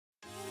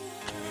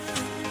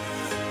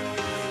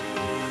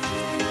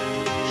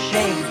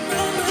Shame.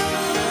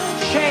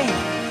 Shame.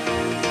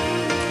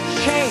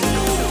 Shame.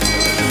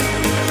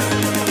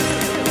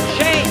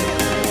 Shame.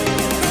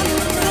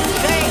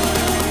 Shame.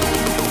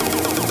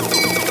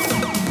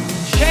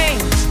 Shame.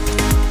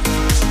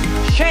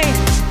 Shame.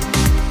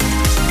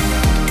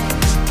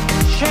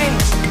 Shame.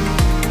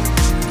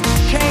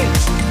 Shame.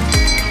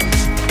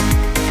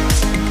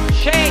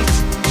 Shame.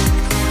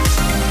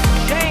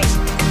 Shame.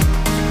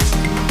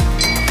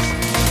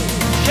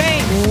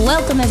 Shame.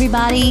 Welcome,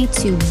 everybody,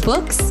 to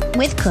Books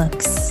with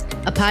Cooks,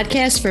 a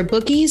podcast for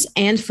bookies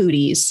and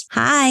foodies.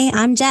 Hi,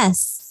 I'm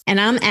Jess. And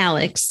I'm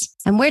Alex.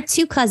 And we're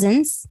two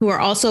cousins who are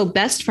also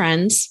best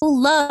friends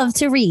who love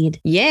to read.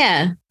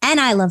 Yeah. And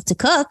I love to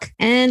cook.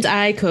 And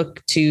I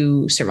cook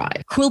to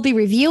survive. We'll be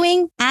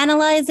reviewing,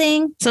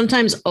 analyzing,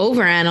 sometimes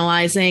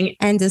overanalyzing,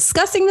 and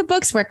discussing the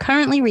books we're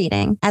currently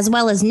reading, as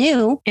well as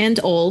new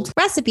and old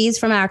recipes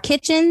from our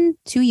kitchen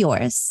to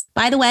yours.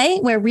 By the way,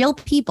 we're real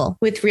people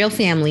with real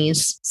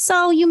families.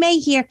 So you may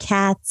hear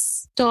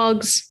cats,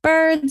 dogs,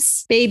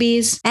 birds,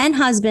 babies, and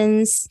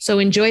husbands. So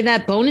enjoy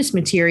that bonus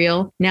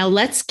material. Now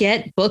let's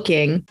get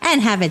booking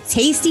and have a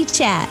tasty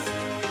chat.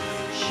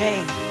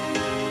 Shame.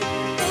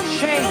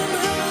 Shame.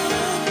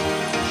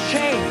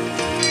 Shame.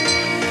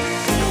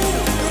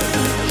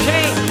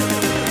 Shame.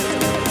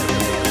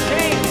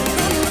 Shame.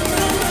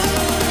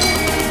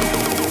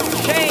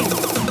 Shame.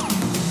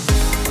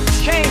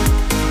 Shame.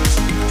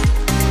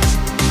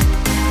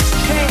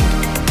 Shame.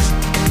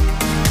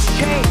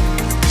 Shame.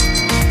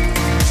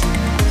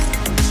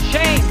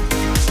 Shame.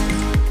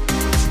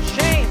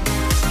 Shame.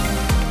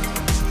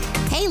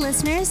 Hey,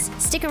 listeners,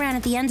 stick around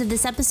at the end of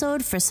this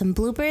episode for some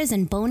bloopers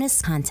and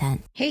bonus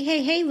content.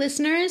 Hey,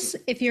 listeners.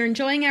 If you're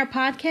enjoying our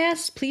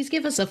podcast, please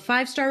give us a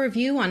 5-star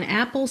review on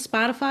Apple,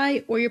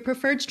 Spotify, or your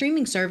preferred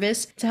streaming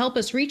service to help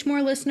us reach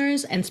more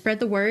listeners and spread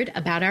the word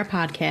about our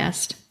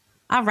podcast.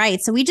 All right,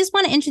 so we just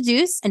want to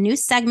introduce a new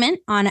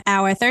segment on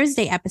our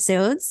Thursday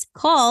episodes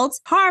called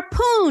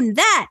Harpoon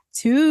That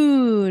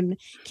Tune.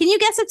 Can you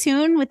guess a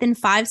tune within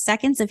 5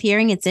 seconds of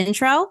hearing its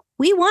intro?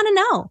 We want to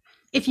know.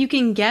 If you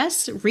can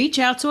guess, reach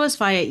out to us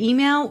via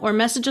email or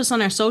message us on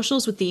our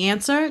socials with the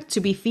answer to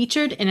be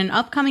featured in an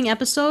upcoming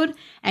episode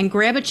and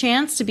grab a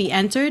chance to be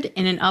entered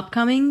in an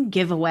upcoming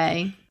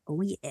giveaway.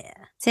 Oh, yeah.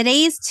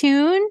 Today's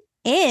tune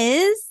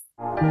is...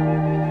 All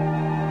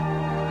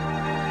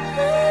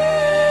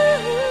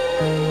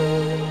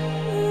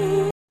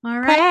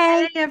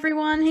right. Hey,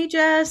 everyone. Hey,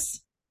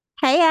 Jess.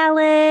 Hey,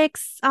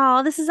 Alex.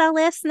 Oh, this is our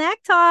last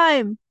snack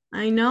time.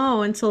 I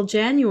know, until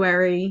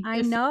January.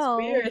 I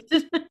know.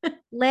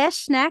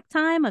 Last snack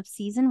time of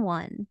season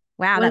 1.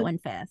 Wow, that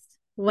went fast.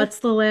 What's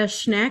the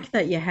last snack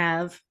that you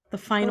have? The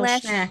final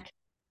snack.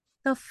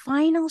 The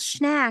final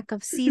snack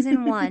of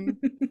season 1.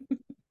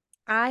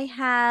 I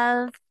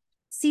have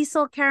sea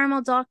salt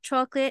caramel dark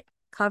chocolate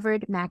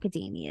covered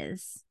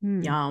macadamias.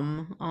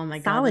 Yum. Oh my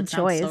God. Solid that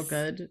sounds choice so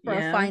good. for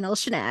a final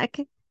snack.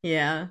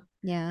 Yeah.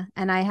 Yeah.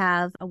 And I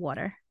have a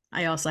water.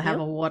 I also have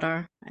a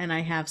water, and I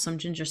have some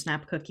ginger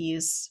snap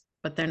cookies,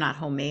 but they're not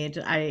homemade.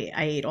 I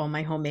ate all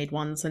my homemade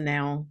ones, and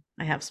now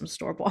I have some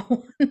store-bought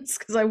ones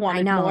because I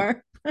wanted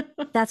more.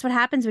 That's what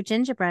happens with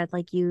gingerbread.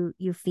 Like you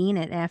fiend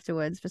it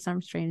afterwards for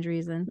some strange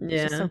reason.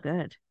 Yeah. It's just so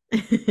good.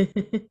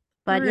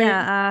 But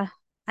right.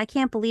 I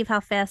can't believe how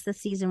fast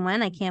this season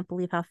went. I can't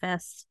believe how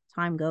fast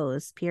time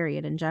goes,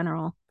 period, in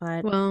general.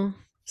 But well,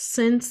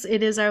 since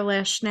it is our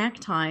last snack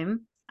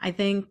time, I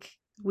think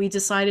we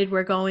decided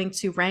we're going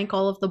to rank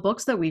all of the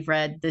books that we've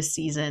read this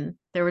season.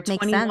 There were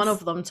 21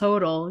 of them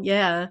total.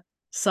 Yeah.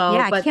 So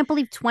yeah, I can't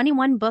believe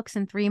 21 books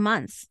in 3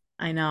 months.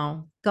 I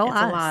know. Go it's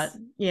us. A lot.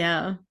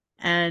 Yeah.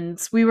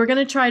 And we were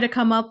going to try to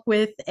come up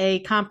with a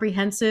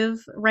comprehensive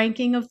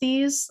ranking of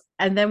these.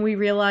 And then we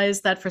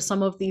realized that for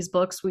some of these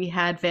books, we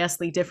had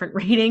vastly different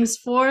ratings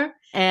for.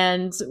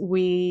 And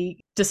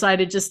we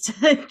decided just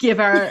to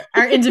give our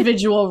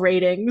individual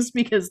ratings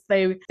because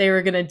they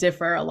were going to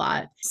differ a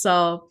lot.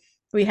 So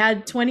we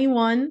had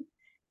 21,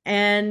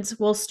 and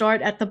we'll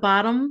start at the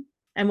bottom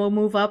and we'll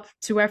move up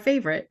to our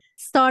favorite.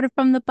 Started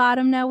from the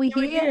bottom, now we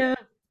hear.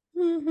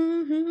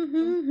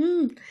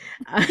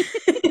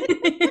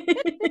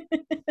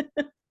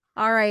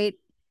 All right.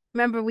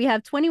 Remember, we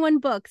have 21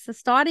 books. So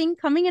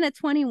coming in at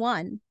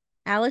 21.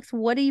 Alex,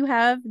 what do you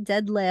have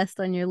dead last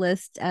on your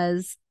list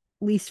as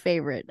least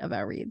favorite of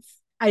our reads?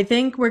 I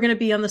think we're going to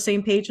be on the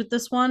same page with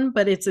this one,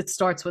 but it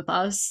starts with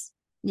us.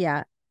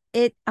 Yeah,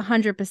 it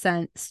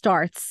 100%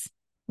 starts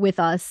with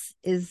us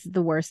is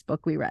the worst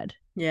book we read.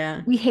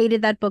 Yeah. We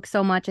hated that book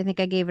so much. I think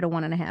I gave it a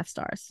 1.5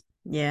 stars.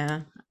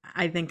 Yeah,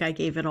 I think I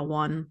gave it a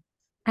 1.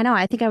 I know.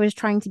 I think I was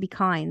trying to be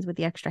kind with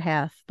the extra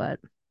half, but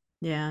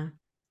yeah,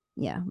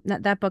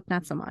 that book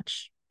not so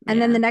much.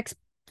 And then the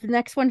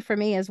next one for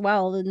me as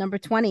well, the number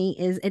 20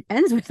 is It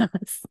Ends With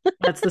Us.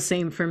 That's the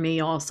same for me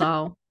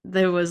also.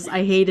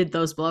 I hated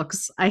those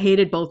books. I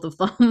hated both of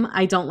them.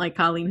 I don't like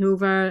Colleen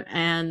Hoover,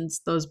 and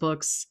those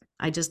books,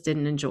 I just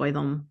didn't enjoy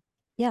them.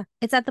 Yeah,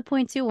 it's at the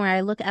point too where I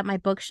look at my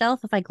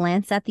bookshelf. If I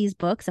glance at these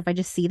books, if I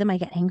just see them, I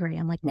get angry.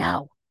 I'm like,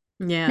 no,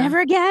 never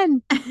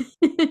again.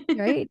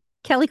 Right?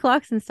 Kelly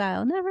Clarkson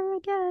style. Never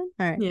again.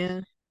 All right.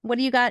 Yeah. What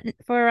do you got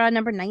for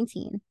number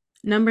 19?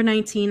 Number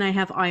 19, I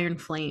have Iron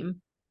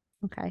Flame.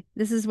 Okay.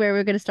 This is where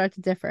we're going to start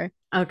to differ.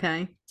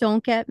 Okay.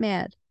 Don't get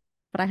mad,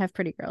 but I have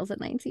Pretty Girls at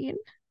 19.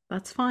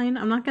 That's fine.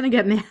 I'm not going to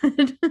get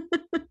mad.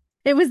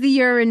 It was the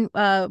urine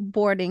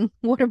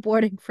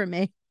waterboarding for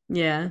me.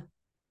 Yeah,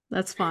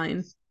 that's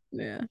fine.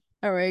 Yeah.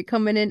 All right.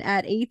 Coming in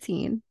at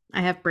 18.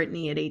 I have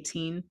Brittany at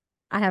 18.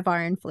 I have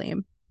Iron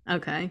Flame.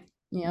 Okay.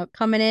 Yep.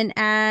 Coming in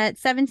at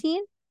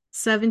 17.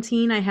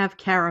 17, I have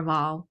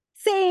Caraval.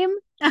 Same.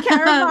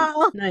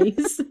 Caraval.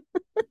 Nice.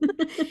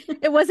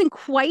 It wasn't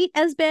quite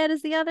as bad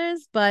as the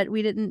others, but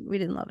we didn't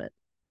love it.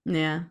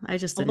 Yeah, I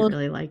just didn't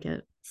really like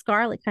it.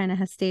 Scarlet kind of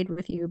has stayed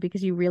with you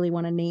because you really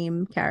want to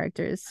name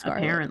characters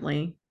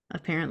Scarlet.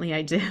 Apparently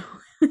I do.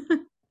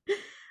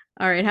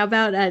 All right, how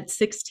about at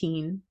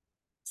 16?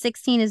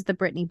 16 is the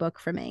Britney book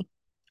for me.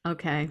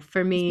 Okay,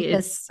 for me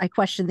because I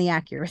question the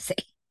accuracy.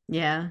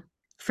 Yeah.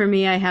 For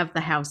me, I have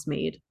The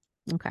Housemaid.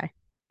 Okay.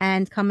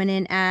 And coming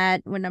in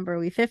at, what number are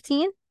we,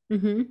 15?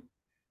 Mm-hmm.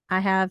 I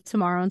have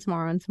Tomorrow and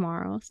Tomorrow and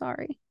Tomorrow.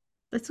 Sorry.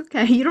 That's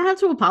okay. You don't have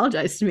to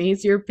apologize to me.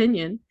 It's your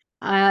opinion.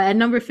 At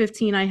number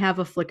 15, I have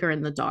A Flicker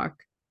in the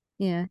Dark.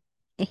 Yeah.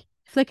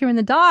 Flicker in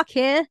the dark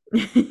here.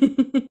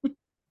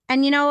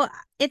 And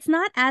it's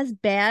not as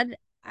bad.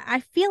 I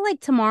feel like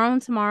Tomorrow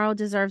and Tomorrow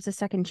deserves a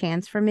second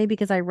chance for me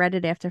because I read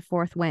it after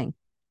Fourth Wing.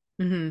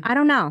 Mm-hmm. I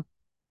don't know.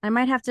 I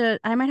might have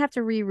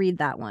to reread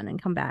that one and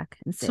come back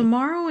and see.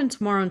 Tomorrow and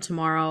Tomorrow and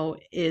Tomorrow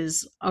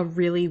is a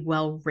really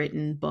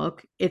well-written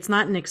book. It's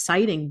not an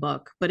exciting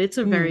book, but it's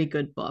a very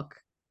good book,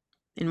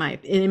 in my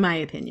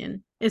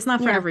opinion. It's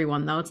not for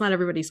everyone, though. It's not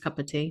everybody's cup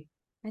of tea.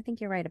 I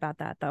think you're right about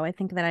that, though. I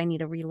think that I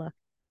need a relook.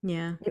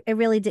 Yeah. It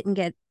really didn't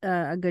get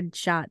a good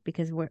shot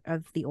because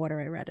of the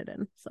order I read it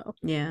in. So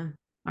yeah.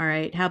 All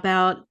right. How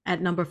about at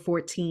number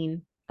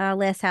 14?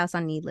 Last House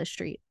on Needless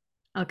Street.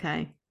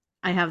 Okay.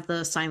 I have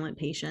The Silent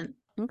Patient.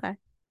 Okay.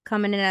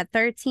 Coming in at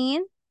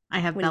 13. I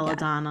have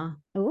Belladonna.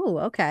 Oh,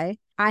 okay.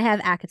 I have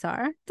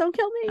Akatar. Don't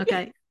kill me.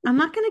 Okay. I'm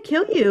not going to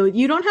kill you.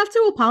 You don't have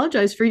to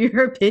apologize for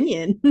your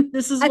opinion.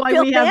 This is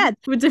why we have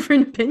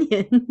different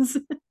opinions.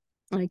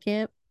 I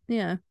can't.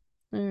 Yeah.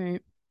 All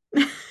right.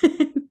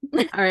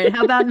 All right.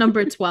 How about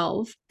number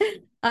 12?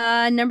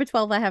 Number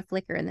 12, I have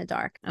Flicker in the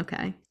Dark.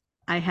 Okay.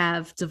 I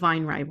have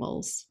Divine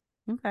Rivals.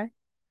 Okay.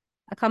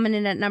 Coming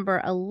in at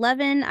number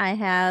 11, I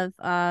have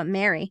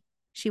Mary.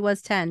 She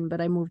was 10, but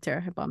I moved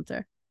her. I bumped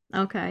her.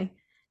 Okay.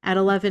 At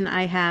 11,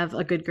 I have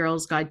A Good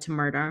Girl's Guide to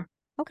Murder.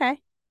 Okay.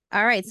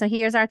 All right. So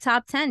here's our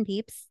top 10,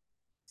 peeps.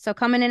 So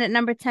coming in at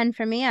number 10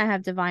 for me, I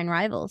have Divine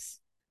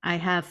Rivals. I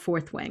have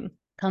Fourth Wing.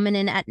 Coming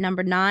in at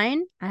number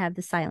 9, I have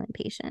The Silent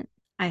Patient.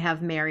 I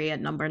have Mary at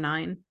number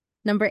 9.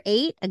 Number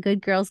 8, A Good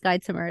Girl's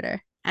Guide to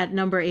Murder. At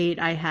number 8,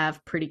 I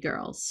have Pretty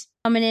Girls.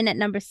 Coming in at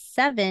number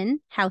 7,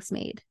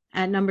 Housemaid.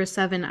 At number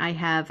 7, I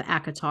have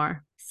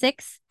Akatar.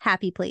 6,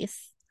 Happy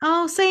Place.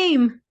 Oh,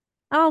 same.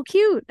 Oh,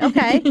 cute.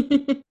 Okay.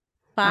 5.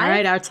 All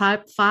right, our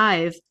top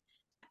 5.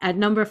 At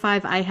number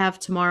 5, I have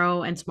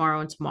Tomorrow and Tomorrow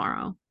and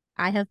Tomorrow.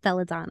 I have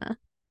Belladonna.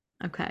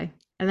 Okay.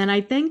 And then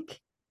I think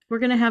we're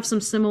going to have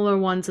some similar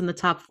ones in the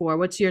top 4.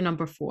 What's your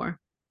number 4?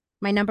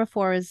 My number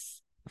 4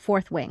 is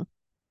Fourth Wing.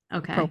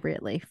 Okay.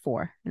 Appropriately,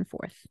 4 and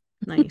 4th.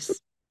 Nice.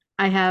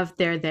 I have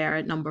There There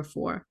at number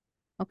 4.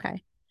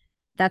 Okay.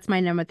 That's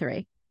my number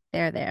 3.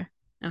 There.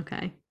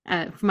 Okay.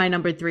 My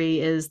number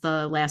 3 is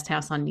The Last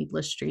House on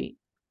Needless Street.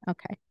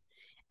 Okay.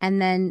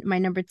 And then my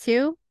number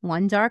 2,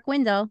 One Dark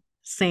Window.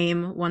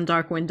 Same, One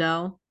Dark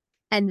Window.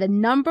 And the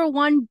number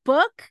 1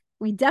 book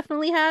we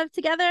definitely have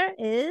together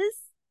is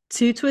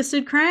Two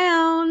Twisted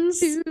Crowns.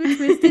 Two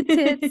Twisted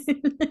Tits.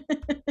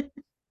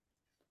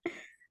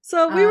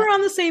 So we were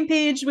on the same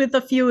page with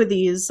a few of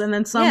these, and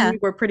then some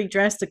were pretty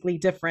drastically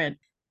different.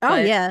 Oh,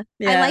 yeah.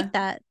 I like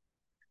that.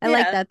 I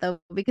like that, though,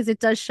 because it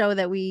does show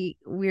that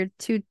we're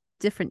two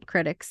different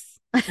critics.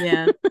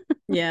 Yeah.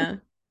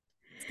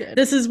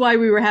 This is why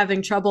we were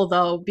having trouble,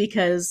 though,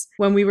 because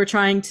when we were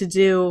trying to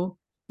do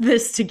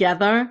this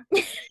together,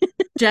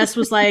 Jess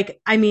was like,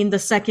 I mean,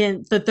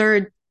 the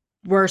third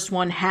worst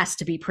one has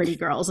to be Pretty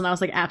Girls. And I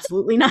was like,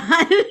 absolutely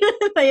not.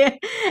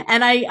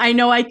 And I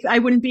know I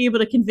wouldn't be able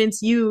to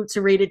convince you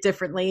to rate it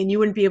differently, and you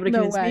wouldn't be able to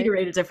convince me to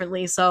rate it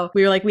differently. So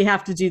we were like, we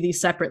have to do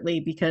these separately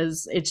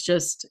because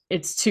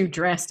it's too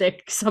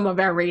drastic. Some of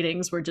our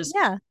ratings were just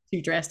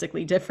too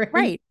drastically different.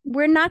 Right.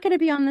 We're not going to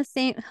be on the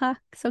same,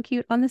 so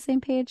cute, on the same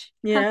page.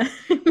 Yeah.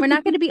 We're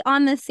not going to be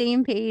on the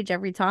same page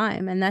every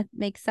time. And that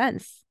makes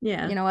sense.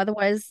 Yeah.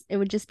 Otherwise it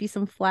would just be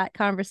some flat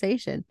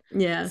conversation.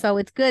 Yeah. So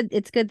it's good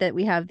that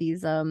we have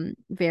these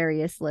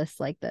various lists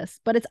like this.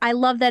 But I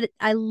love that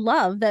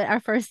our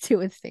first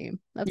 2 is the same.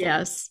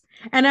 Yes.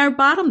 And our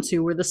bottom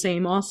 2 were the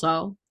same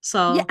also.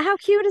 So yeah, how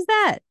cute is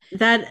that?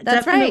 That's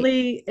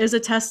definitely is a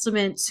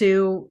testament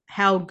to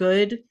how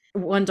good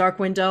One Dark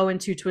Window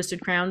and Two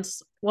Twisted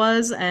Crowns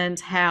was, and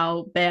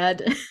how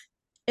bad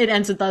it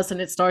ends with us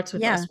and it starts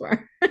with us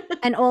were.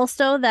 And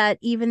also that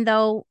even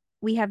though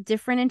we have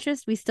different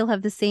interests, we still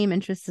have the same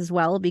interests as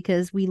well,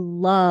 because we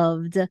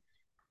loved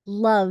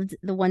loved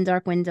the One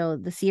Dark Window,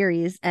 the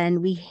series,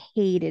 and we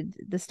hated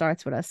the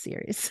Starts With Us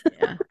series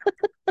Yeah.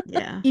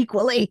 Yeah.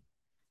 equally.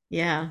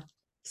 Yeah.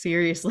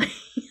 Seriously.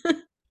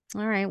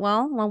 All right.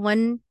 Well,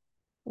 when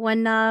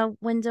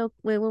window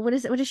wait, what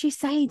is it? What does she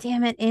say?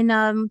 Damn it. In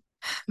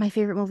my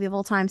favorite movie of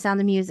all time, Sound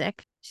of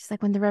Music. She's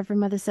like, when the Reverend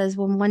Mother says,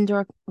 when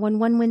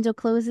one window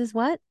closes,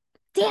 what?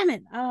 Damn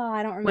it. Oh,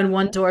 I don't When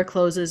one remember. door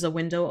closes, a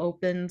window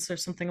opens, or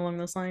something along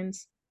those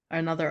lines. Or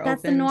another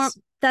That's the norm opens.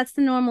 that's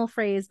the normal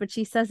phrase, but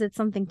she says it's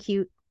something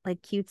cute,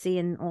 like cutesy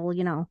and all,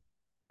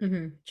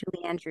 Hmm.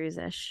 Julie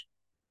Andrews-ish.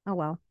 Oh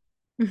well.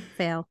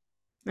 Fail.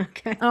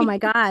 Okay. Oh my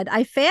God,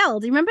 I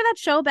failed. You remember that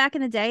show back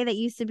in the day that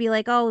used to be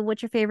like, oh,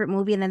 what's your favorite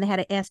movie? And then they had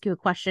to ask you a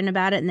question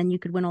about it, and then you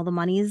could win all the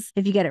monies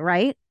if you get it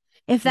right.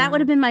 If that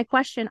would have No. been my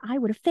question, I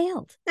would have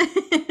failed.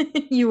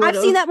 You would I've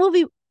seen have. that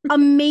movie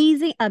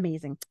amazing,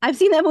 amazing. I've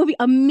seen that movie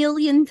a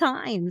million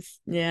times.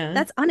 Yeah.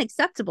 That's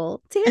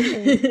unacceptable. Damn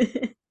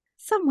it.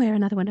 Somewhere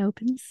another one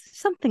opens.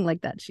 Something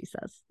like that, she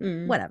says.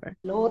 Mm. Whatever.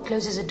 Lord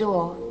closes a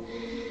door.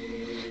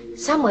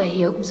 Somewhere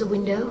he opens a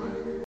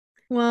window.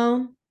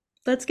 Well,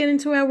 let's get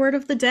into our word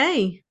of the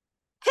day.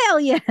 Hell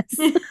yes.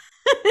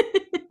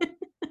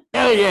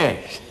 Hell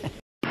yes.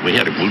 We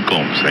had a good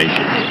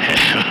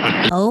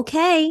conversation.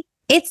 Okay,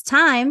 it's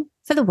time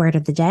for the word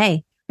of the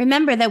day.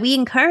 Remember that we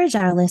encourage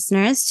our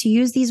listeners to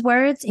use these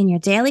words in your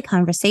daily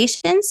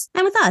conversations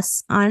and with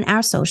us on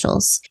our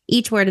socials.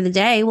 Each word of the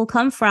day will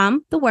come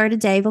from the Word a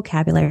Day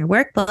Vocabulary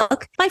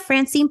Workbook by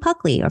Francine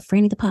Puckley or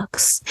Franny the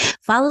Pucks.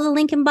 Follow the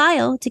link in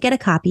bio to get a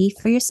copy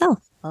for yourself.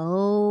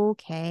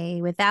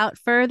 Okay, without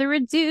further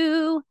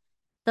ado,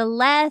 the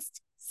last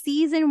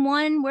season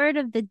 1 word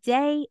of the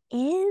day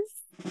is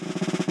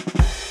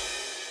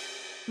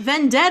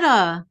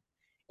Vendetta.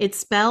 It's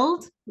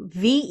spelled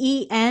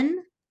Vendetta.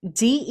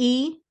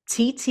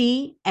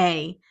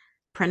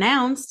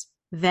 Pronounced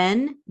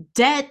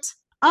vendetta.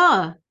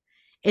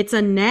 It's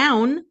a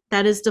noun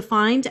that is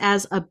defined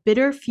as a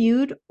bitter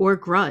feud or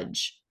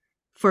grudge.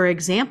 For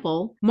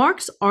example,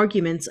 Mark's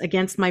arguments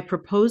against my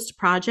proposed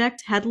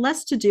project had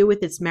less to do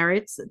with its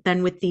merits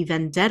than with the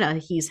vendetta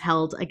he's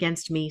held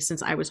against me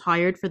since I was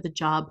hired for the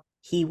job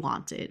he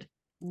wanted.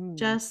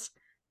 Jess,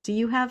 do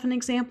you have an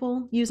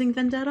example using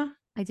vendetta?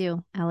 I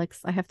do, Alex.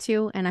 I have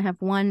 2, and I have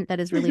one that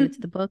is related to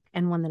the book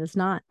and one that is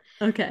not.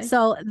 Okay.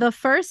 So the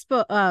first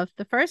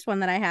one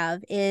that I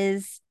have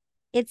is,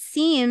 it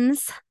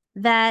seems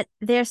that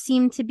there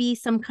seemed to be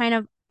some kind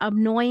of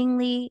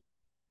annoyingly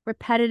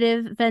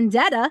repetitive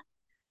vendetta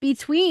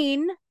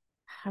between,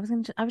 I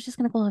was just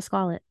gonna call her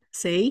Scarlet,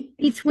 See?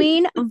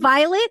 between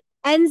Violet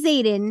and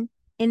Xaden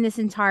in this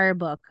entire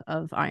book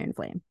of Iron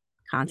Flame,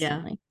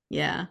 constantly.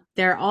 Yeah.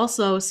 There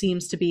also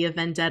seems to be a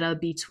vendetta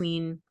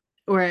between,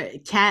 or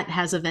Kat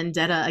has a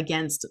vendetta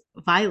against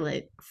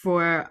Violet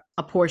for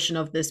a portion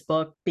of this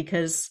book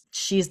because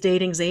she's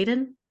dating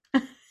Xaden.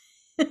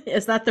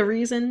 Is that the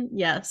reason?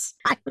 Yes.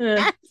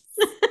 Yes.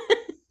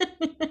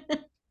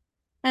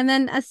 And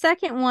then a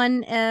second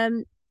one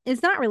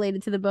is not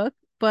related to the book,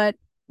 but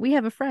we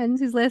have a friend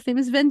whose last name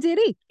is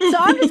Venditti. So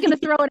I'm just going to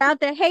throw it out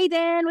there. Hey,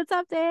 Dan, what's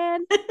up,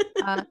 Dan?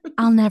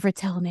 I'll never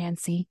tell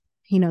Nancy.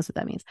 He knows what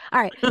that means. All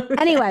right. Okay.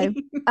 Anyway,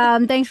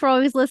 thanks for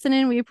always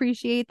listening. We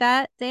appreciate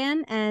that,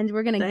 Dan. And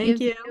we're going to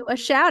give you a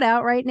shout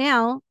out right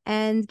now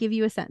and give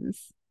you a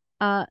sentence.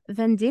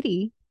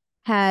 Venditti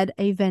had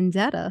a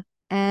vendetta,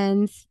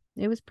 and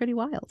it was pretty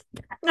wild.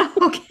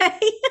 Okay.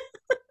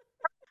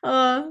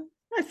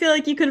 I feel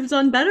like you could have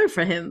done better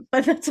for him,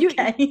 but that's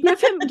okay.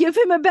 give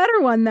him a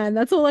better one then.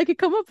 That's all I could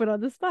come up with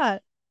on the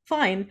spot.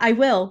 Fine, I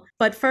will.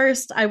 But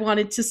first, I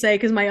wanted to say,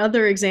 because my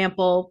other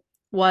example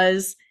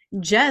was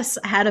Jess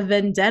had a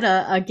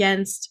vendetta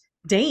against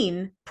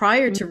Dane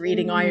prior to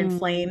reading Iron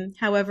Flame.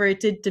 However, it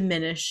did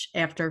diminish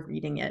after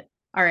reading it.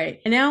 All right.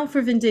 And now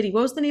for Venditti.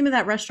 What was the name of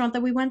that restaurant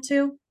that we went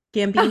to?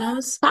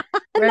 Gambino's? No,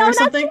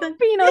 not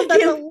Gambino's.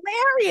 That's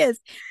hilarious.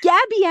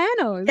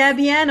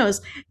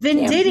 Gabbiano's.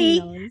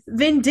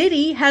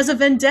 Venditti has a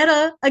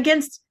vendetta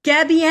against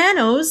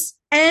Gabbiano's,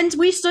 and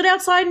we stood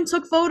outside and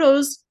took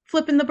photos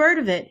flipping the bird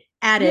of it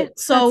at it.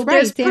 So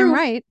there's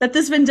proof that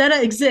this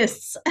vendetta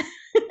exists.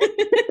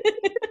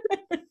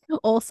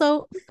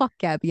 Also, fuck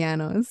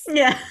Gabbiano's.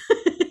 Yeah.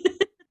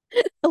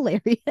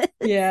 Hilarious.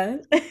 Yeah.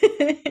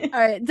 All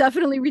right,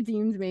 definitely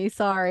redeemed me.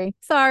 Sorry,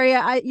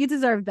 you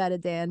deserve better,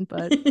 Dan,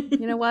 but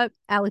you know what?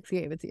 Alex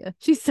gave it to you.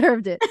 She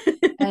served it.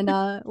 And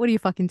what are you,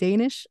 fucking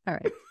Danish? All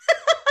right.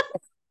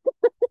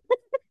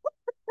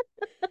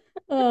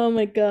 Oh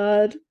my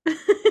god.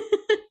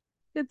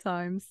 Good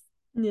times.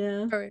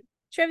 Yeah. All right.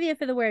 Trivia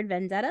for the word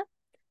vendetta.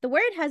 The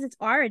word has its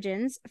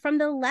origins from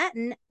the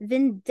Latin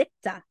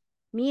vindicta,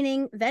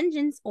 meaning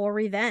vengeance or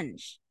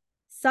revenge.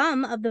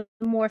 Some of the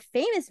more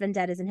famous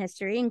vendettas in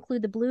history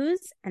include the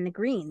Blues and the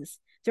Greens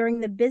during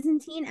the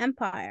Byzantine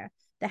Empire,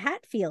 the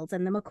Hatfields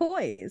and the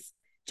McCoys,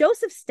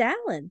 Joseph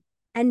Stalin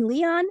and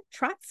Leon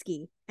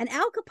Trotsky, and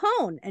Al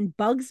Capone and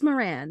Bugs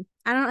Moran.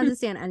 I don't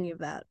understand any of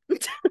that.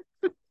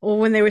 Well,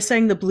 when they were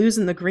saying the Blues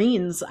and the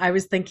Greens, I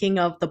was thinking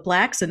of the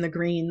Blacks and the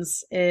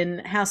Greens in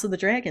House of the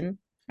Dragon.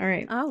 All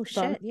right. Oh,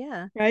 Done. shit.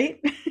 Yeah. Right?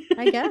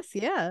 I guess.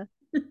 Yeah.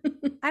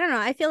 I don't know.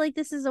 I feel like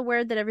this is a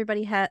word that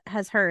everybody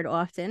has heard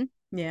often.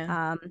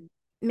 Yeah.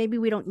 Maybe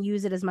we don't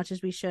use it as much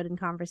as we should in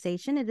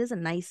conversation. It is a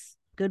nice,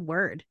 good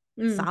word.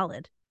 Mm.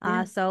 Solid.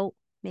 Yeah. So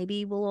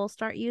maybe we'll all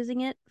start using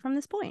it from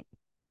this point.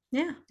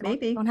 Yeah,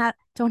 maybe.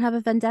 Don't have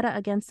a vendetta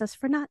against us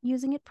for not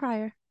using it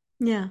prior.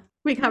 Yeah.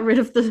 We got rid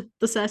of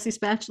the sassy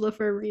spatula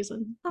for a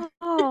reason.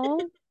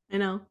 Oh, I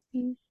know.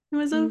 he It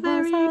was was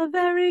a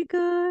very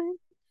good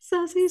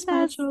sassy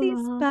sassy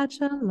spatula.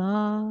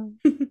 spatula.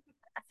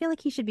 I feel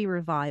like he should be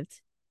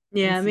revived.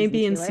 Yeah,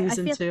 maybe in two.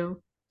 season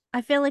 2.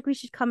 I feel like we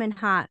should come in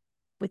hot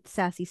with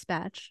sassy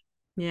spatch.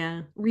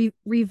 Yeah.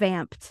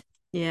 Revamped.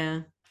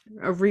 Yeah.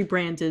 A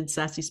rebranded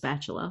sassy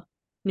spatula.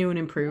 New and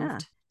improved. Yeah,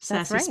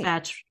 Sassy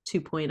right. Spatch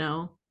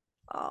 2.0.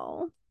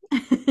 Oh,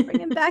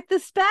 bringing back the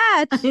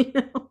spatch. I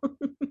know.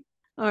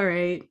 All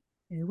right.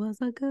 It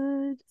was a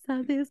good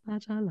sassy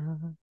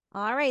spatula.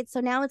 All right,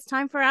 so now it's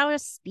time for our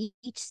speech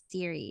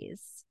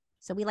series.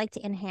 So we like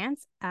to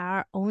enhance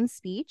our own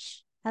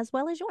speech as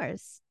well as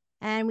yours.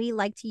 And we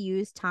like to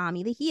use Tom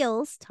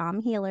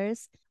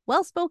Healer's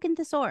well-spoken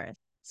thesaurus.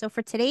 So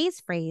for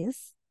today's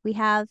phrase, we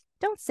have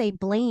don't say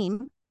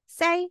blame,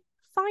 say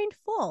find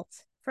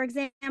fault. For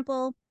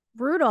example,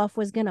 Rudolph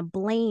was going to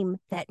blame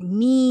that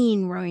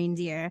mean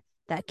reindeer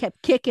that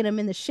kept kicking him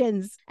in the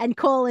shins and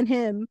calling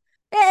him,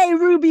 "Hey,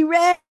 Ruby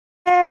Red."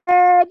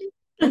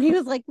 And he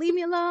was like, "Leave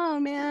me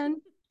alone,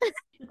 man."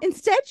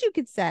 Instead, you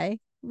could say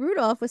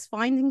Rudolph was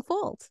finding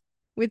fault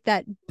with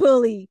that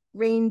bully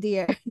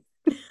reindeer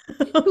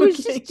who was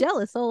just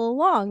jealous all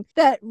along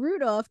that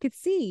Rudolph could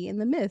see in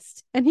the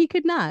mist and he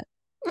could not.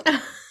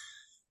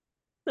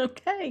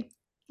 Okay,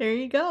 there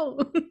you go.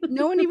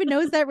 No one even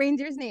knows that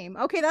reindeer's name.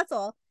 Okay, that's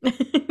all.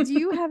 Do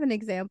you have an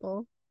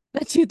example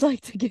that you'd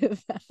like to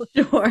give, Alex?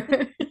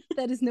 Sure.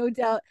 That is no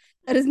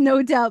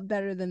doubt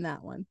better than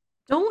that one.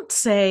 Don't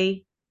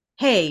say,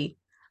 "Hey,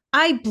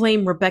 I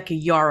blame Rebecca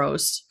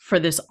Yarros for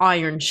this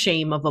iron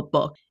shame of a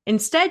book."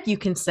 Instead, you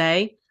can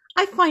say,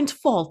 "I find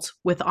fault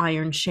with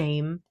Iron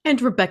Shame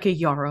and Rebecca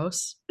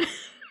Yarros."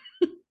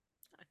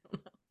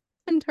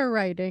 And her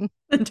writing.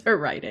 And her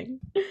writing.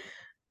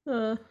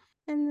 And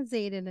the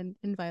Zayden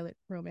and Violet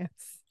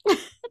romance.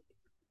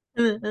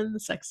 And the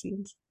sex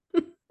scenes.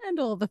 And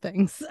all the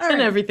things. All and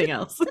right. everything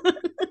else.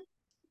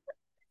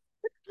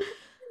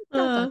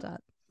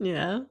 Dot.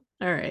 Yeah.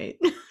 All right.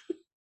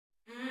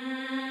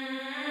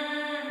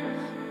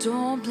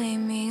 Don't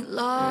blame me,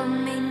 love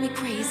made me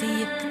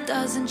crazy. If it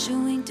doesn't,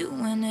 you ain't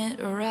doing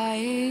it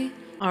right.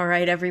 All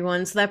right,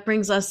 everyone. So that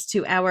brings us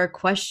to our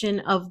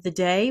question of the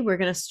day. We're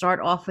going to start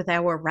off with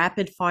our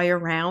rapid fire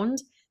round.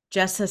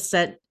 Jess has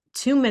set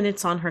 2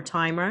 minutes on her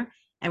timer,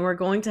 and we're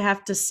going to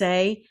have to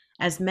say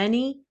as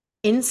many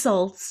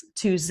insults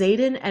to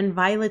Zayden and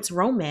Violet's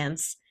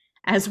romance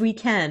as we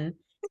can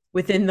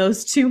within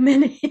those 2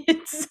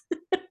 minutes.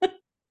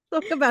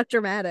 Talk about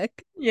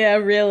dramatic. Yeah,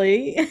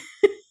 really.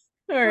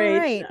 All right. All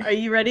right. Are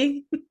you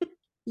ready?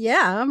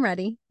 Yeah, I'm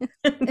ready.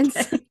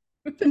 Okay.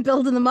 Been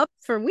building them up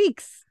for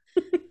weeks.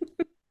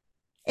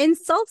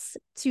 Insults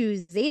to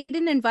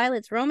Zayden and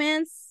Violet's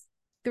romance.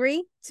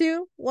 3,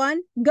 2,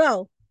 1,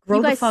 go. Grow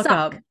You the guys fuck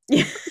suck.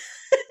 up.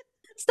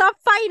 Stop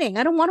fighting.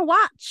 I don't want to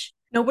watch.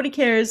 Nobody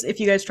cares if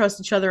you guys trust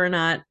each other or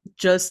not.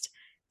 Just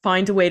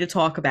find a way to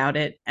talk about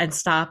it and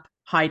stop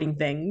hiding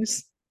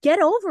things.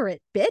 Get over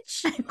it,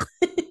 bitch.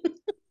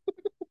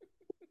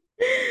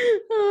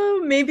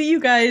 Maybe you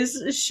guys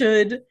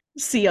should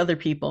see other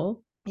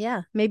people.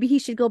 Yeah, maybe he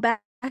should go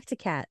back to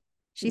Kat.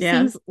 She Yeah.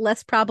 seems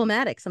less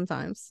problematic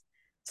sometimes.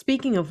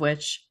 Speaking of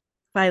which,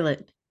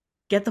 Violet,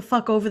 get the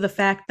fuck over the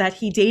fact that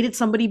he dated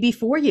somebody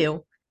before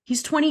you.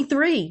 He's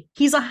 23.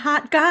 He's a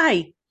hot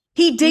guy.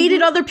 He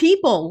dated other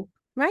people.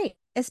 Right.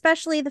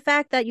 Especially the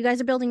fact that you guys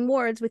are building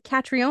wards with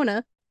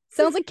Catriona.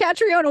 Sounds like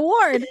Catriona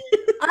Ward.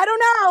 I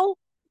don't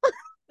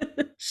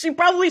know. She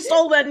probably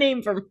stole that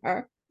name from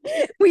her.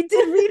 We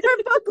did read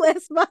her book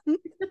last month.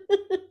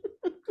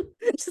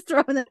 Just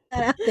throwing that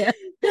out there.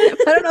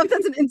 I don't know if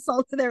that's an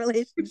insult to their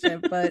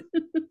relationship, but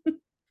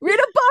read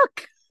a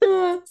book.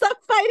 Stop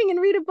fighting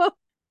and read a book.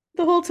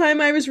 The whole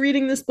time I was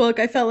reading this book,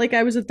 I felt like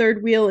I was a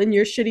third wheel in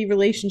your shitty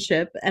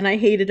relationship, and I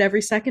hated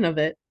every second of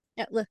it.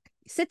 Yeah, look,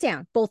 sit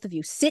down. Both of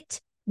you, sit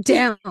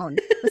down.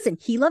 Listen,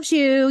 he loves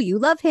you. You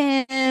love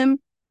him.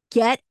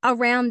 Get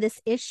around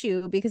this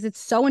issue because it's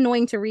so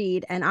annoying to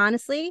read. And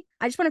honestly,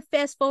 I just want to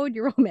fast forward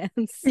your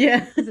romance.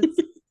 Yeah.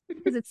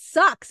 Because it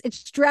sucks.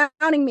 It's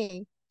drowning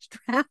me. It's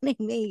drowning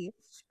me.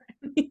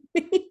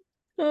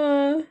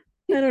 I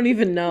don't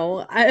even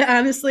know.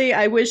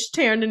 I wish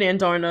Taryn and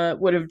Andarna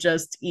would have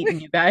just eaten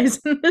you guys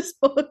in this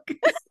book.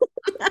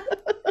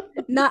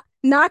 Knock,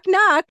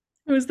 knock.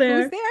 Who's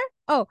there? Who's there?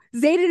 Oh,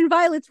 Zayden and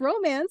Violet's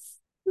romance.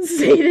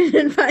 Zayden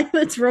and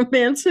Violet's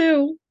romance,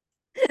 who?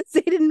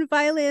 Zayden and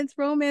Violet's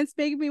romance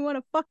making me want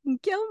to fucking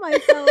kill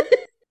myself.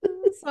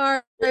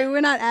 Sorry,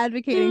 we're not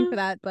advocating for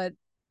that, but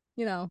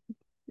you know,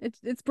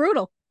 it's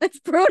brutal. It's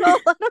brutal.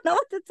 I don't know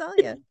what to tell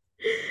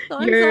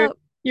you.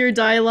 Your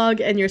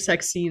dialogue and your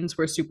sex scenes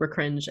were super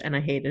cringe, and I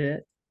hated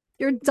it.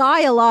 Your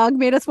dialogue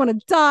made us want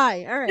to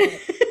die. All right.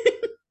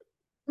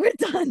 We're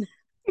done.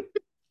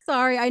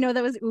 Sorry, I know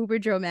that was uber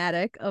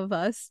dramatic of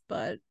us,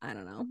 but I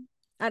don't know.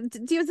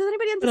 Does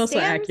anybody But also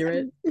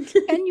understand?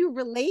 accurate. Can you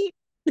relate?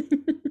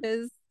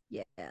 Because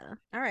yeah,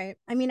 all right.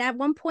 I mean, at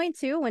one point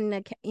too,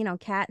 when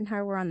Kat and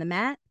her were on the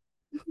mat,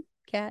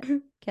 Kat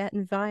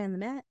and Vi on the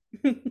mat.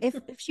 If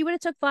she would have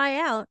took Vi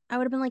out, I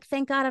would have been like,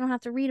 thank God I don't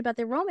have to read about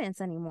their romance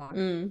anymore.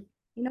 Mm,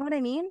 You know what I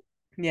mean?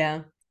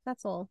 yeah.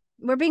 That's all.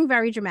 We're being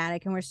very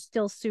dramatic, and we're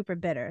still super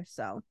bitter.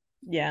 So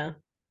Yeah.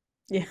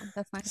 Yeah.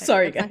 that's not gonna,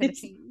 Sorry, that's not gonna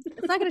guys. change.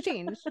 It's not gonna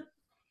change.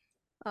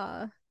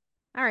 All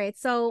right.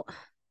 So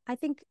I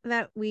think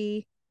that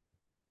we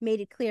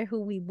made it clear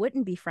who we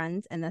wouldn't be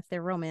friends, and that's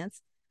their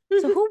romance.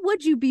 So who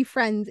would you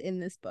befriend in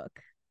this book?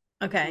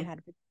 If Okay. you had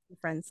to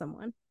befriend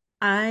someone.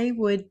 I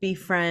would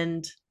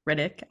befriend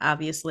Riddick,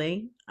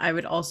 obviously. I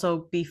would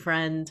also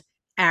befriend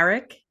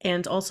Eric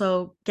and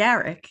also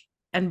Garrick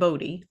and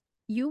Bodhi.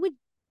 You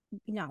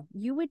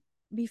would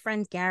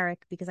befriend Garrick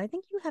because I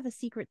think you have a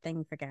secret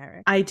thing for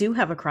Garrick. I do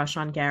have a crush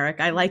on Garrick.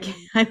 I like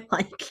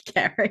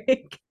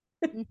Garrick.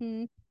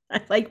 Mm-hmm.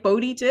 I like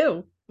Bodhi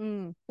too.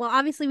 Well,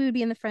 obviously we would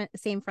be in the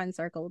same friend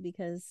circle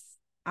because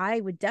I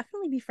would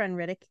definitely befriend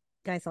Riddick.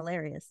 Guy's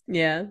hilarious.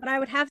 Yeah. But I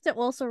would have to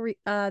also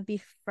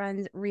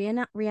befriend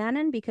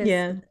Rhiannon because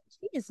Yeah.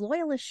 she is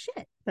loyal as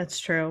shit. That's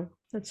true.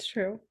 That's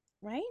true.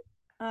 Right?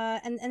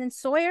 And then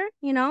Sawyer,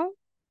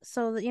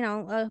 so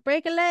that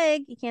break a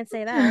leg. You can't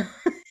say that.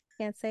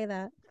 Can't say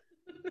that.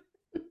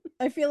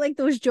 I feel like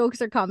those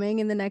jokes are coming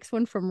in the next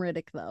one from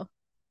Riddick though.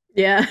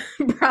 Yeah,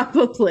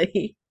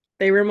 probably.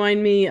 They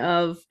remind me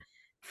of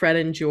Fred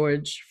and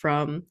George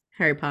from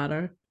Harry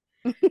Potter.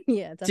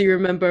 Yeah. Do you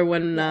remember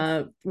when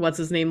Yes. what's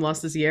his name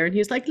lost his ear and he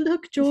was like,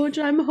 "Look, George,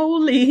 I'm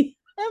holy."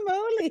 I'm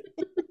holy.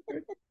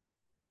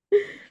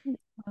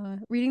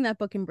 Reading that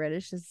book in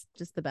British is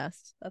just the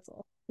best. That's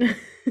all.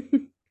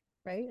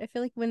 Right? I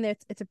feel like when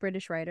it's a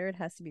British writer, it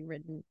has to be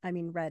read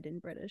in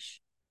British.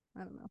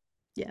 I don't know.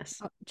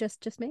 Yes. Oh,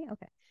 just me?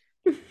 Okay.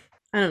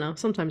 I don't know.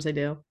 Sometimes I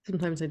do.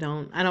 Sometimes I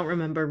don't. I don't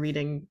remember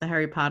reading the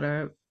Harry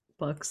Potter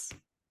books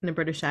in a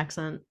British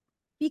accent.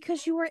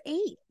 Because you were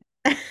 8.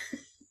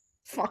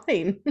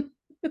 Fine.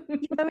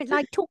 You weren't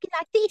like talking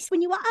like this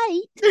when you were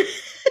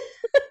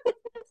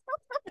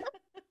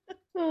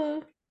 8.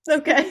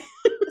 Okay.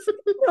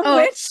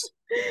 Which?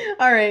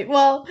 All right.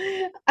 Well,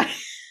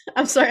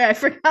 I'm sorry. I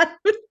forgot.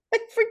 I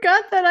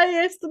forgot that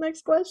I asked the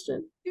next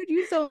question. Dude,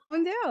 you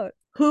zoned out.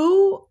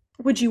 Who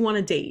would you want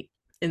to date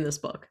in this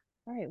book?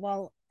 All right.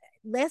 Well,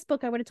 last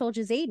book I would have told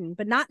you Zayden,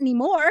 but not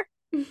anymore.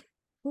 Who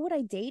would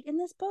I date in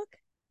this book?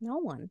 No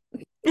one.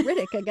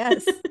 Riddick, I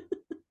guess.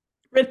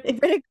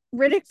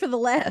 Riddick for the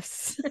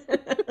laughs.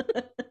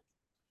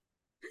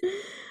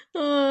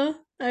 I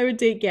would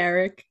date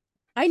Garrick.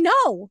 I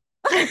know.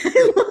 I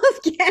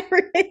love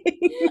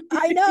Garrick.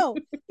 I know.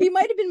 He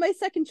might have been my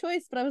second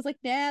choice, but I was like,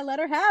 nah, let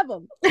her have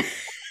him.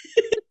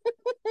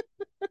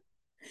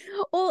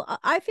 Well,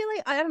 I feel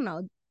like, I don't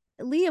know.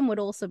 Liam would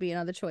also be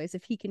another choice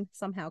if he can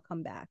somehow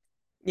come back.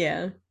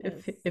 Yeah,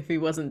 if he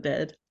wasn't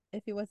dead.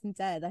 If he wasn't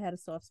dead, I had a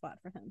soft spot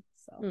for him.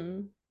 So,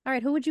 Mm. All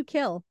right, who would you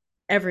kill?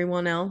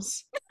 Everyone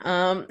else.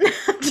 I'm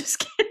just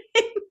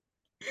kidding.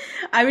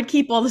 I would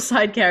keep all the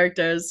side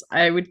characters.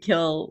 I would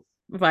kill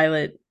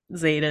Violet,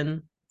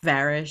 Xaden,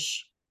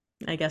 Varish.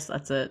 I guess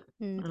that's it.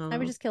 I don't know. I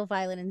would just kill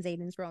Violet and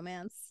Xaden's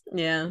romance.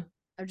 Yeah.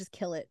 I would just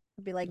kill it.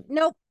 I'd be like,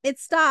 nope, it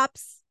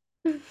stops.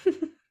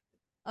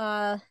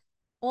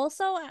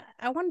 Also,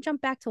 I want to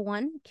jump back to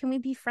one. Can we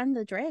befriend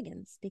the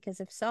dragons? Because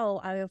if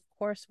so, I of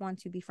course want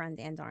to befriend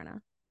Andarna.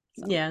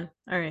 So. Yeah.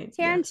 All right.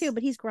 Taryn yes. too,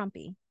 but he's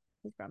grumpy.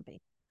 He's grumpy.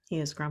 He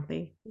is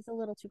grumpy. He's a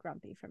little too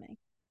grumpy for me.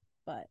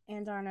 But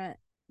Andarna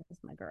is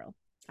my girl.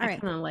 All right.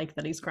 I kind of like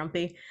that he's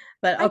grumpy.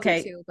 But okay.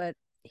 I do too, but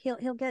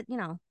he'll get,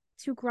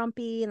 too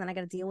grumpy, and then I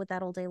got to deal with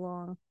that all day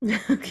long.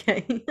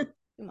 Okay. Too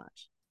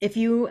much. If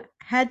you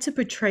had to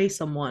betray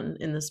someone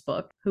in this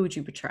book, who would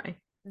you betray?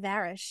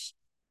 Varish.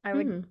 I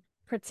would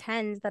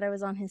pretend that I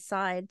was on his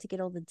side to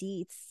get all the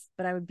deets,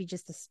 but I would be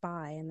just a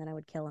spy, and then I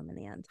would kill him in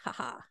the end.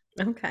 Haha.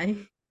 Okay.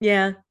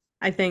 Yeah.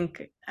 I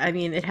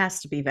mean, it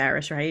has to be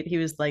Varish, right? He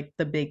was like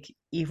the big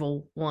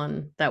evil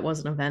one that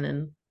wasn't a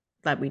Venom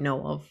that we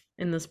know of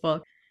in this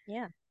book.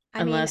 Yeah.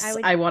 Unless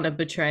I want to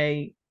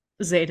betray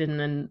Xaden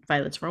and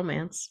Violet's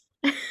romance.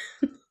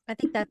 I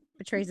think that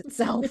betrays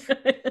itself.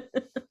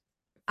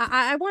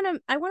 I want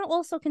to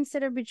also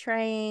consider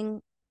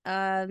betraying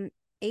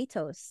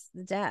Atos,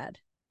 the dad.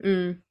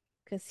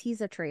 Because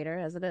he's a traitor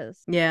as it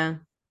is. Yeah.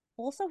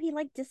 Also, he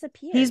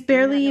disappeared. He's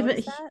barely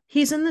even.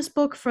 He's in this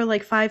book for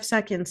 5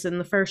 seconds in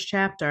the first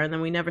chapter, and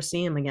then we never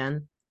see him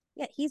again.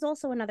 Yeah, he's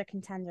also another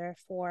contender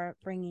for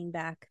bringing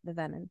back the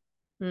Venom.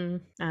 I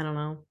don't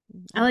know.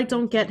 I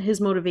don't get his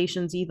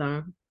motivations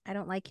either. I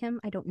don't like him.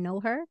 I don't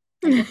know her.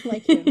 I don't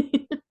like him.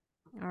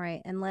 All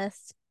right,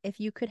 unless if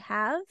you could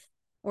have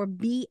or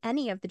be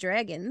any of the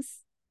dragons,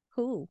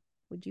 who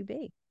would you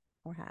be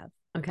or have?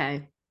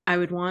 Okay, I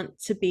would want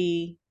to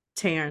be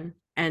Tarn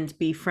and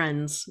be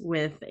friends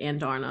with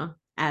Andarna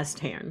as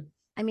Tarn.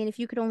 I mean, if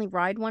you could only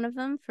ride one of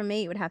them, for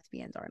me, it would have to be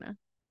Andarna,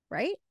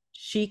 right?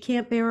 She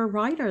can't bear a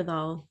rider,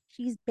 though.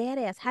 She's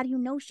badass. How do you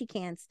know she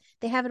can't?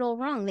 They have it all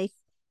wrong.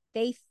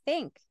 They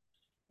think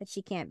that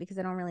she can't because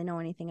they don't really know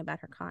anything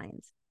about her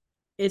kinds.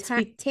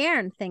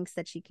 Tarn thinks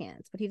that she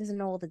can't, but he doesn't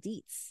know all the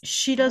deets.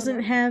 She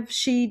doesn't have.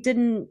 She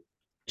didn't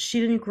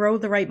grow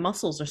the right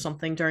muscles or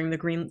something during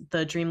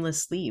the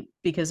dreamless sleep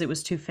because it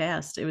was too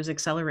fast. It was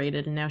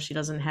accelerated, and now she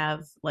doesn't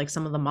have like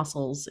some of the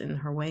muscles in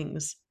her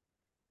wings.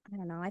 I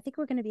don't know. I think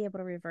we're going to be able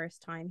to reverse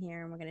time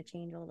here, and we're going to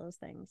change all those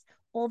things.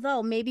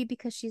 Although maybe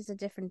because she's a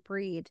different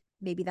breed,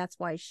 maybe that's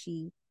why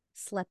she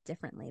slept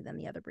differently than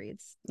the other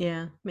breeds.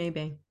 Yeah,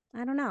 maybe.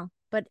 I don't know,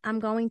 but I'm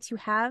going to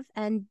have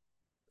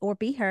or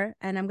be her,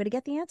 and I'm going to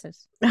get the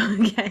answers.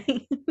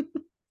 Okay.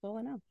 That's all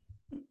I know.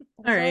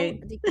 All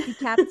right.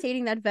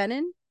 Decapitating that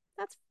venom,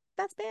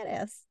 that's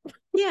badass.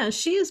 Yeah,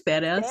 she is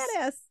badass.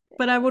 Badass.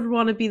 But I would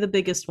want to be the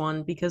biggest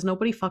one because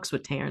nobody fucks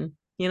with Tarn,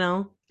 you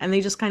know? And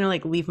they just kind of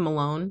like leave him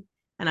alone.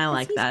 And I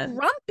like that.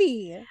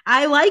 Grumpy.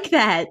 I like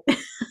that.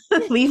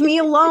 Leave me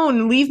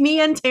alone. Leave me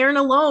and Tarn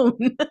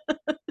alone.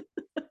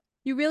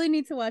 You really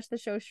need to watch the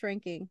show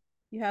Shrinking.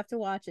 You have to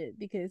watch it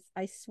because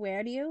I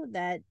swear to you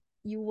that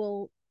you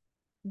will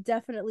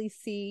definitely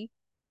see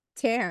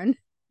Tarn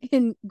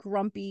in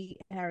grumpy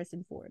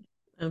Harrison Ford.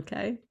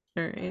 Okay.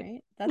 All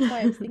right. That's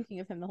why I was thinking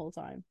of him the whole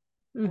time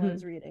when I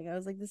was reading. I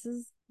was like, this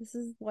is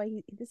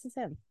why this is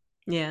him.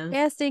 Yeah.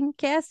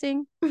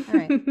 Casting. All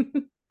right.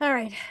 All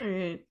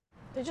right.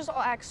 They just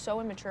all act so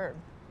immature.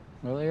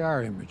 Well, they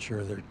are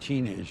immature. They're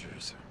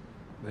teenagers.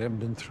 They haven't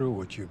been through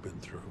what you've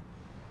been through.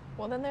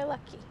 Well, then they're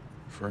lucky.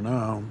 For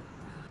now,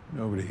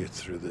 nobody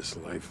gets through this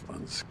life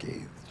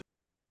unscathed.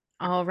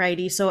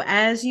 Alrighty. So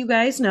as you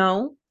guys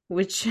know,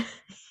 which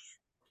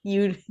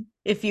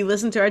if you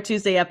listen to our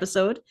Tuesday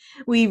episode,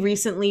 we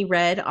recently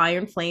read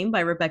Iron Flame by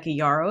Rebecca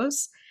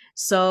Yarros.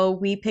 So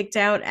we picked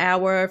out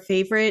our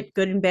favorite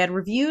good and bad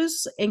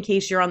reviews in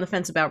case you're on the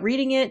fence about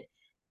reading it.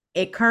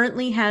 It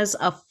currently has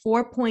a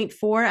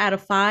 4.4 out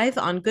of 5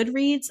 on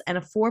Goodreads and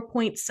a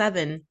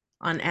 4.7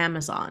 on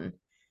Amazon.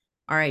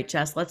 All right,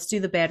 Jess, let's do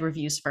the bad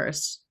reviews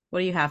first. What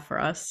do you have for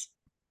us?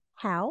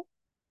 How?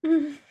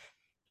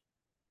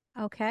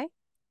 Okay.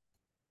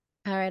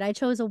 All right, I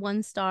chose a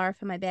 1 star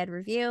for my bad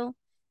review.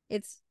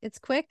 It's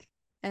quick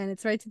and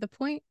it's right to the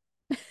point.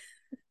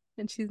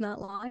 And she's not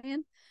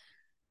lying.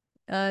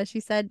 She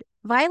said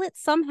Violet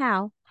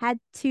somehow had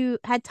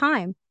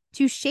time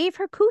to shave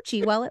her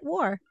coochie while at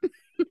war.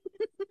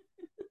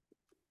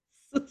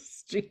 So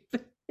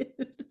stupid.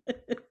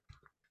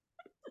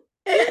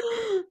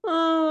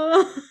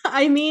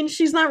 I mean,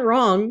 she's not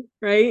wrong,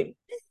 right?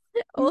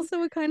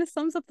 Also, it kind of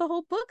sums up the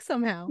whole book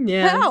somehow.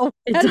 Yeah, How?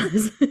 it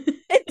does.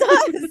 It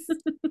does.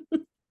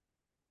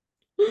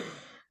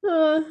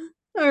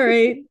 All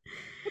right.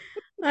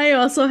 I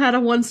also had a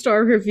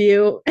 1-star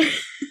review.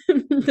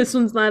 This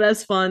one's not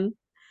as fun,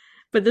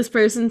 but this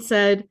person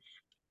said,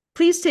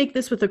 please take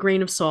this with a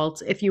grain of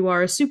salt if you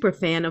are a super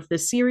fan of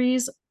this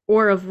series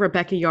or of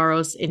Rebecca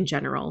Yarros in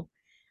general.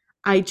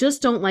 I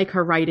just don't like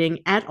her writing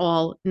at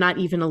all, not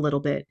even a little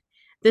bit.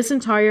 The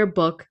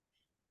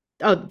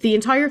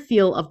entire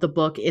feel of the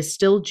book is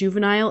still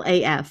juvenile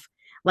AF,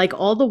 like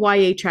all the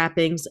YA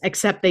trappings,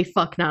 except they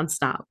fuck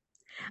nonstop.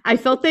 I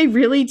felt they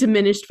really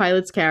diminished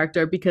Violet's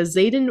character because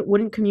Xaden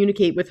wouldn't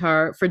communicate with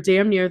her for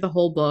damn near the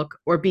whole book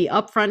or be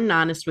upfront and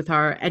honest with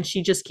her, and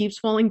she just keeps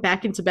falling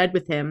back into bed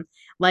with him.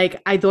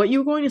 Like, I thought you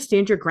were going to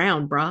stand your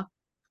ground, bruh.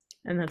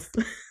 And that's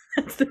the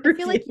review. I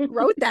feel like you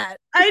wrote that.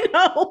 I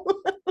know.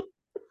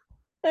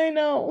 I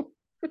know.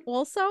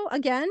 Also,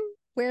 again,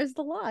 where's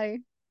the lie?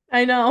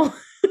 I know.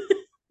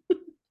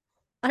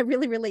 I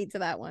really relate to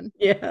that one.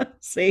 Yeah,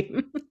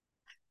 same.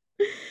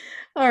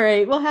 All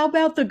right. Well, how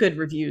about the good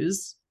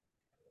reviews?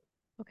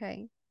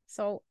 Okay.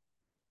 So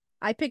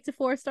I picked a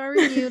 4-star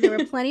review. There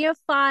were plenty of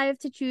 5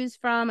 to choose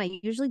from. I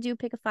usually do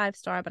pick a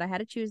 5-star, but I had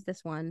to choose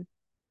this one.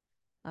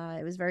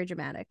 It was very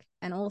dramatic.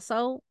 And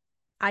also,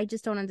 I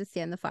just don't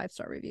understand the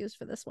 5-star reviews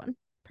for this one,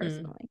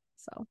 personally.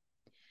 So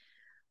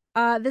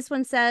this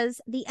one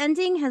says, the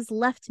ending has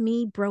left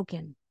me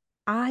broken.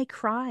 I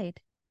cried.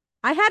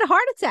 I had a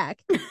heart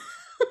attack.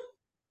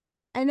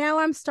 And now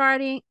I'm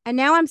staring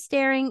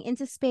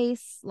into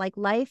space like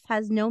life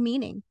has no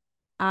meaning.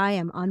 I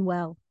am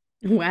unwell.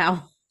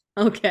 Wow.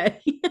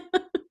 Okay.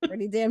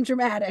 Pretty damn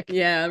dramatic.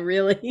 Yeah,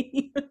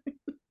 really.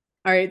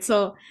 All right,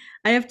 so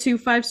I have 2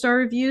 5-star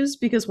reviews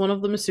because one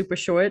of them is super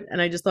short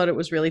and I just thought it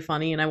was really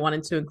funny and I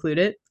wanted to include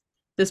it.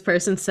 This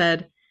person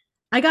said,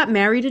 I got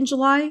married in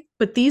July,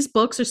 but these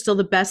books are still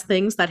the best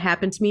things that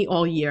happened to me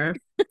all year.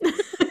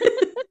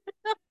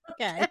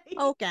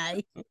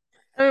 Okay.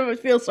 I don't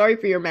feel sorry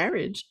for your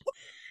marriage.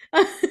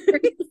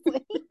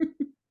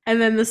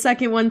 And then the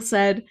second one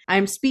said,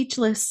 I'm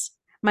speechless.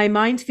 My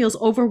mind feels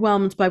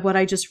overwhelmed by what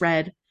I just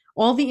read.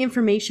 All the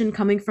information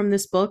coming from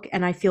this book,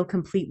 and I feel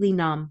completely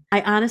numb.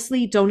 I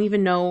honestly don't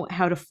even know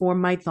how to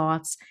form my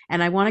thoughts,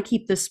 and I want to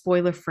keep this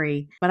spoiler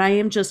free, but I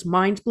am just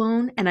mind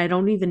blown, and I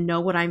don't even know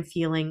what I'm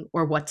feeling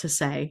or what to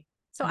say.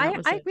 So And I, that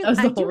was I it. That really, was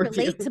the I whole do relate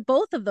review. to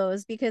both of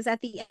those because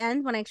at the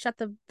end, when I shut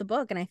the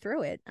book and I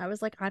threw it, I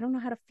was like, I don't know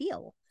how to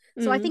feel.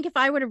 So I Mm. think if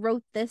I would have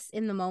wrote this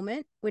in the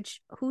moment, which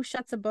who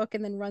shuts a book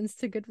and then runs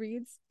to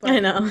Goodreads?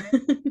 I But know.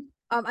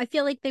 I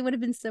feel like they would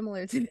have been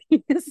similar to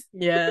these.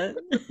 Yeah.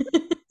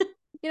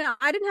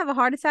 I didn't have a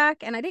heart attack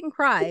and I didn't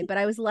cry, but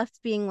I was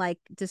left being like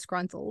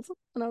disgruntled,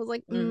 and I was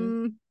like,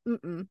 Mm.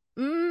 I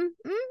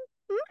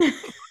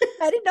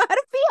didn't know how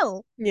to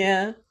feel.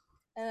 Yeah.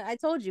 I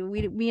told you,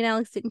 me and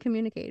Alex didn't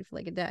communicate for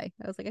like a day.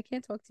 I was like, I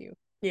can't talk to you,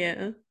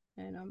 Yeah.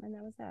 and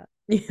that was that.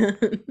 Yeah.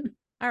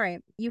 All right,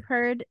 you've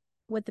heard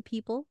what the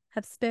people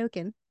have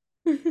spoken.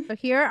 So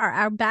here are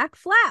our back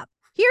flap.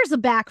 Here's a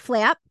back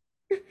flap.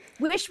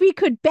 Wish we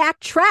could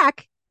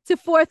backtrack to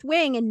Fourth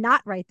Wing and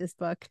not write this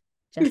book.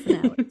 Jess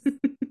and Alex.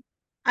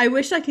 I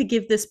wish I could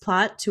give this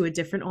plot to a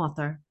different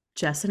author.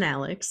 Jess and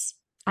Alex.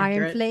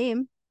 Accurate.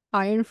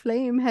 Iron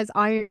Flame has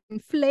iron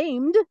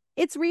flamed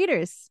its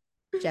readers.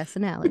 Jess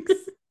and Alex.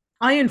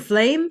 Iron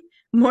Flame?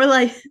 More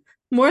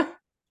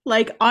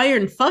like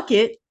Iron Fuck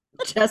It.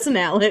 Jess and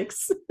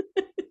Alex.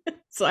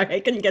 Sorry, I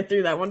couldn't get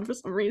through that one for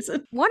some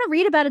reason. Want to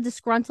read about a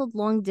disgruntled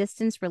long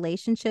distance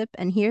relationship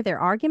and hear their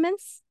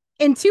arguments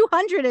in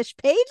 200-ish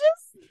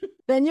pages?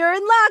 Then you're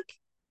in luck.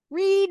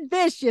 Read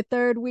this, you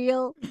third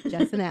wheel.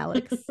 Jess and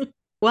Alex.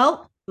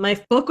 Well,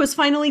 my book was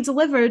finally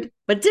delivered,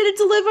 but did it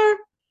deliver?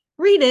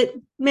 Read it,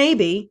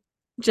 maybe.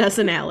 Jess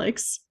and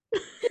Alex.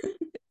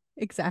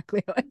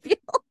 Exactly how I feel.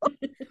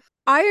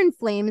 Iron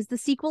Flame is the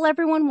sequel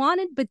everyone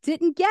wanted but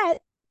didn't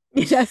get.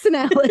 Jess and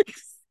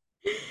Alex.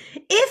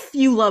 If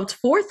you loved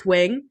Fourth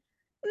Wing,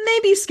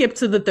 maybe skip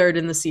to the third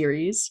in the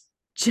series.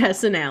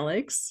 Jess and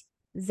Alex.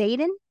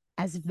 Xaden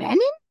as Venom?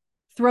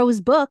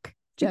 Throws book.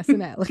 Jess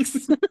and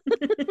Alex. All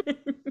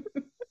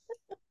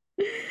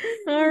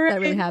right. That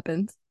really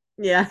happened.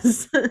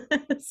 Yes.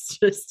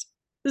 This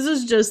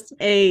is just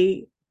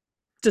a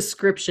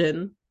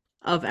description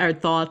of our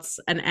thoughts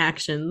and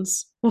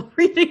actions while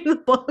reading the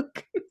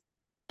book.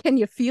 Can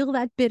you feel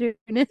that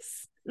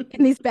bitterness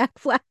in these back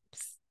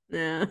flaps?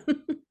 Yeah.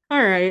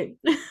 All right.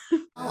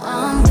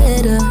 I'm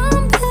bitter.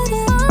 I'm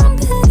bitter. I'm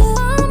bitter.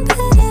 I'm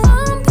bitter.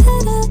 I'm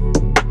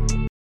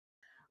bitter.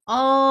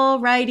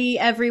 Alrighty,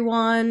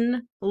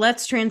 everyone.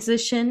 Let's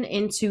transition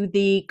into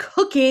the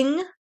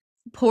cooking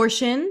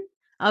portion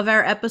of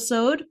our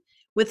episode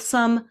with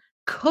some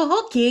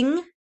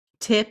cooking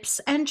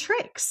tips and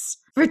tricks.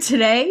 For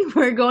today,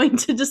 we're going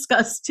to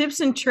discuss tips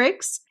and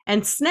tricks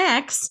and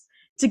snacks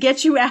to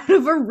get you out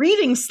of a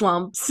reading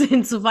slump,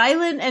 since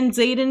Violet and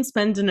Xaden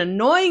spend an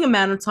annoying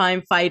amount of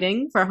time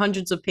fighting for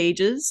hundreds of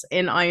pages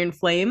in Iron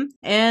Flame,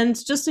 and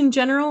just in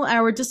general,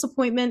 our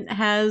disappointment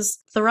has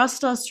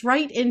thrust us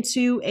right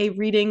into a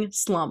reading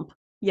slump.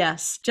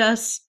 Yes,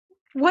 Jess,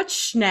 what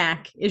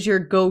snack is your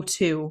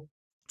go-to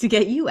to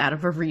get you out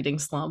of a reading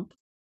slump?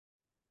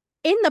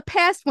 In the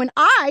past, when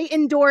I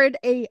endured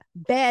a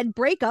bad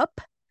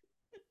breakup,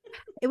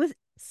 it was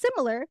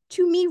similar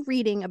to me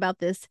reading about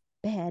this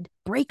bad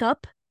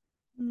breakup.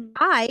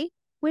 I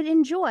would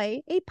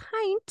enjoy a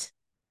pint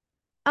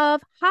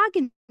of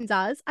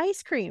Haagen-Dazs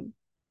ice cream.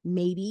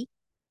 Maybe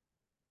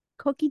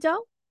cookie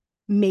dough,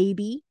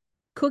 maybe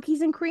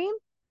cookies and cream.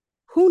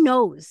 Who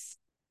knows?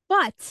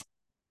 But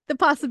the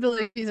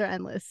possibilities are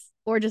endless,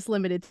 or just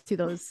limited to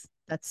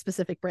that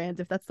specific brand,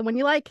 if that's the one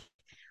you like.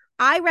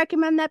 I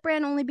recommend that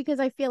brand only because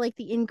I feel like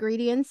the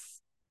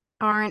ingredients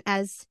aren't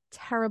as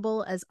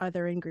terrible as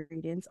other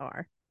ingredients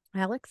are.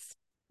 Alex?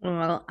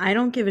 Well, I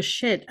don't give a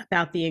shit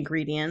about the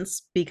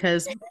ingredients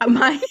because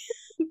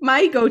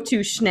my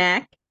go-to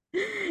snack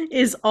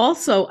is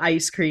also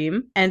ice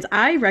cream, and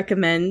I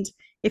recommend,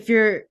 if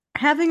you're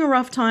having a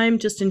rough time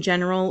just in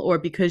general or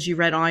because you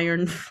read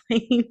Iron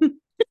Flame,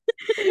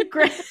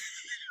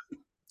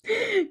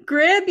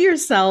 grab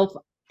yourself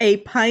a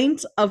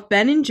pint of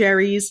Ben &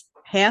 Jerry's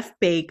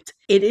half-baked.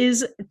 It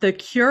is the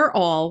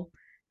cure-all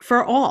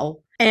for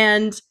all.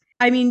 And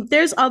I mean,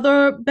 there's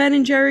other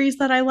Ben & Jerry's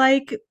that I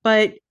like,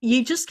 but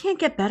you just can't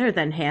get better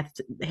than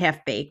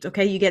half-baked,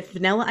 okay? You get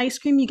vanilla ice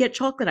cream, you get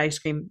chocolate ice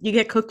cream, you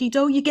get cookie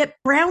dough, you get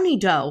brownie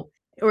dough,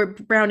 or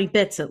brownie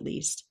bits at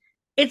least.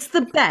 It's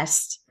the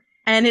best,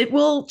 and it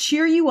will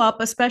cheer you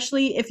up,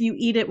 especially if you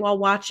eat it while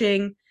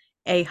watching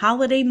a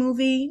holiday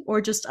movie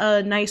or just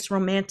a nice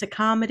romantic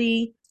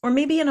comedy, or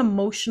maybe an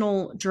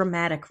emotional,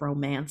 dramatic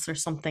romance or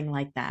something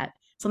like that.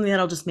 Something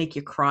that'll just make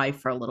you cry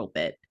for a little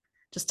bit,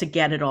 just to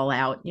get it all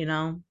out, you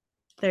know?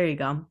 There you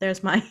go.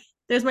 There's my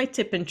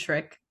tip and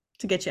trick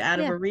to get you out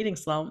of a reading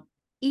slump.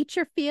 Eat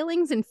your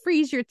feelings and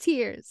freeze your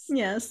tears.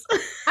 Yes.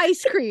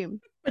 Ice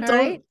cream. But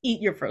don't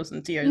eat your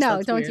frozen tears. No,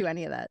 That's don't weird. do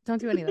any of that. Don't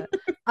do any of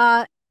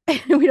that.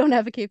 We don't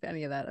advocate for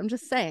any of that. I'm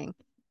just saying.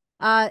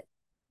 Do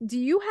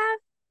you have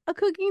a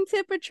cooking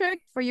tip or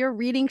trick for your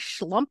reading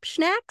schlump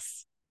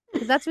snacks?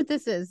 Because that's what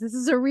this is. This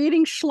is a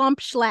reading schlump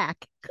schlack.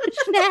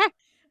 Snack.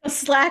 A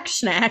slack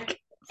snack.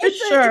 For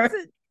sure.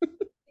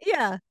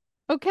 Yeah.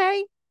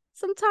 Okay.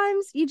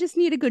 Sometimes you just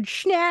need a good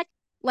snack.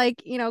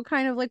 Like,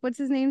 kind of like what's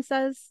his name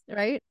says,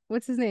 right?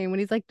 What's his name? When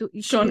he's like,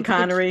 Sean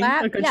Connery.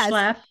 A good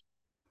slap.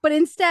 But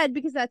instead,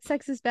 because that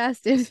sexist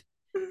bastard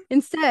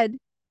Instead,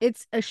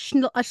 it's a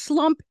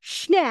slump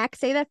snack.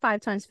 Say that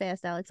 5 times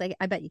fast, Alex.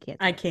 I bet you can't.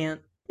 I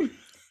can't.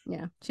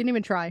 Yeah, she didn't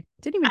even try.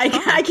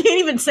 I can't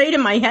even say it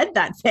in my head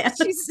that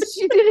fast.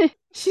 She didn't.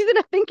 She's in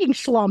a thinking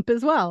slump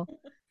as well.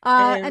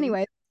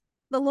 Anyway,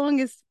 the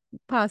longest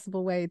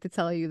possible way to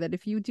tell you that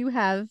if you do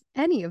have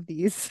any of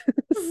these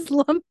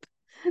slump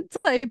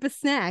type of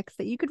snacks,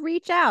 that you could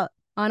reach out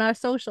on our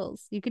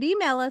socials. You could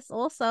email us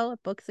also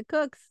at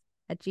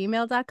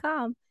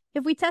booksandcooks@gmail.com.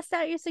 If we test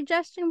out your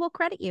suggestion, we'll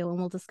credit you and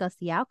we'll discuss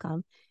the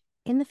outcome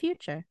in the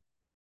future.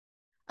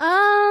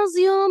 As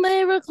you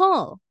may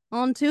recall,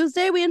 on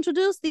Tuesday we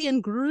introduced the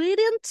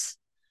ingredient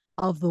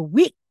of the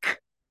week,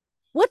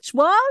 which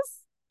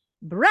was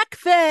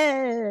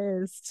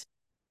breakfast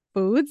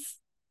foods.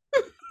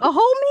 A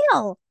whole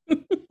meal.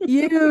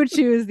 You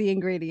choose the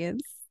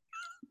ingredients.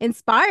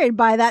 Inspired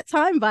by that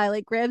time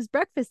Violet grabs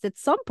breakfast at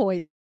some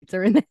point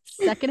during the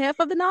second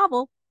half of the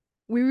novel.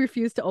 We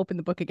refuse to open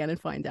the book again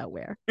and find out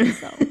where.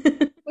 So,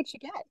 what you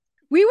get?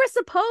 We were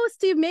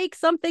supposed to make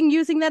something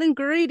using that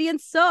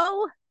ingredient,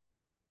 so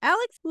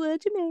Alex,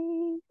 what'd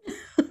you make?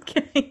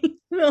 Okay.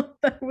 Well,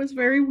 that was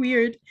very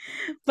weird.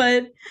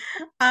 But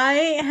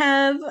I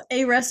have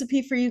a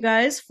recipe for you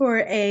guys for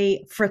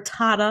a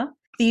frittata.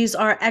 These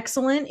are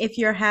excellent if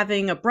you're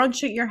having a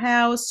brunch at your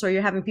house or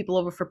you're having people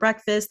over for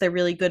breakfast. They're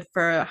really good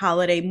for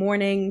holiday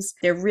mornings.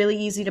 They're really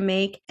easy to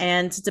make.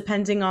 And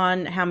depending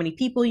on how many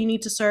people you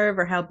need to serve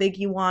or how big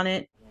you want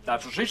it,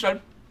 That's what she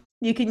said.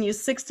 you can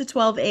use 6 to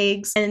 12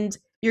 eggs and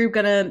you're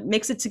going to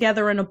mix it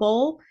together in a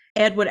bowl.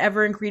 Add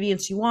whatever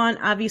ingredients you want.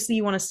 Obviously,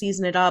 you want to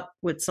season it up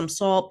with some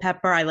salt,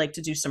 pepper. I like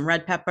to do some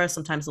red pepper,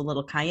 sometimes a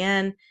little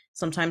cayenne.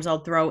 Sometimes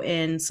I'll throw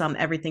in some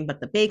everything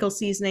but the bagel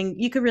seasoning.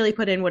 You could really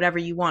put in whatever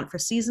you want for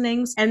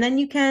seasonings. And then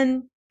you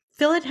can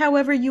fill it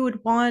however you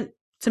would want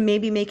to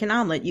maybe make an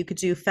omelet. You could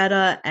do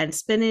feta and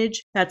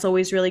spinach. That's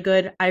always really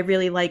good. I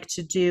really like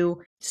to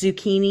do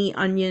zucchini,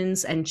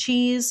 onions, and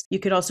cheese. You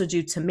could also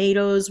do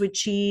tomatoes with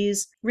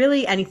cheese.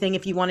 Really anything.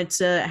 If you wanted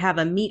to have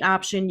a meat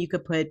option, you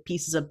could put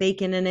pieces of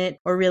bacon in it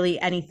or really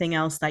anything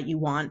else that you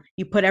want.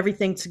 You put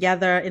everything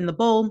together in the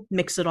bowl,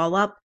 mix it all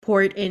up,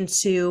 pour it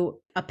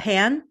into a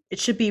pan. It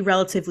should be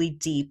relatively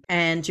deep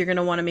and you're going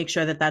to want to make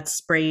sure that that's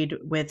sprayed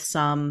with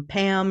some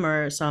Pam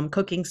or some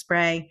cooking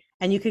spray.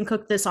 And you can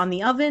cook this on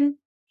the oven,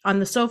 on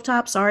the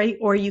stovetop,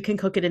 or you can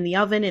cook it in the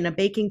oven in a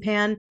baking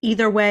pan.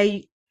 Either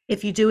way,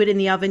 if you do it in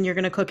the oven, you're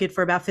going to cook it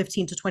for about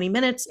 15 to 20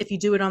 minutes. If you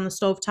do it on the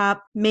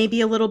stovetop,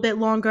 maybe a little bit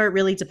longer. It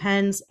really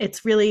depends.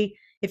 It's really,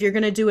 if you're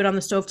going to do it on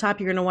the stovetop,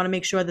 you're going to want to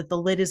make sure that the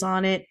lid is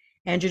on it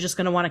and you're just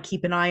going to want to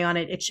keep an eye on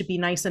it. It should be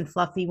nice and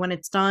fluffy when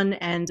it's done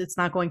and it's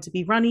not going to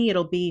be runny.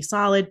 It'll be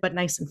solid, but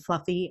nice and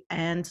fluffy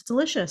and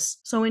delicious.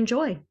 So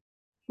enjoy.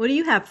 What do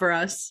you have for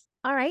us?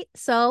 All right.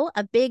 So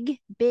a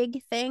big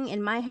thing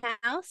in my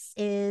house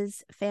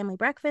is family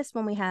breakfast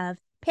when we have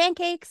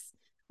pancakes,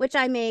 which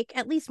I make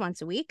at least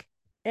once a week.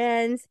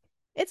 And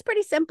it's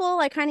pretty simple.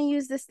 I kind of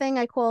use this thing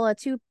I call a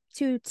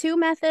 2-2-2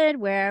 method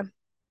where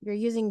you're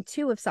using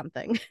 2 of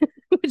something,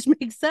 which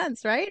makes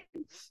sense, right?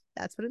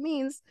 That's what it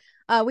means.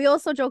 We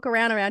also joke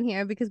around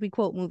here because we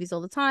quote movies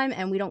all the time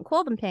and we don't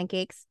call them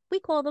pancakes.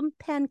 We call them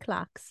pan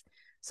clocks.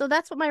 So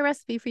that's what my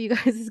recipe for you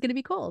guys is going to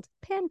be called,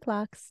 pan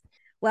clocks.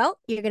 Well,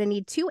 you're going to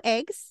need 2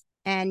 eggs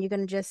and you're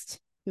going to just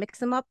mix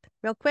them up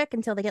real quick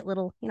until they get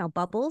little,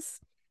 bubbles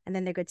and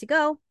then they're good to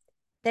go.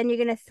 Then you're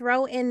going to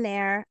throw in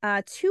there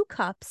 2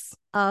 cups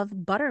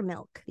of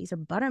buttermilk. These are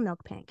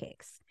buttermilk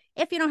pancakes.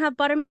 If you don't have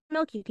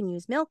buttermilk, you can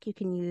use milk. You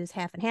can use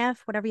half and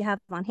half, whatever you have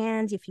on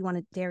hand. If you want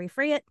to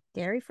dairy-free it,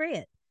 dairy-free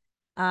it.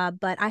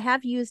 But I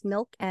have used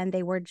milk and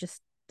they were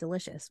just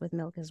delicious with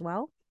milk as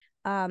well.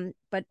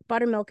 But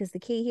buttermilk is the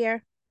key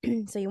here.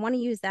 So you want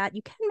to use that.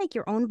 You can make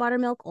your own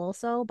buttermilk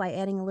also by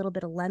adding a little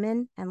bit of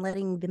lemon and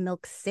letting the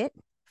milk sit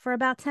for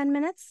about 10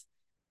 minutes.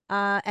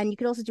 And you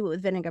could also do it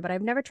with vinegar, but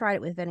I've never tried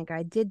it with vinegar.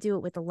 I did do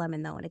it with the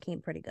lemon though, and it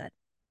came pretty good.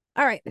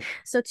 All right.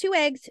 So 2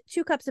 eggs,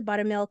 2 cups of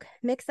buttermilk,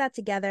 mix that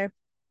together.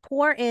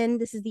 Pour in,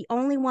 this is the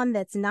only one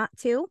that's not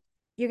 2.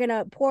 You're going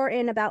to pour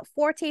in about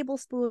 4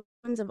 tablespoons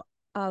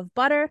of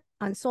butter,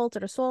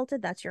 unsalted or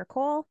salted. That's your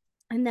call.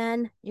 And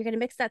then you're going to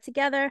mix that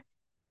together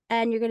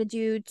and you're going to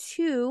do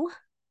 2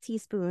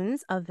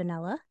 teaspoons of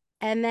vanilla.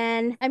 And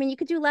then, you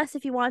could do less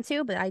if you want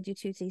to, but I do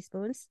 2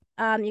 teaspoons.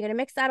 You're going to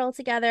mix that all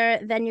together.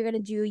 Then you're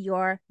going to do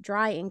your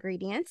dry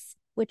ingredients,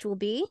 which will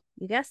be,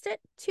 you guessed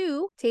it,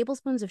 2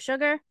 tablespoons of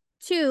sugar,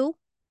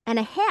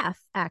 2.5,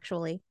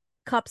 actually,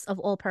 cups of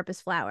all-purpose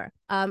flour.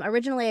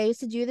 Originally, I used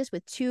to do this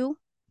with 2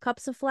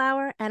 cups of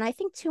flour, and I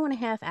think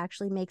 2.5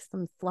 actually makes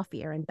them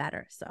fluffier and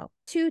better. So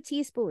 2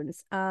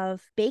 teaspoons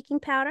of baking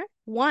powder,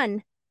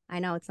 1, I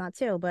know it's not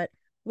 2, but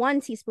 1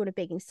 teaspoon of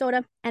baking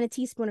soda, and a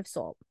teaspoon of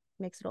salt.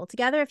 Mix it all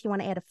together. If you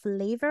want to add a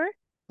flavor,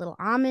 little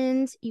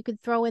almonds you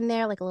could throw in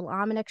there, like a little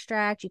almond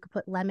extract. You could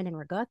put lemon and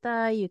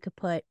ricotta. You could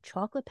put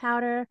chocolate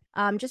powder.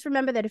 Just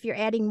remember that if you're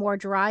adding more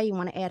dry, you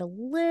want to add a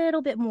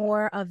little bit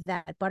more of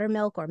that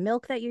buttermilk or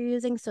milk that you're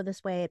using. So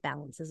this way it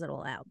balances it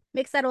all out.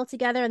 Mix that all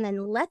together and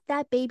then let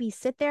that baby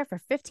sit there for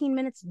 15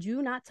 minutes.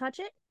 Do not touch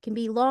it. Can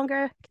be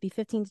longer, could be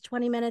 15 to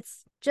 20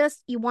 minutes.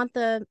 Just you want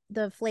the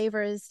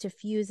flavors to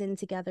fuse in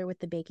together with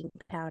the baking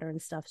powder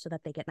and stuff so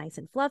that they get nice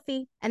and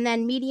fluffy. And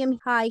then medium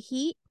high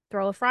heat,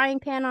 throw a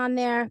frying pan on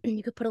there.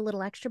 You could put a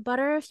little extra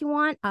butter if you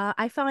want.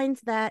 I find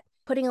that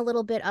putting a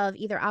little bit of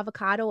either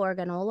avocado or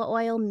canola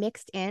oil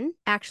mixed in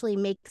actually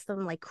makes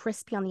them like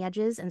crispy on the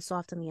edges and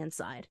soft on the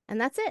inside. And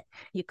that's it.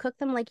 You cook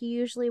them like you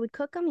usually would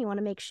cook them. You want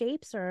to make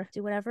shapes or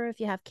do whatever. If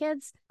you have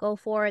kids, go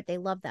for it. They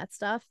love that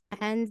stuff.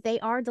 And they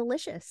are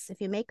delicious.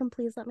 If you make them,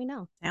 please let me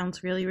know.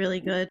 Sounds really, really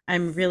good.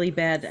 I'm really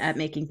bad at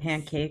making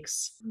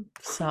pancakes.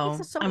 So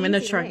I'm going to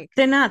easy to try. make.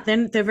 They're not.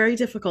 They're very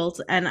difficult.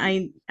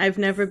 And I've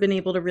never been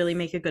able to really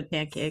make a good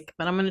pancake.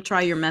 But I'm going to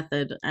try your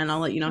method and I'll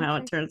let you know how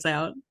it turns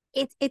out.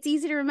 It's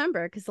easy to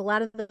remember because a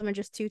lot of them are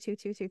just 2, 2,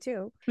 2, 2,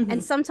 2. Mhm.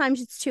 And sometimes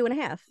it's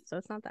 2.5. So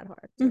it's not that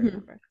hard to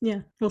remember.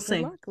 Yeah, we'll Good see.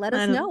 luck. Let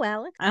us know,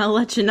 Alex. I'll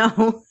let you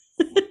know.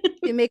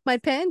 You make my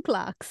pan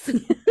clocks.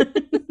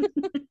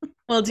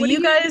 Well, do What do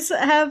you guys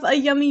have a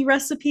yummy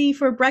recipe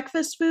for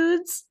breakfast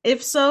foods?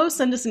 If so,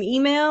 send us an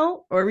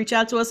email or reach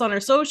out to us on our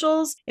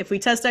socials. If we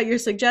test out your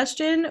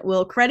suggestion,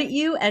 we'll credit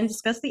you and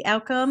discuss the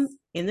outcome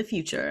in the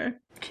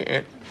future.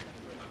 Can't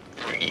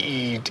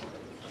read.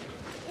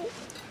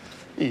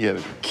 You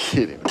gotta be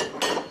kidding me.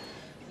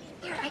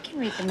 Here, I can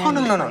read the Oh,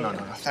 menu. no.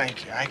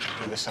 Thank you. I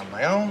can do this on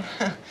my own.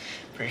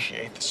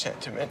 Appreciate the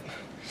sentiment.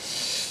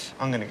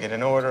 I'm gonna get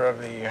an order of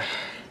the...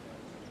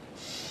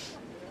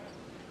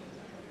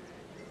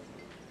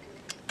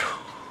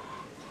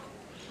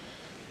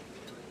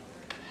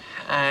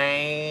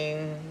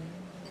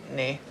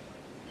 Tiny.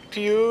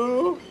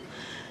 Pew.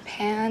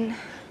 Pan.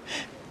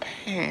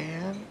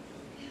 Pan.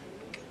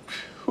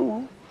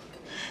 Who?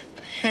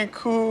 Pan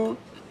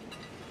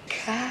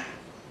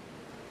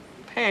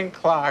Pan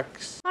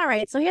clocks. All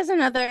right, so here's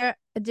another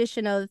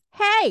edition of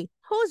Hey,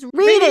 who's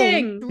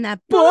reading that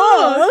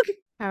book?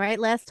 All right,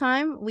 last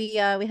time we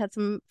had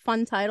some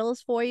fun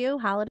titles for you,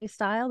 holiday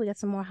style. We got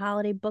some more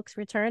holiday books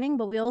returning,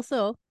 but we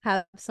also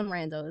have some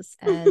randos,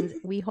 and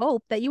we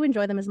hope that you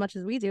enjoy them as much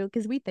as we do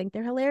because we think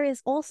they're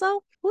hilarious.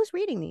 Also, who's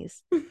reading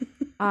these?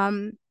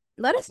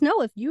 Let us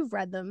know if you've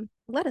read them.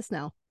 Let us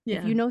know.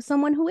 If you know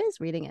someone who is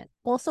reading it.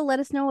 Also, let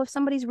us know if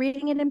somebody's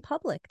reading it in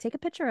public. Take a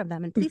picture of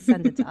them and please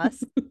send it to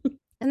us.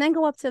 And then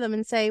go up to them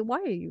and say, why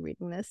are you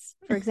reading this?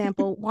 For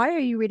example, why are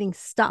you reading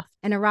Stuff,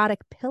 an erotic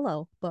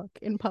pillow book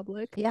in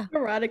public? Yeah.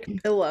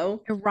 Erotic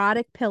pillow.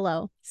 Erotic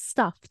pillow.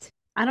 Stuffed.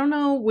 I don't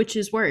know which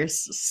is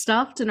worse,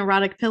 stuffed an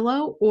erotic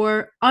pillow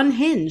or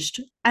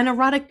unhinged an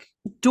erotic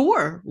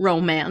door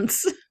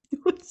romance.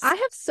 I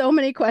have so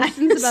many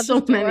questions about so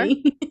the door.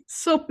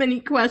 so many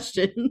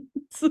questions.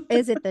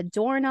 Is it the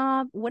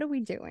doorknob? What are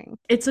we doing?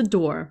 It's a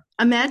door.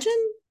 Imagine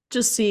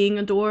just seeing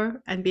a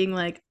door and being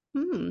like,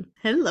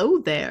 hello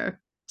there,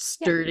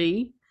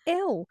 sturdy. Yeah.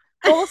 Ew.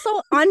 Also,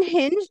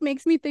 unhinged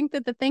makes me think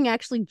that the thing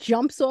actually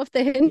jumps off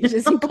the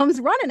hinges and comes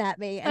running at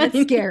me, and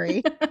it's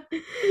scary.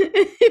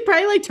 It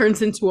probably like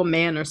turns into a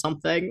man or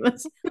something.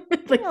 That's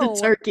like the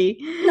turkey.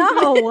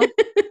 No.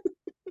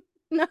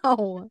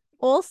 No.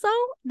 Also,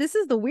 this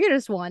is the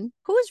weirdest one.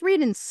 Who's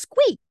reading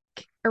Squeak?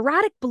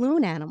 Erotic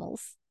balloon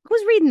animals.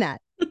 Who's reading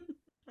that?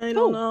 I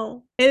don't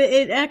know.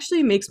 It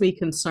actually makes me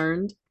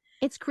concerned.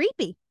 It's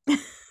creepy.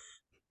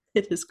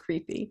 It is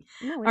creepy.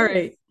 No, All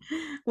right.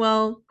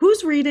 Well,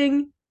 who's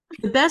reading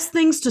The Best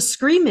Things to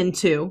Scream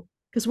Into?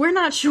 Because we're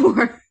not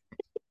sure.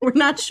 We're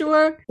not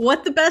sure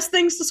what the best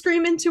things to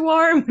scream into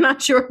are, and we're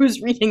not sure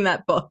who's reading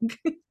that book.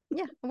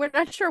 Yeah, we're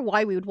not sure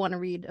why we would want to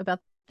read about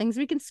things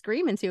we can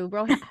scream into,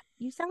 bro.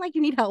 You sound like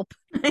you need help.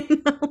 I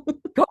know.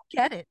 Go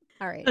get it.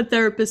 All right. A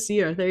therapist's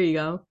ear. There you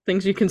go.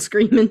 Things you can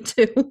scream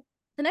into.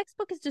 The next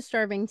book is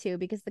disturbing too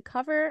because the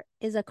cover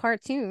is a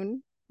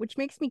cartoon, which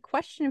makes me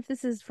question if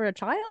this is for a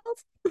child.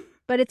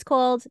 But it's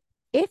called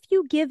If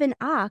You Give an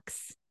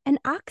Ox an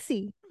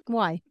Oxy.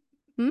 Why?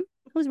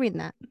 Who's reading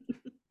that?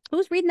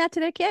 Who's reading that to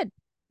their kid?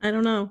 I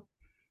don't know.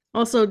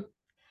 Also,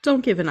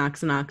 don't give an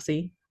ox an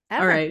oxy.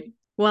 Ever. All right.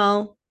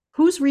 Well,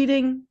 who's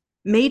reading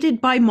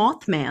Mated by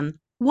Mothman?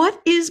 What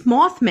is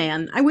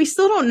Mothman? We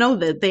still don't know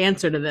the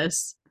answer to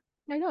this.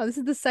 I know. This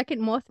is the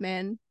second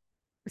Mothman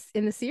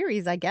in the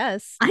series, I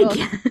guess. I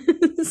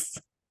guess.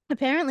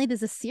 Apparently,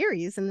 there's a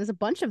series and there's a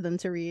bunch of them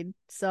to read.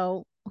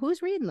 So,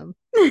 who's reading them?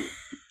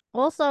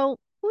 Also,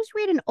 who's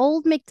reading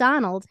Old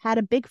MacDonald Had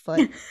a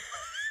Bigfoot?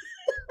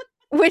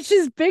 Which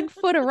is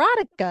Bigfoot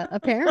erotica,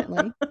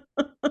 apparently.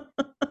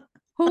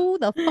 Who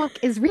the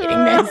fuck is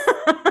reading this?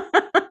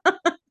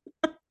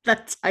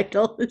 That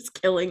title is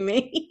killing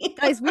me.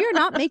 Guys, we are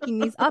not making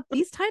these up.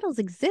 These titles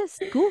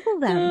exist. Google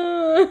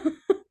them.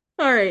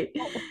 All right.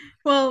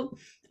 Well,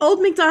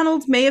 Old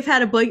MacDonald may have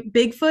had a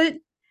Bigfoot,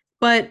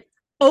 but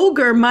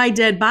Ogre My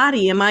Dead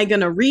Body, am I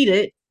going to read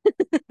it?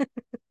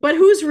 But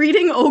who's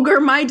reading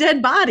Ogre My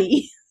Dead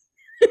Body?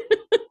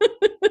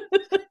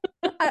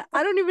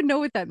 I don't even know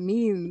what that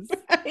means.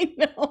 I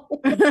know.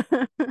 I don't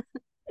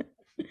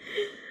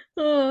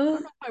know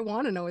if I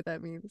want to know what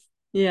that means.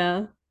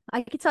 Yeah.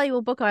 I could tell you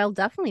a book I'll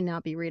definitely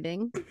not be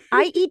reading.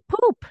 I Eat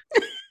Poop.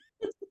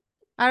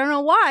 I don't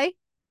know why,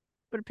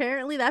 but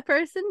apparently that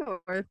person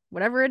or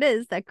whatever it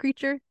is, that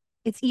creature,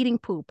 it's eating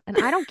poop. And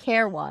I don't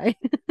care why.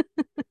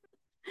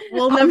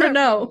 We'll never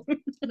know.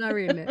 I'm not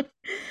reading it.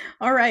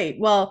 All right.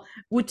 Well,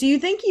 do you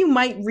think you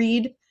might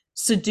read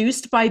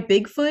Seduced by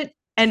Bigfoot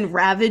and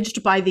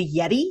Ravaged by the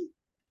Yeti?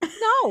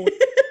 No.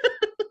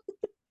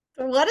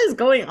 What is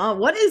going on?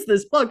 What is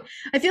this book?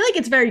 I feel like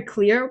it's very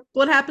clear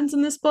what happens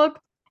in this book,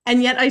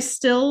 and yet I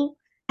still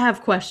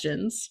have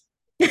questions.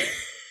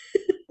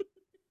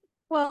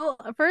 Well,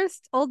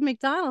 first, Old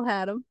MacDonald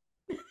had them.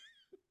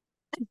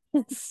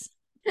 And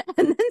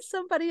then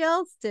somebody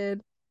else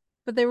did.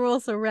 But they were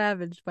also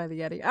ravaged by the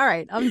Yeti. All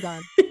right, I'm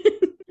done.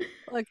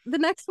 Look, the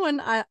next one,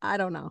 I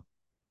don't know.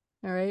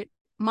 All right.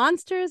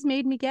 Monsters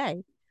Made Me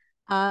Gay.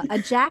 A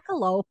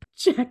jackalope.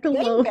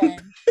 Jackalope. Gangbang.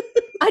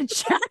 A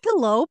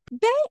jackalope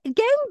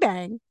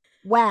gangbang.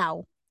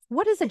 Wow.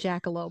 What is a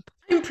jackalope?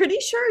 I'm pretty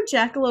sure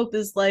jackalope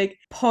is like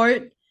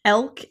part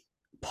elk,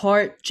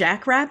 part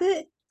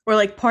jackrabbit, or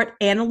like part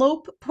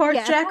antelope, part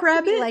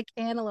jackrabbit. Like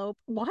antelope.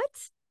 What?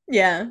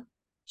 Yeah.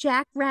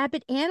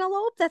 Jackrabbit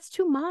antelope? That's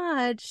too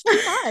much. Too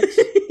much.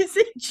 Is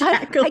it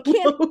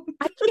jackalope?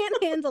 I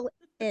can't handle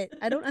it.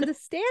 I don't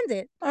understand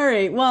it. All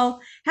right.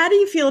 Well, how do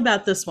you feel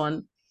about this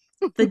one?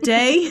 The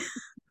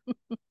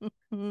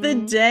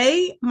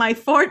day my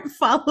fart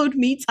followed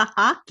me to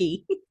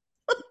hockey. I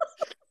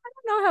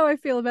don't know how I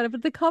feel about it,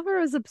 but the cover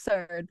is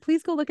absurd.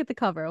 Please go look at the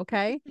cover,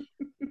 okay?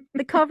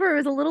 The cover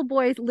is a little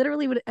boy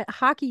literally with a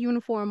hockey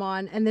uniform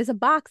on, and there's a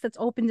box that's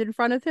opened in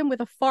front of him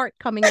with a fart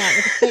coming out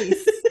with a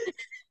face.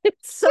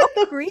 It's so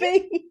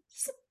creepy.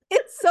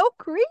 It's so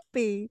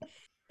creepy.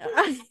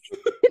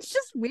 It's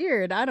just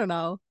weird. I don't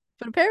know.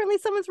 But apparently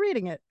someone's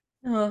reading it.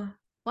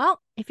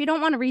 Well, if you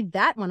don't want to read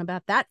that one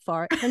about that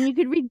fart, then you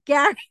could read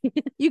Gary.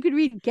 You could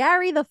read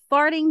Gary the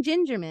Farting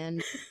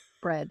Gingerman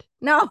Bread.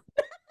 No.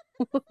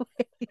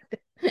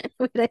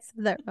 Wait, I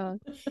said that wrong.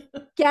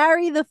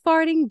 Gary the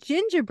Farting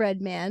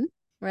Gingerbread Man,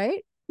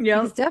 right?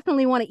 Yeah. You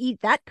definitely want to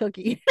eat that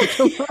cookie.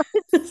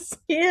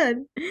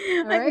 Scan.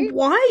 Right?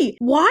 Why?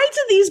 Why do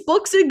these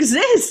books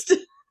exist?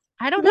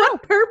 I don't know.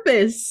 What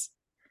purpose?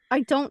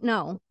 I don't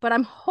know, but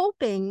I'm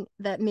hoping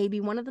that maybe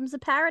one of them's a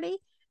parody.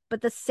 But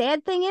the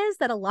sad thing is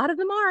that a lot of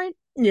them aren't.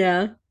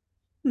 Yeah.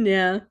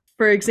 Yeah.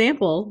 For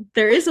example,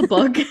 there is a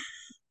book.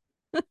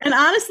 And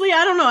honestly,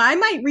 I don't know. I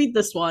might read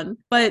this one,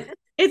 but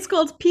it's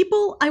called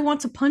People I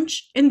Want to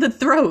Punch in the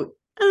Throat.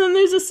 And then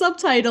there's a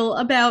subtitle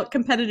about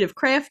competitive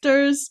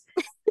crafters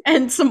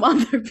and some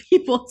other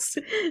people's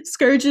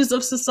scourges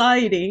of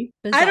society.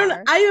 Bizarre. I don't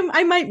know.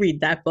 I might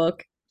read that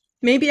book.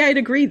 Maybe I'd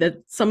agree that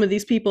some of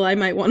these people I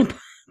might want to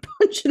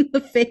punch in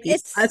the face.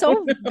 It's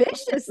so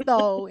vicious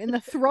though, in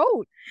the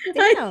throat.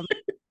 Damn.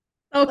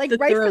 Like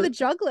right throat. For the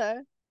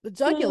jugular. The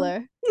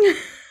jugular.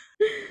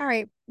 All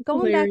right.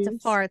 Going Hilarious. Back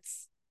to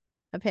farts,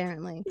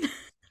 apparently.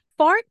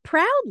 Fart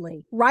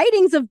proudly.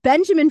 Writings of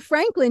Benjamin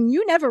Franklin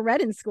you never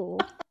read in school.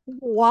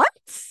 What?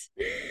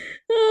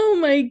 Oh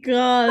my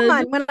god. Come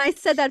on, when I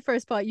said that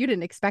first part, you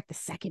didn't expect the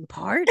second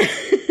part.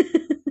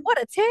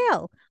 What a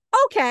tale.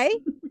 Okay.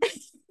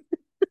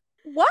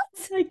 What?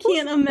 I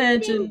can't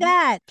imagine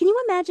that. Can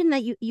you imagine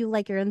that you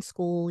like you're in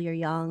school, you're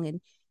young,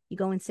 and you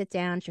go and sit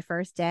down, it's your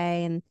first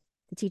day, and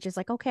the teacher's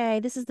like, okay,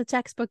 this is the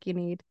textbook you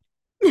need.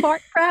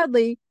 Fart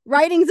proudly.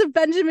 Writings of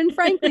Benjamin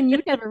Franklin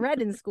you never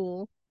read in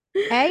school.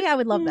 A, I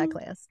would love that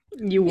class.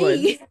 You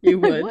would. B, you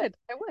would.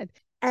 I would.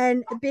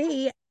 And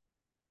B,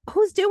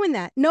 who's doing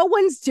that? No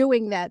one's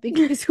doing that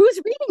because who's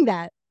reading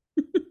that?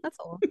 That's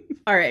all.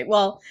 All right.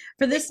 Well,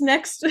 for this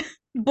next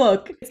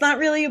book, it's not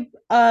really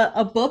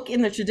a book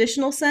in the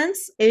traditional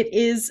sense. It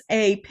is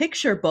a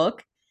picture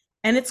book,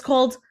 and it's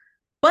called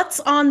Butts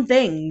on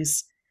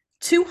Things,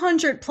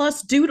 200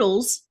 plus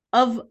doodles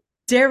of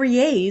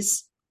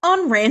derrieres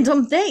on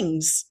random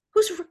things.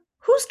 Who's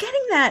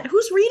getting that?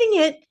 Who's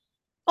reading it?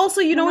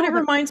 Also, you know what it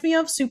reminds me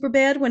of?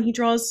 Superbad when he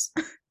draws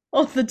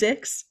all the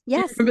dicks.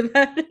 Yes. Remember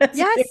that? That's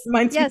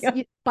yes.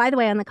 By the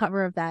way, on the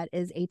cover of that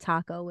is a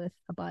taco with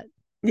a butt.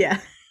 Yeah.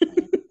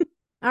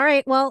 All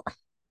right. Well,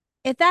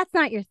 if that's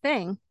not your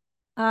thing,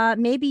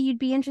 maybe you'd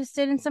be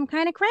interested in some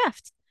kind of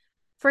craft.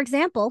 For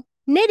example,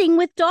 knitting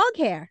with dog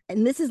hair.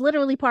 And this is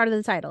literally part of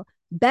the title.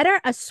 Better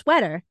a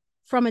sweater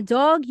from a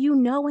dog you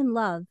know and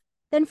love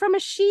than from a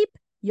sheep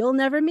you'll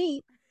never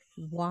meet.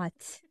 What?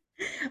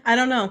 I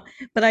don't know,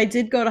 but I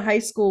did go to high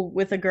school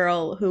with a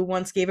girl who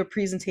once gave a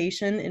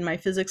presentation in my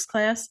physics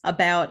class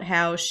about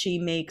how she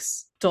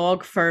makes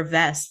dog fur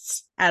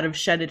vests out of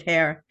shedded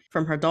hair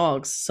from her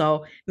dogs.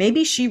 So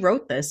maybe she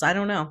wrote this. I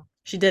don't know.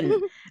 She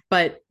didn't,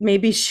 but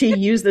maybe she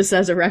used this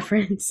as a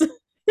reference.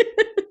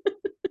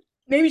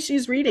 Maybe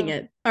she's reading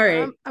it. All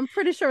right. I'm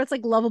pretty sure it's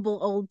like lovable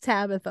old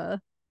Tabitha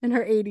in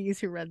her 80s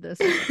who read this.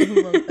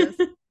 Who wrote this.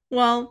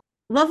 Well,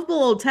 lovable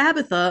old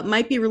Tabitha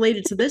might be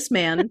related to this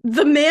man,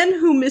 the man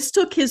who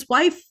mistook his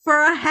wife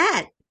for a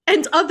hat,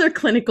 and other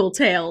clinical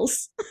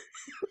tales.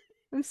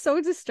 I'm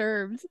so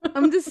disturbed.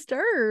 I'm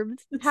disturbed.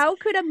 How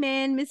could a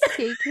man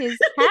mistake his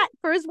hat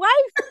for his wife?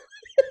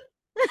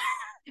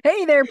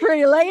 Hey there,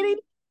 pretty lady.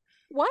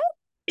 What?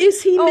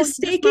 Is he Just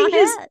mistaking my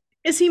hat.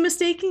 Is he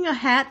mistaking a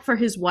hat for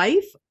his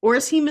wife, or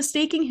is he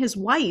mistaking his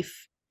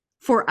wife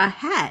for a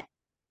hat?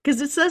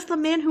 Because it says the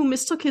man who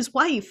mistook his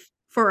wife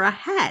for a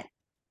hat.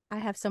 I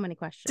have so many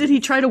questions. Did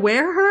he try to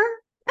wear her?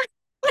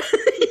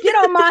 Get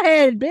on my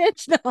head,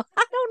 bitch. No,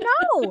 I don't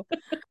know.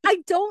 I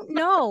don't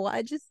know.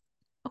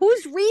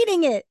 Who's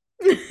reading it?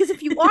 Because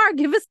if you are,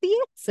 give us the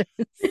answers.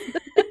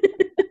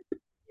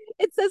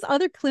 It says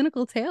other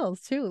clinical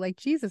tales too. Like,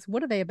 Jesus,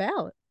 what are they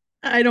about?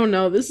 I don't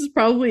know. This is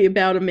probably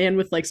about a man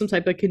with like some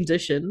type of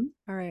condition.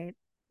 All right.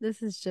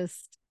 This is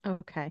just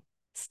okay.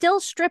 Still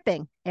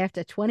stripping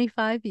after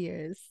 25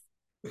 years.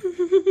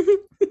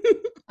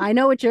 I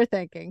know what you're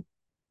thinking,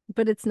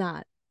 but it's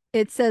not.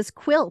 It says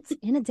quilt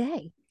in a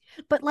day.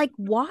 But like,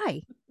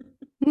 why?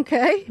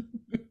 Okay.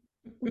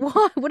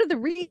 Why? What are the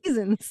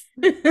reasons?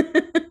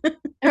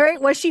 All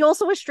right. Was she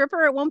also a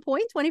stripper at one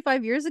point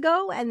 25 years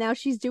ago? And now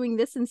she's doing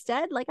this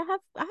instead? Like, I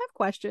have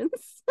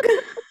questions.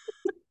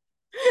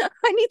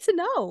 I need to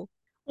know.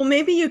 Well,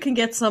 maybe you can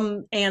get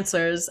some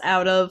answers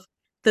out of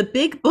the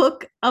Big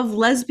Book of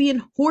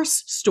Lesbian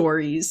Horse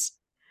Stories.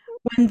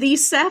 When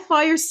these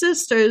Sapphire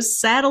sisters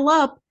saddle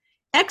up,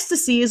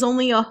 ecstasy is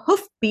only a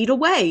hoofbeat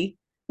away.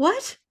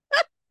 What?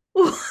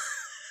 Who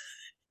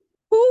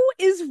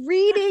is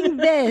reading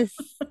this?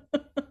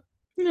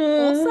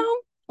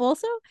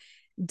 Also,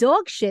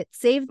 dog shit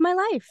saved my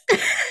life.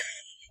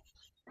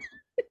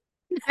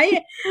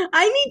 I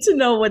need to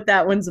know what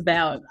that one's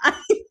about. I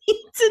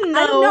need to know.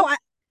 I don't know.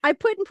 I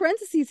put in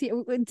parentheses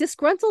here,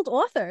 disgruntled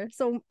author.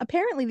 So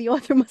apparently the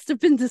author must have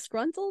been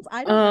disgruntled.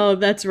 I don't know. Oh,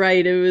 that's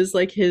right. It was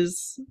like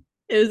it's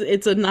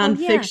a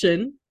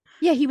nonfiction.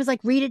 Yeah, he was like,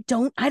 read it.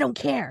 I don't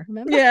care.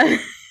 Remember? Yeah.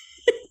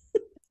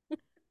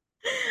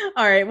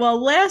 All right.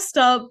 Well, last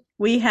up,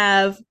 we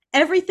have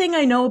Everything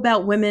I Know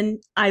About Women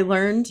I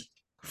Learned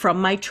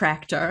from My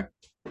Tractor.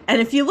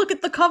 And if you look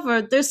at the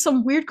cover, there's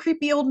some weird,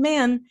 creepy old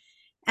man.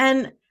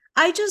 And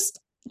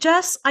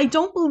Jess, I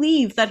don't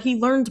believe that he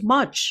learned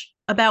much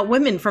about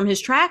women from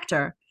his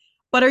tractor.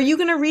 But are you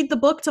going to read the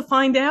book to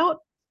find out?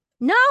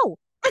 No.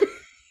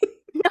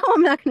 No,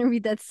 I'm not going to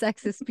read that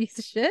sexist piece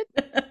of shit.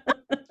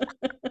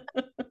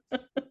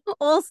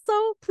 Also,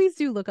 please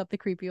do look up the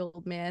creepy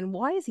old man.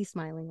 Why is he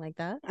smiling like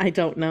that? I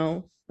don't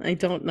know.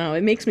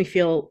 It makes me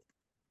feel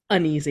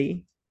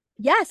uneasy.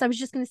 Yes, I was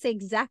just going to say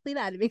exactly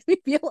that. It makes me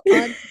feel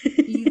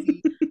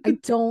uneasy. I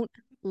don't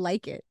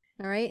like it.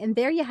 All right. And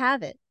there you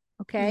have it.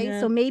 Okay. Yeah.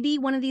 So maybe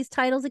one of these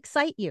titles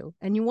excite you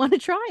and you want to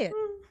try it.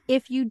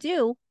 If you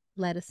do,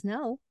 let us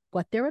know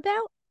what they're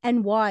about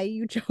and why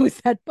you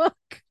chose that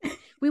book.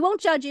 We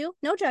won't judge you.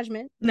 No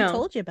judgment. We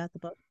told you about the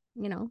book.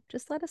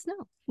 Just let us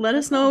know. Let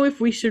us know if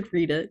we should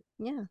read it.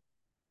 Yeah.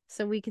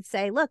 So we could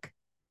say, look,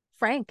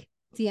 Frank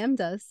DM'd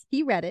us.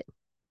 He read it.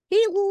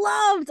 He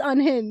loved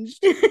Unhinged.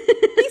 He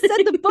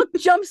said the book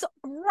jumps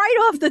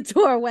right off the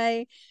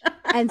doorway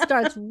and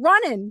starts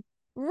running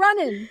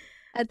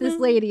at this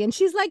lady. And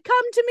she's like,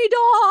 come to me,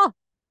 door.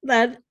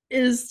 That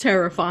is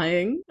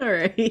terrifying. All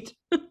right.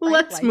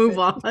 Let's move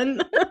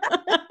on.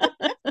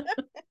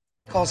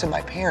 Calls in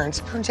my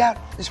parents. Turns out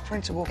this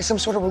principal is some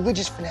sort of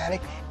religious fanatic,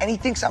 and he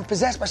thinks I'm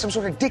possessed by some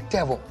sort of dick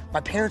devil.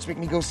 My parents make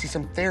me go see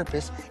some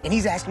therapist, and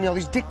he's asking me all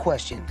these dick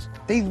questions.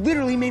 They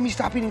literally made me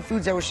stop eating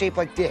foods that were shaped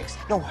like dicks.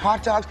 No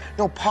hot dogs,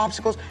 no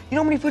popsicles. You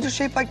know how many foods are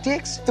shaped like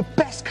dicks? The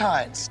best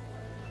kinds.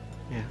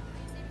 Yeah.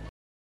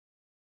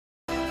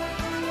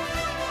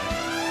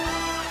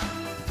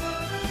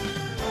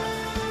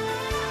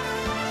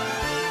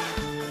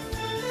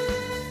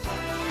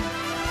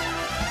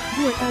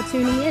 You are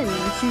tuning in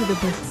to the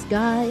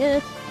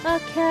Biscayet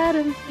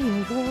Academy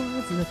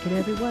Awards. Look at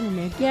everyone in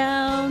their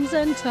gowns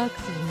and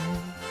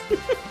tuxes.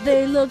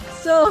 They look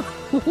so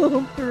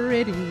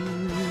pretty.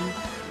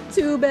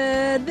 Too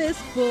bad this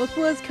book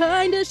was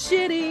kind of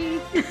shitty.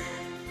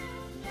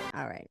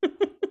 All right.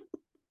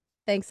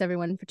 Thanks,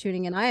 everyone, for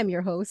tuning in. I am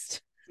your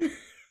host. I'm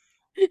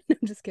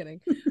just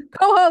kidding.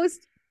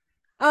 Co-host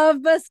of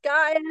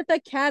Biscayet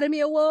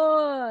Academy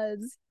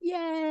Awards.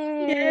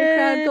 Yay!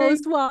 Crowd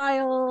goes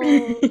wild.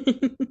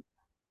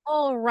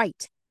 All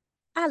right.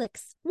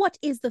 Alex, what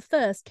is the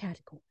first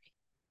category?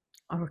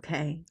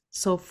 Okay.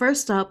 So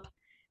first up,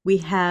 we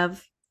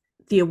have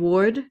the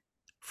award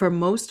for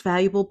most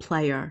valuable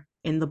player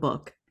in the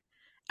book.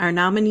 Our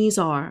nominees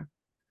are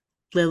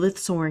Lilith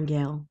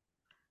Sorrengail,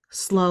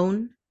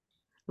 Sloane,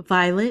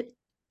 Violet,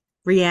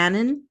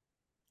 Rhiannon,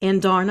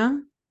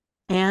 Andarna,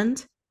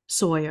 and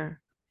Sawyer.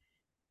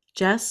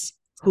 Jess,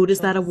 who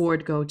does that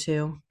award go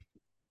to?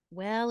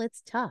 Well,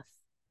 it's tough.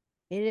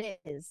 It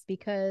is,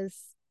 because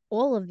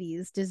all of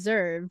these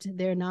deserved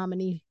their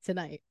nominee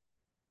tonight.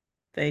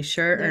 They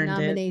sure Their earned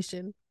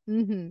nomination.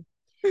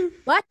 Mm-hmm.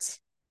 But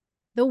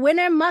the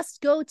winner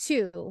must go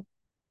to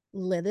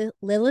Lilith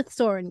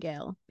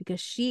Sorrengail, because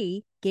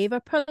she gave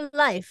up her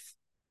life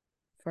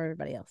for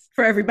everybody else.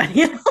 For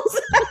everybody else.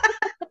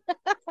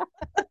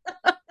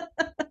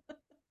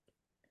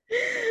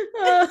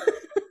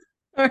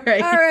 All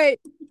right. All right.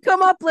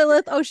 Come up,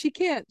 Lilith. Oh, she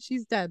can't.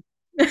 She's dead.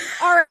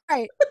 All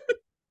right.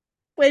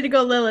 Way to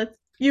go, Lilith.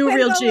 You a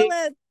real G.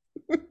 Lilith.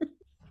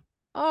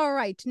 All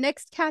right.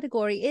 Next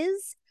category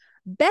is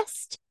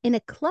best in a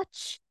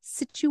clutch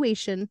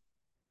situation.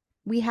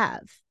 We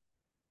have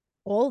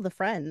all the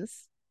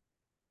friends,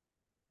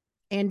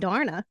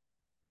 Andarna,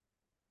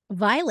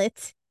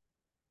 Violet,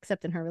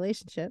 except in her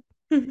relationship,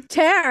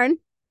 Taryn,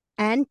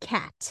 and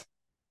Kat.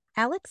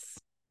 Alex,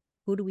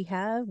 who do we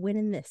have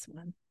winning this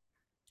one?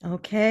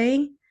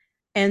 Okay.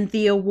 And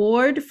the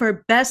award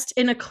for best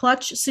in a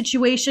clutch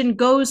situation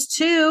goes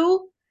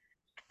to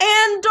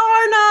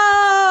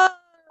Andarna!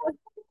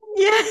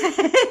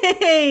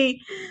 Yay!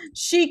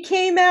 She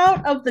came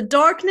out of the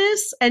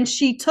darkness and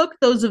she took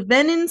those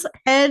Venon's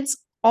heads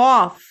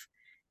off.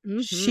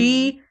 Mm-hmm.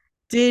 She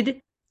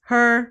did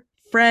her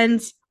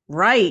friends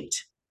right.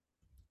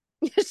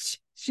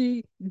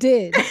 She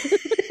did.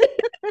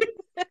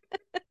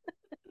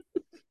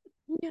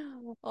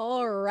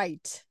 All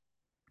right.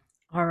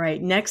 All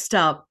right, next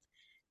up,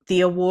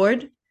 the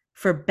award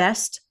for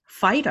best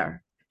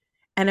fighter.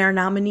 And our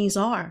nominees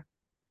are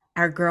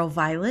our girl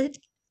Violet,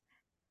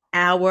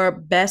 our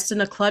best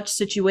in a clutch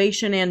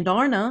situation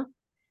Andarna,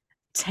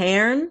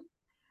 Taryn,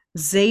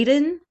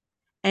 Zayden,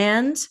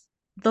 and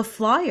the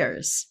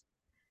Flyers.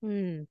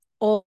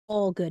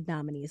 All good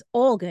nominees.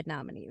 All good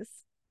nominees.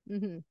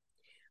 Mm-hmm.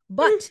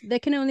 But there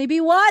can only be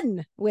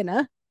one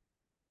winner.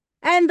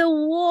 And the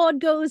award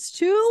goes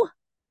to,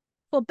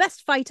 for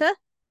best fighter,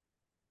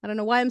 I don't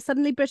know why I'm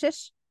suddenly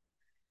British,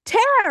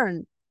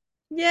 Taryn.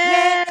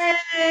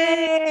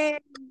 Yay!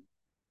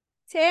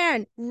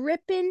 Taryn,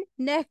 ripping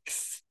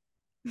necks,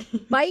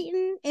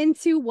 biting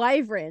into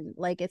Wyvern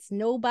like it's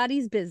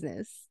nobody's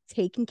business,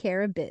 taking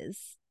care of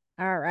biz.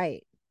 All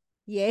right.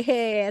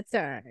 Yeah,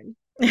 turn.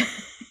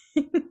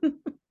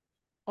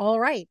 All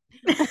right.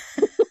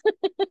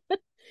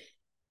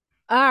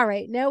 All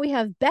right. Now we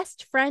have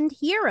best friend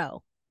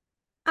hero.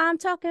 I'm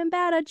talking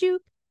about a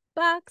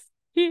jukebox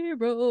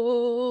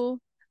hero.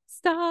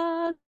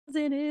 Stars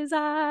in his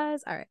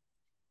eyes. All right.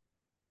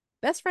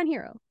 Best friend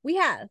hero. We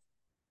have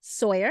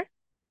Sawyer,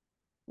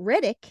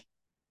 Riddick,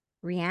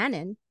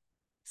 Rhiannon,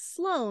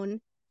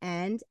 Sloane,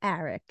 and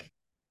Eric.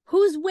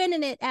 Who's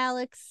winning it,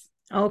 Alex?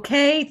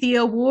 Okay, the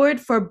award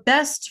for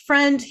best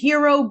friend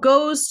hero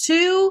goes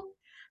to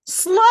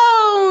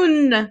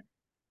Sloane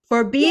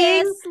for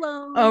being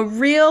a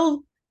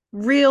real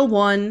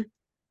one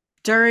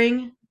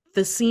during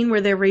the scene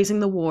where they're raising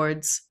the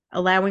wards,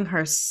 allowing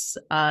her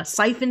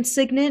siphon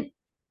signet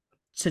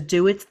to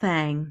do its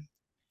thing.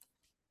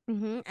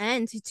 Mm-hmm.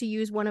 And to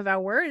use one of our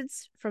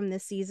words from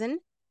this season,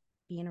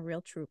 being a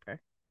real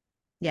trooper.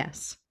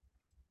 Yes.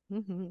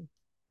 Mm-hmm.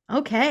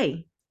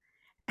 Okay.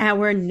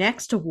 Our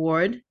next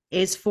award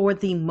is for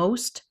the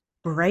most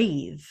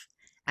brave.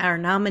 Our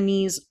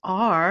nominees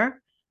are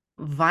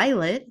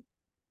Violet,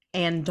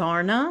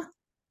 Andarna,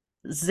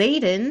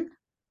 Zayden,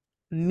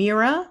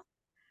 Mira,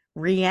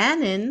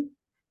 Rhiannon,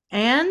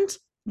 and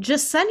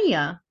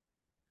Jasenia.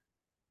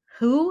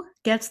 Who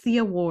gets the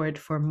award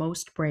for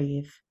most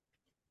brave?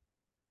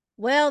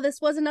 Well, this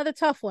was another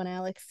tough one,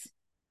 Alex.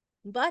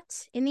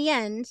 But in the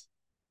end,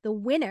 the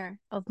winner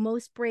of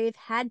most brave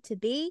had to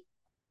be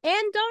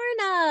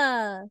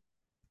Andarna.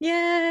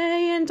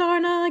 Yay,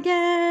 Andarna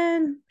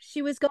again.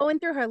 She was going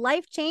through her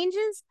life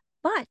changes,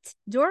 but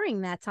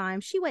during that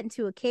time, she went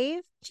into a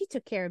cave. She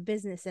took care of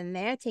business in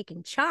there,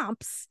 taking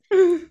chomps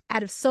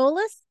out of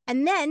Solus,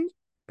 and then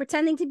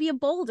pretending to be a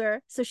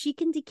boulder so she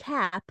can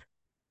decap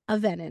a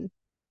Venom.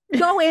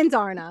 Go,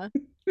 Andarna.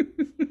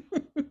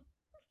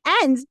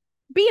 And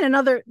being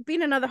another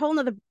whole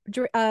nother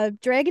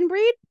dragon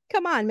breed.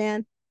 Come on,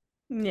 man.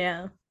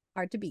 Yeah.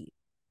 Hard to beat.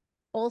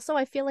 Also,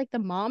 I feel like the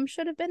mom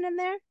should have been in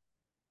there.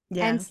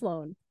 Yeah. And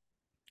Sloane.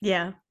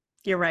 Yeah,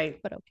 you're right.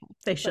 But okay.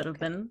 They should have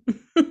been.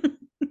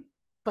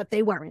 But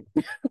they weren't.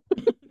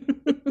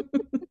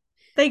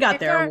 They got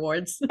their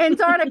awards.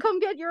 Andarna, come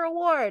get your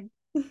award.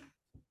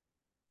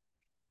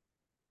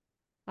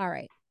 All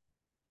right.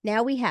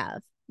 Now we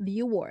have the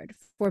award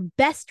for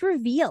best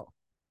reveal.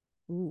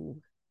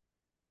 Ooh.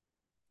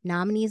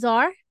 Nominees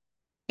are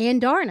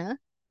Andarna,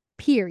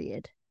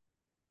 period.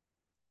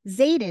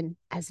 Zayden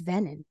as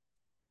Venom.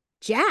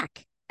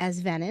 Jack as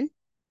Venom.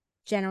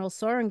 General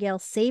Sorrengail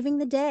saving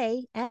the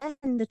day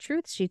and the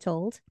truth she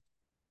told.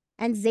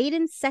 And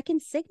Zayden's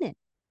second signet.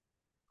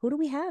 Who do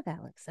we have,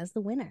 Alex, as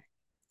the winner?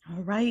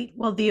 All right.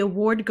 Well, the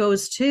award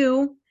goes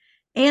to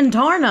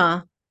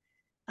Andarna.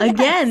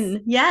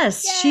 Again,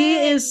 yes, she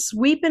is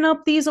sweeping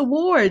up these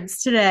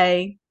awards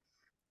today.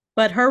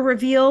 But her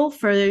reveal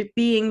for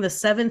being the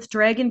 7th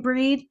dragon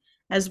breed,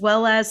 as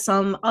well as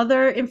some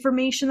other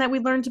information that we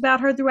learned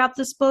about her throughout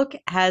this book,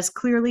 has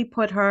clearly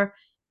put her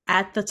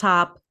at the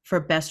top for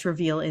best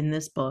reveal in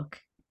this book.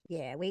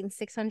 Yeah, waiting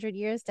 600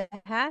 years to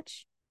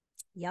hatch.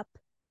 Yep.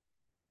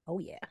 Oh,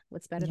 yeah.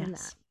 What's better than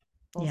that?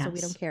 Also, we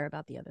Yes. don't care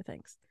about the other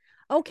things.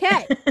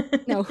 Okay.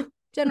 No,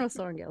 General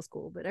Sorrengail's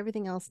cool, but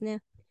everything else, nah.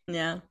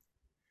 Yeah.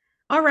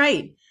 All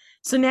right.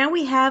 So now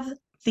we have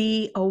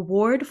the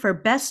award for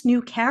Best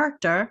New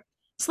Character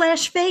 /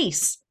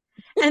 Face.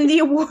 And the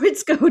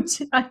awards go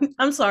to,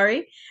 I'm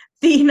sorry,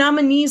 the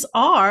nominees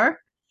are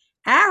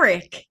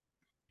Arik,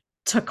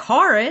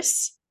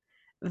 Takaris,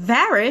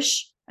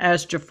 Varish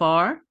as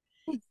Jafar,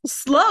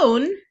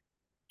 Sloane,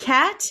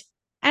 Kat,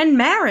 and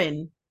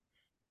Marin.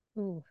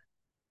 Ooh.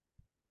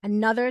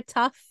 Another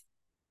tough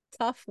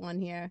one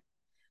here.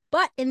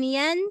 But in the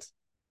end,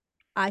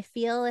 I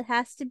feel it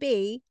has to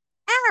be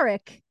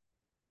Arik.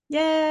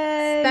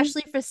 Yay!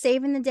 Especially for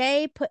saving the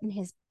day, putting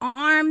his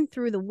arm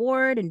through the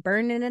ward and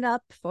burning it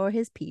up for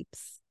his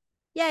peeps.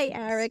 Yay,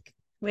 Arik.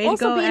 Way to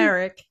go,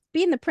 Arik.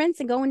 Being the prince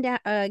and going down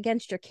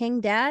against your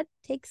king dad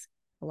takes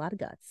a lot of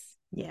guts.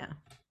 Yeah.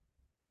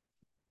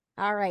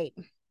 All right.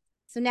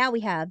 So now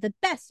we have the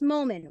best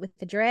moment with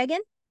the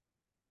dragon.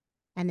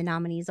 And the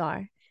nominees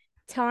are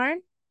Tarn,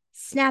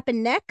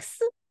 snapping necks,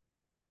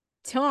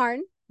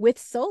 Tarn with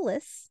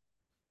Solus,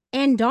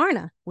 and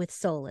Darna with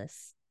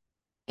Solus.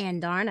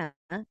 And Darna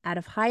out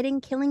of hiding,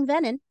 killing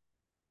Venom,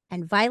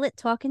 and Violet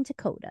talking to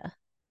Coda.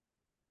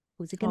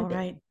 Who's it going to be? All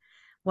right.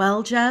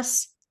 Well,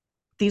 Jess,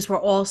 these were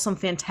all some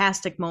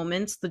fantastic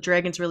moments. The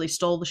dragons really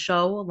stole the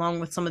show, along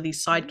with some of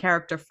these side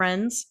character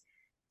friends.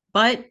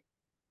 But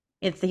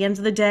at the end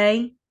of the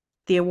day,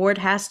 the award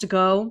has to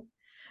go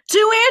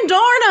to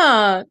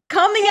Andarna,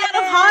 coming out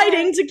of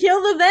hiding to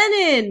kill the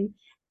Venom.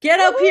 Get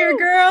up here,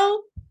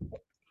 girl.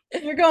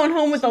 You're going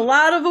home with a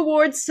lot of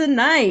awards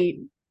tonight.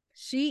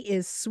 She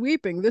is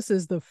sweeping. This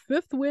is the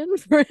 5th win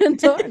for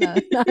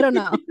Andarna. I don't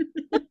know.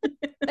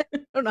 I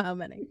don't know how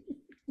many.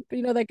 But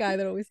you know that guy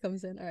that always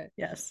comes in. All right.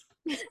 Yes.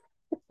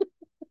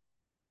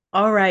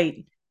 All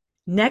right.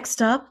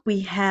 Next up,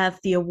 we have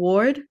the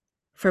award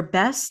for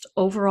Best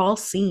Overall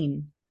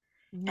Scene.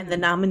 And the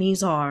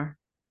nominees are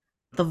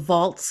the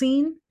vault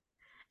scene,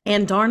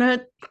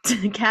 Andarna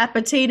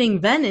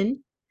decapitating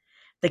Venom,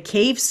 the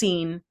cave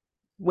scene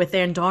with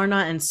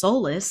Andarna and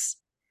Solus,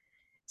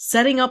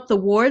 setting up the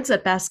wards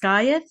at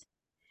Basgiath,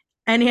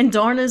 and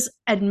Andarna's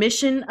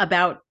admission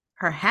about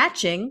her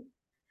hatching,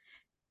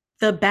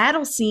 the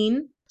battle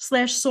scene /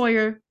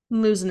 Sawyer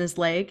losing his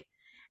leg,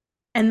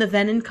 and the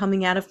Venom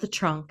coming out of the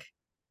trunk.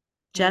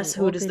 Jess,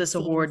 who does this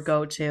award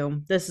go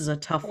to? This is a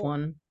tough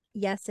one.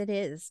 Yes, it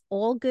is.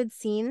 All good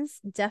scenes,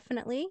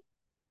 definitely.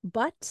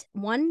 But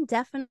one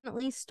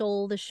definitely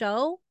stole the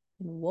show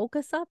and woke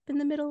us up in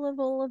the middle of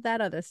all of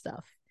that other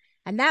stuff.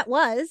 And that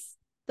was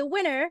the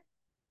winner,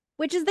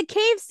 which is the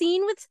cave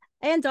scene with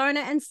Andarna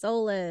and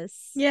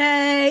Solus.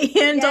 Yay,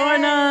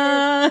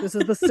 Andarna! Yes. This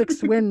is the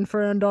 6th win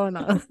for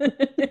Andarna.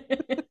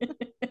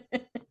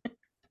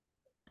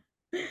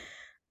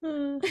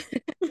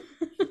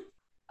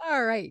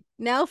 All right,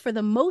 now for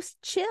the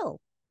most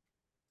chill.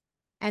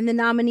 And the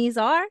nominees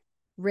are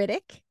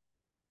Riddick,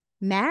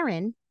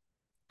 Marin,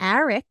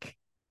 Arik,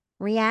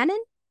 Rhiannon,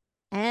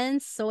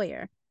 and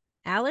Sawyer.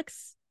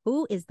 Alex,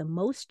 who is the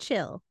most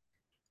chill?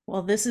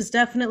 Well, this is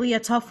definitely a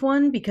tough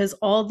one because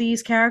all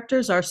these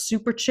characters are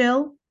super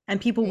chill and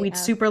people we'd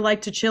super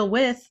like to chill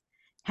with.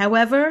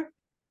 However,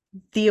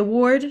 the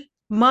award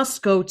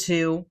must go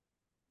to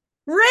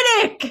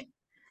Riddick!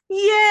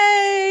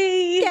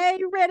 Yay! Yay,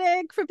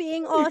 Riddick, for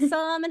being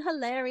awesome and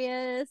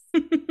hilarious.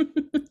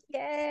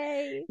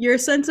 Yay! Your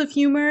sense of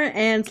humor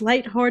and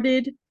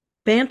lighthearted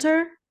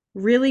banter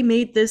really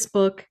made this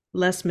book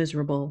less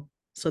miserable.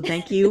 So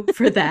thank you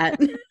for that.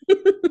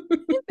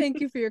 Thank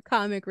you for your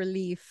comic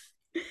relief.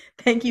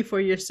 Thank you for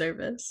your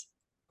service.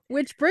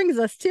 Which brings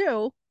us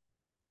to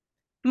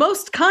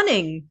Most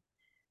Cunning.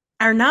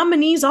 Our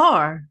nominees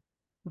are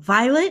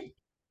Violet,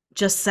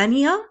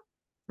 Jasenia,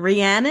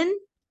 Rhiannon,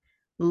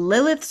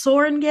 Lilith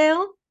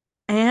Sorrengail,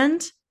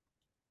 and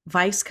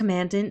Vice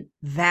Commandant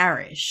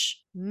Varish.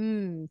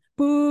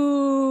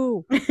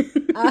 Boo!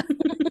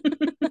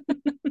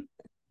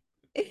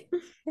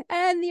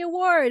 And the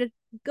award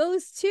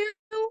goes to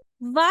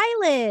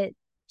Violet.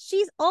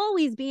 She's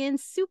always being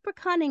super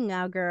cunning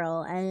now,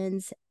 girl,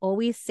 and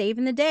always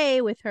saving the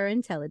day with her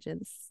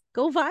intelligence.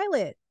 Go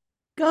Violet.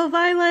 Go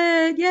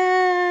Violet.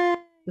 Yay!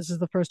 This is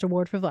the first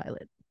award for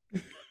Violet.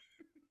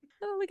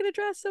 Oh, look at her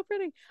dress. So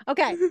pretty.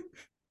 Okay.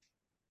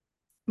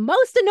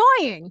 Most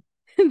annoying.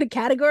 The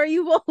category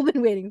you've all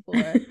been waiting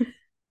for.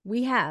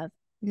 We have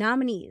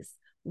nominees.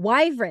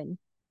 Wyvern.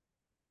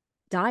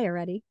 Die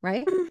already,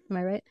 right? Am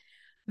I right?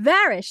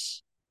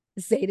 Varish.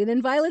 Zayden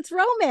and Violet's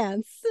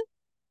romance.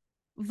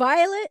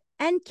 Violet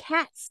and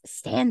Kat's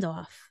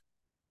standoff.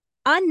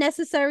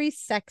 Unnecessary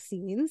sex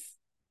scenes.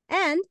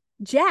 And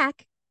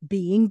Jack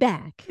being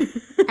back.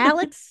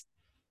 Alex,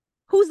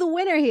 who's the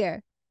winner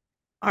here?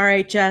 All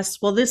right,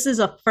 Jess. Well, this is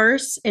a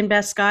first in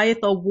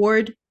Basgiath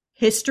Award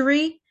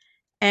history,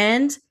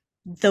 and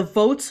the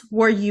votes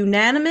were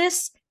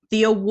unanimous.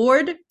 The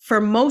award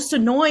for most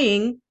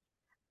annoying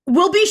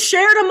will be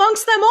shared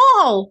amongst them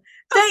all.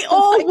 They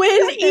all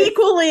win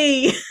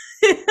equally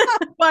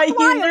by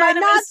Why am I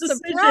unanimous not decision.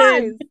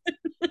 surprised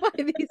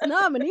by these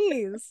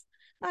nominees?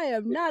 I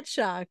am not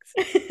shocked.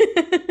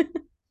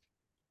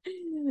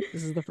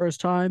 This is the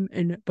first time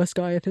in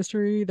Biscayeth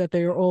history that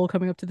they are all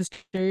coming up to the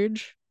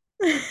stage.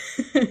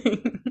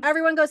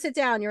 Everyone go sit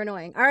down. You're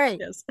annoying. All right.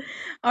 Yes.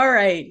 All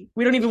right.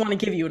 We don't even want to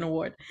give you an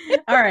award.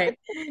 All right.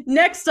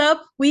 Next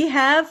up, we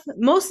have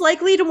most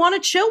likely to want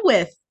to chill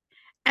with.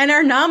 And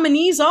our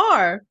nominees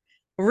are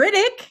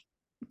Riddick,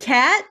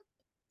 Kat,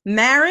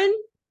 Marin,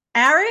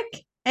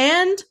 Arik,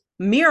 and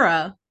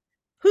Mira.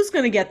 Who's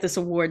going to get this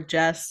award,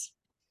 Jess?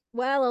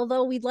 Well,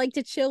 although we'd like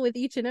to chill with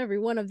each and every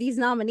one of these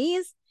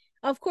nominees,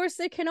 of course,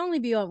 there can only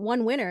be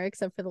one winner,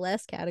 except for the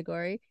last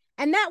category.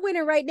 And that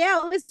winner right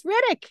now is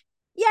Riddick.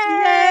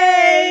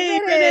 Yay!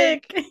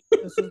 Riddick!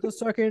 This is the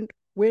second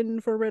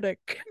win for Riddick.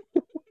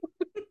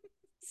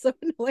 So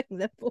annoying,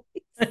 that voice.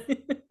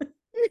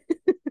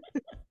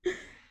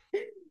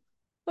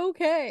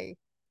 Okay.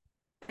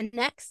 And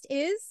next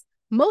is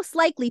most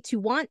likely to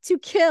want to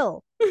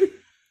kill.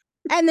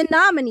 And the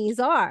nominees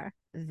are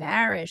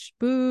Varish,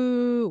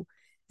 boo,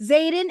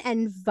 Xaden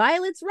and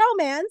Violet's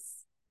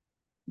romance,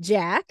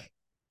 Jack,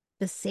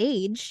 the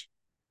Sage,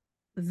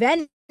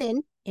 Venom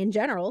in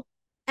general,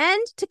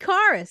 and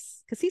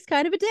Takaris, because he's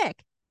kind of a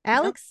dick.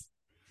 Alex,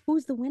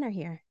 who's the winner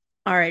here?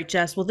 All right,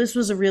 Jess. Well, this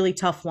was a really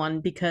tough one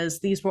because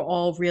these were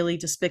all really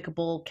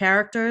despicable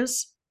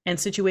characters and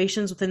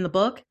situations within the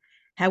book.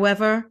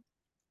 However,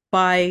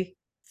 by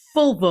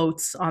full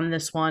votes on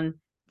this one,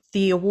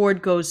 the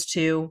award goes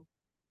to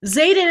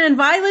Xaden and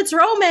Violet's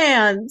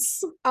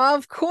romance.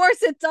 Of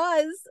course it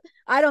does.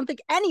 I don't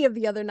think any of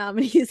the other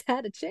nominees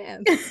had a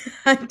chance.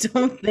 I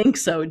don't think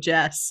so,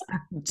 Jess. I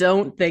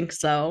don't think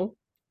so.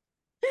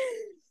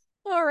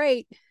 All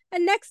right.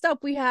 And next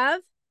up we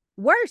have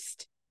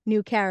worst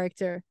new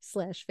character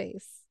 /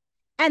 face.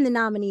 And the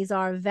nominees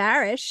are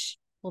Varish,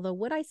 although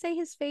would I say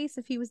his face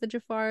if he was the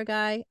Jafar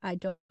guy? I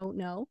don't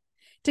know.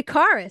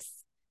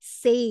 Takaris,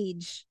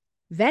 Sage,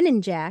 Ven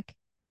and Jack,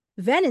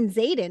 Ven and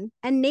Xaden,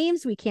 and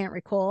names we can't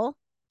recall.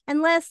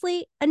 And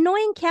lastly,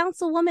 annoying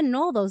councilwoman and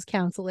all those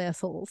council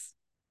assholes.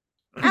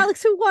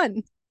 Alex, who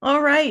won?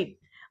 All right.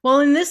 Well,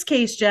 in this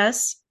case,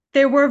 Jess,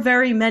 there were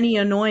very many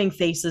annoying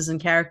faces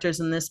and characters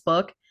in this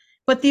book,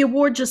 but the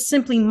award just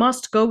simply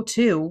must go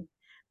to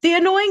the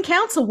annoying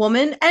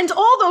councilwoman and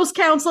all those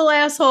council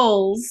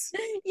assholes.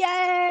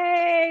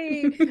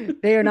 Yay!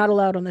 They are not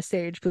allowed on the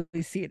stage.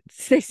 Please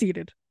stay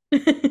seated.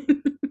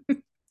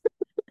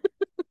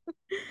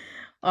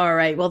 All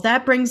right. Well,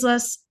 that brings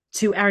us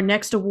to our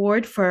next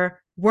award for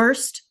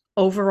worst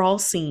overall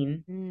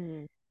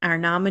scene. Our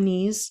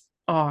nominees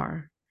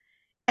are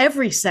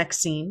every sex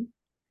scene,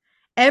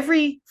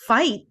 every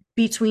fight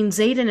between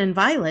Xaden and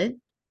Violet,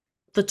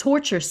 the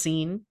torture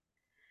scene,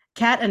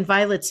 Kat and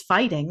Violet's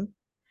fighting,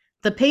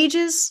 the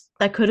pages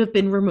that could have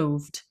been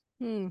removed.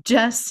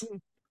 Jess,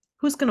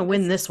 who's going to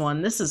win this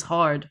one? This is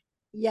hard.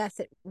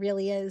 Yes, it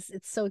really is.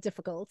 It's so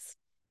difficult.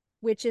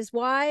 Which is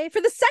why, for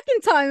the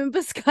second time in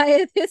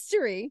Biscayeth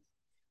history,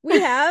 we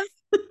have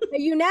a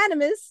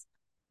unanimous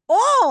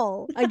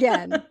all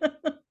again.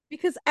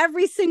 Because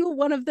every single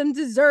one of them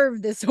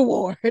deserved this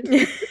award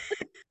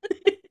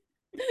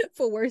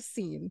for worst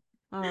scene.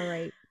 All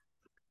right.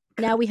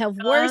 Now we have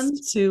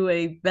worst to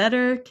a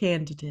better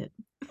candidate.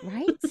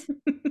 Right?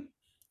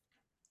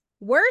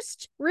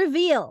 Worst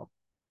reveal.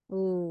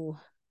 Ooh.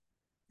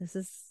 This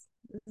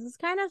is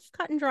kind of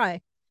cut and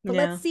dry. But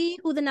let's see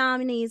who the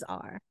nominees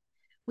are.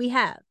 We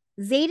have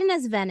Xaden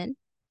as Venom,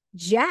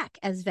 Jack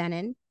as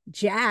Venom,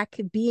 Jack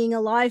being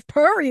alive,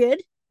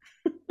 period.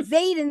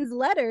 Xaden's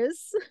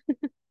letters.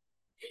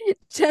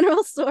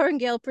 General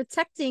Sorengale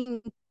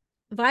protecting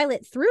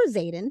Violet through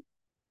Xaden,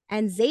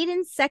 and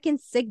Xaden's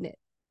second signet.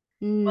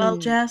 Well,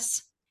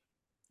 Jess,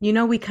 you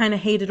know we kind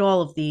of hated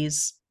all of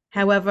these.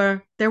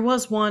 However, there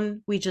was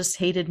one we just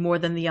hated more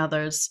than the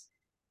others.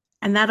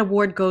 And that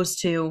award goes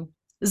to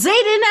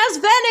Xaden as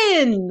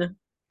Venom!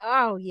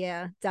 Oh,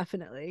 yeah,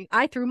 definitely.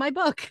 I threw my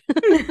book.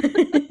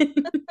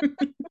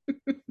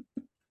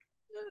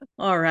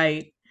 All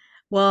right.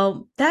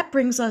 Well, that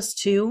brings us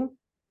to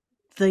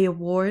the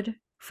award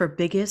for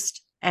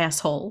biggest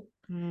asshole.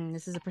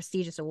 This is a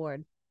prestigious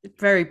award.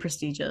 Very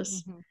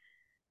prestigious.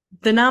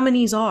 The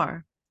nominees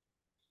are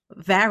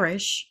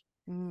Varish,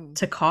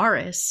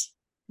 Takaris,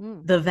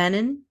 the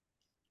Venom,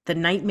 the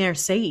Nightmare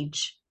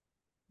Sage,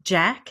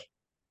 Jack,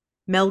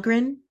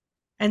 Melgren,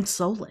 and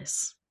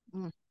Solus.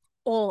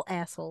 All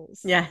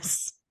assholes.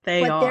 Yes,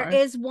 they are. But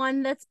there is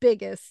one that's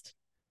biggest.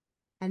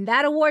 And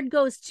that award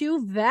goes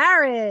to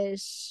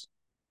Varish.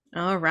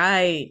 All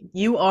right.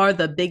 You are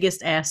the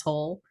biggest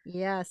asshole.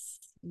 Yes,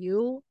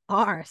 you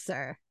are,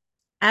 sir.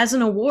 As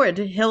an award,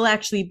 he'll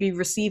actually be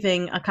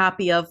receiving a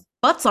copy of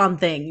Butts on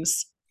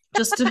Things.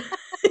 Just to...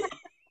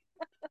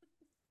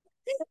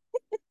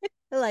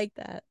 I like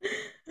that.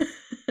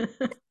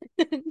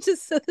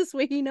 Just so this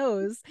way he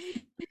knows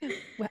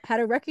how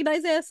to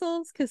recognize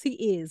assholes, because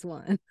he is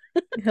one.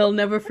 He'll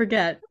never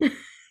forget.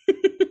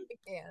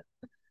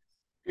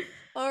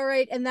 All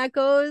right, and that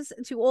goes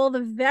to all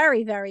the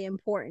very, very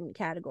important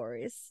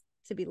categories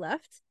to be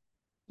left.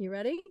 You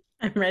ready?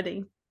 I'm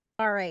ready.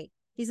 All right.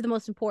 These are the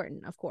most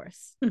important, of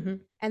course. Mm-hmm.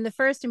 And the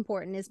first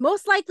important is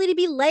most likely to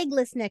be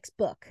legless next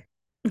book.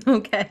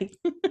 Okay.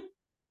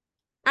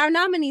 Our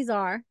nominees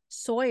are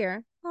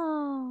Sawyer.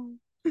 Oh.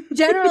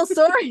 General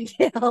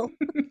Sorrendale.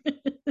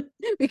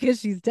 Because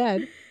she's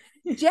dead.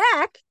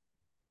 Jack.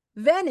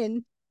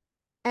 Venom.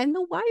 And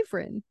the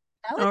Wyvern.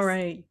 Alex? All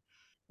right.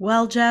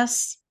 Well,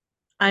 Jess,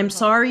 I'm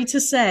sorry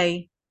to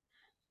say,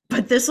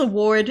 but this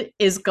award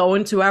is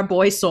going to our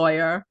boy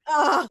Sawyer.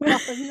 Oh,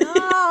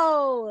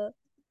 no.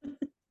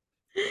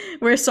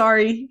 We're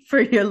sorry for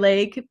your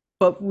leg,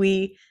 but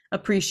we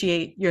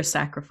appreciate your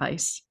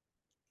sacrifice.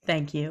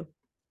 Thank you.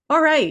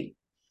 All right.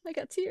 I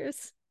got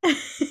tears.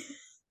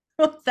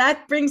 Well,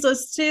 that brings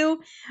us to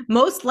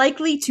most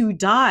likely to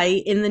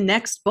die in the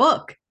next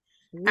book.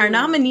 Ooh. Our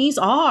nominees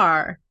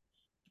are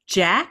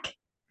Jack,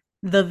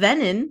 the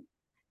Venom,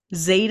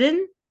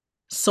 Zayden,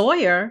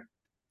 Sawyer,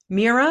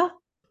 Mira,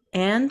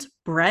 and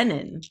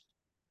Brennan.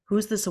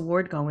 Who's this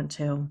award going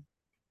to?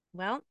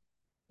 Well,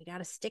 we got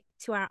to stick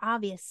to our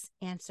obvious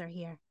answer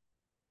here.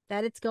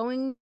 That it's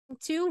going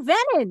to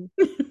Venom.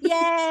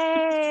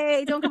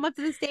 Yay! Don't come up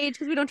to the stage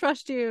because we don't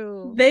trust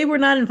you. They were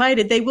not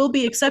invited. They will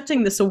be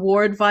accepting this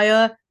award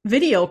via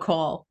video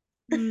call.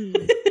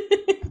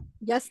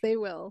 Yes, they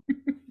will.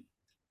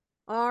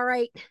 All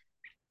right.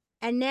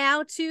 And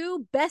now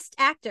to Best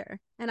Actor.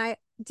 And I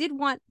did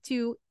want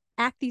to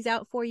act these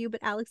out for you,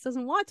 but Alex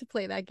doesn't want to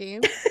play that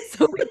game.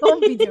 So we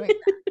won't be doing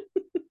that.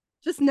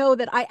 Just know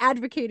that I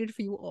advocated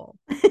for you all.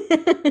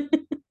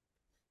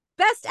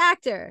 Best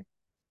Actor.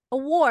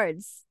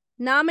 Awards.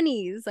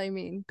 Nominees,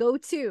 go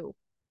to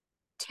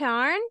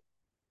Tarn,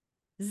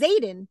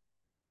 Zayden,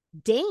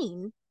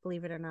 Dane,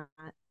 believe it or not,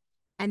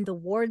 and the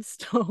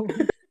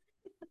Wardstone.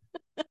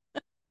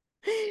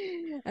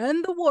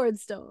 And the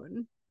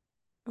Wardstone.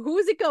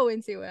 Who's it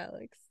going to,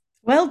 Alex?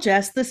 Well,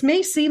 Jess, this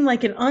may seem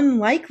like an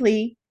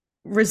unlikely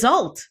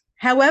result.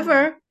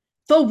 However,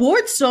 the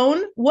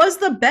Wardstone was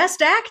the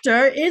best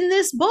actor in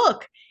this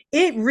book.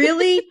 It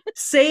really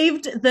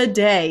saved the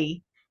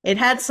day. It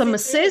had some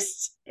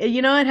assists, it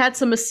had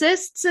some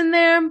assists in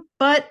there,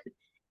 but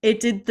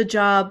it did the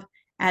job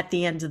at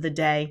the end of the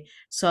day.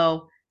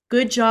 So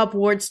good job,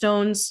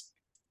 Wardstones.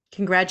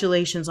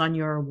 Congratulations on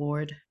your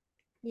award.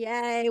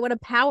 Yay, what a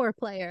power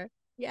player.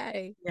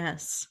 Yay.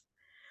 Yes.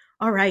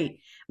 All right.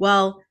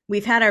 Well,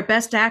 we've had our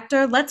best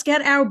actor. Let's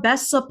get our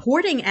best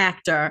supporting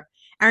actor.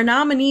 Our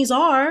nominees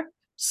are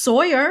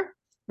Sawyer,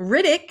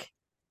 Riddick,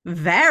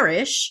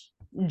 Varish,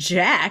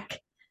 Jack,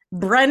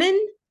 Brennan,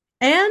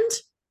 and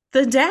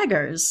the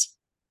Daggers.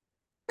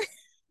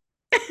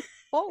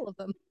 All of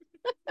them.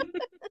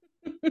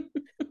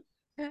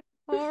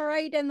 All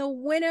right. And the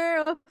winner,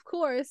 of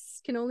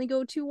course, can only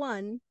go to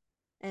one.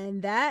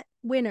 And that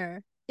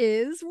winner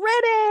is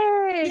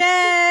Riddick.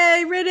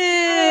 Yay,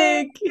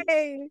 Riddick!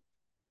 Yay.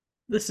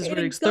 This is Way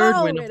to Riddick's third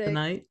go, win of the Riddick.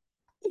 night.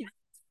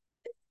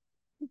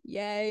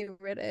 Yay,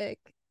 Riddick.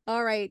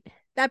 All right.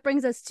 That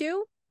brings us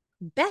to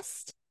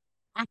Best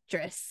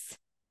Actress.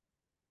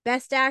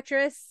 Best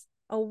Actress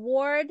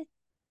award.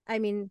 I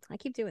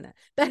keep doing that.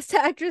 Best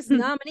Actress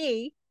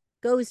nominee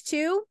goes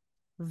to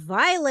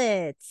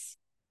Violet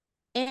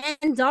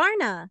and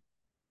Darna.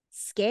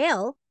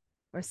 Scale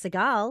or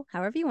Seagal,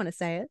 however you want to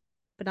say it,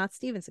 but not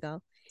Steven Seagal.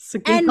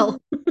 Seagal.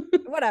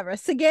 Whatever.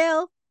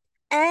 Seagal.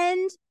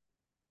 And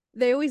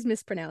they always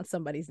mispronounce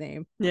somebody's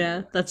name.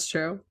 Yeah, that's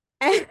true.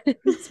 And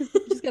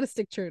just gotta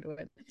stick true to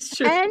it. It's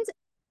true. And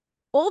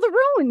all the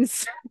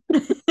runes.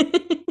 Who's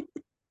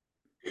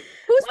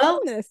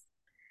won this?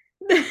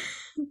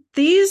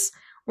 These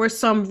were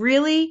some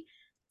really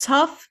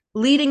tough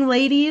leading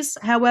ladies.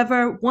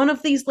 However, one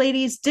of these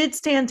ladies did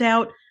stand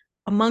out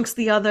amongst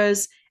the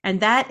others,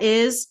 and that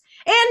is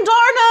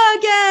Andarna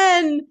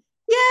again!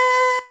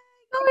 Yay!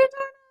 Go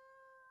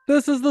Andarna!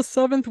 This is the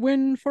 7th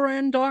win for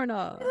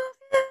Andarna.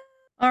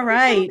 All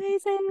right.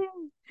 Amazing.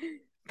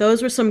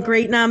 Those were some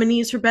great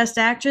nominees for Best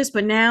Actress,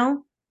 but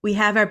now we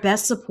have our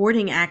Best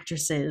Supporting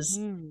Actresses.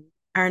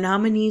 Our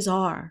nominees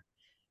are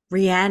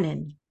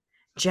Rhiannon,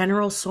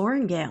 General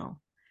Sorrendale,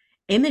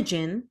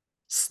 Imogen,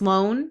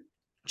 Sloane,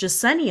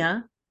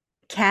 Jasenia,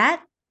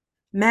 Kat,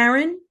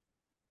 Marin,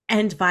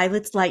 and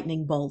Violet's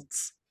Lightning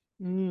Bolts.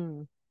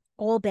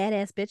 All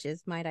badass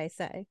bitches, might I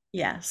say.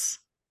 Yes.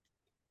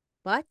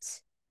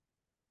 But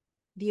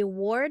the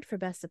award for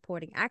Best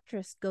Supporting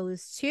Actress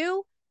goes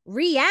to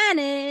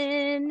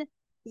Rhiannon.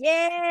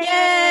 Yay!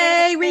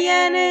 Yay,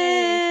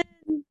 Rhiannon!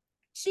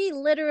 She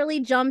literally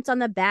jumped on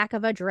the back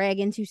of a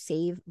dragon to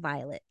save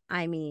Violet.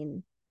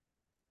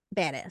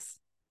 Badass.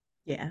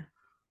 Yeah.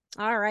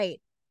 All right.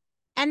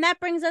 And that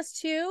brings us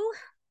to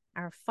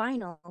our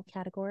final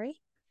category.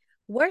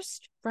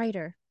 Worst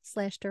writer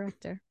 /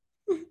 director.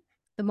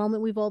 The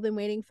moment we've all been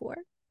waiting for.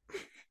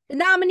 The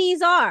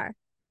nominees are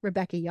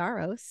Rebecca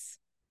Yarros,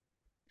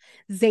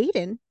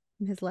 Zayden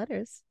in his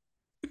letters,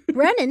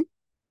 Brennan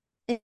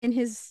in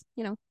his,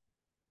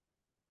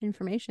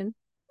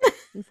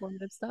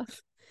 informative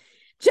stuff,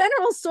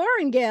 General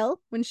Sorrendale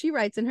when she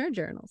writes in her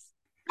journals.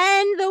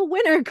 And the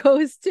winner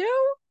goes to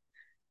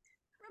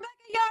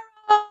Rebecca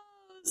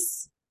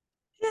Yarros!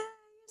 Yay,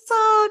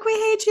 suck. We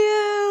hate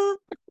you.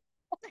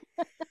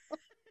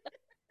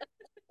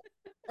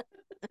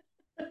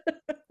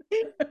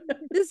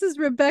 This is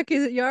Rebecca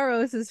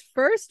Yaros's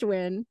first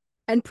win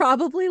and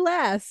probably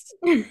last.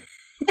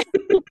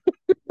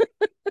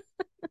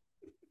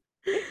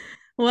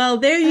 Well,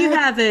 there you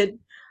have it.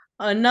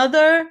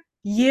 Another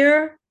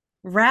year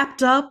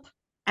wrapped up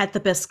at the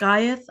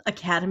Biscayeth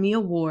Academy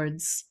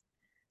Awards.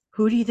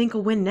 Who do you think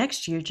will win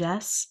next year,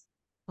 Jess?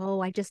 Oh,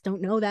 I just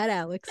don't know that,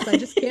 Alex. I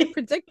just can't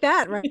predict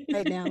that right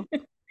now.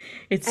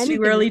 It's Anything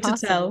too is early to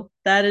possible. tell.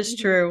 That is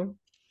true.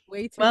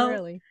 Way too Well,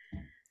 early.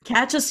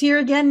 Catch us here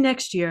again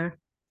next year,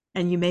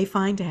 and you may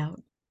find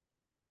out.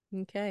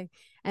 Okay.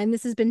 And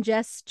this has been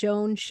Jess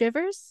Joan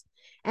Shivers.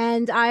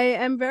 And I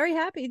am very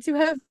happy to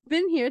have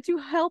been here to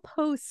help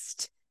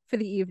host for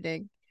the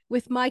evening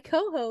with my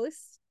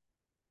co-host,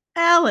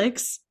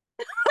 Alex.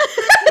 Come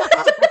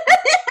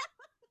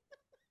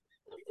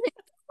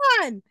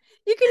on.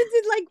 You could have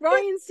did like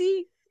Ryan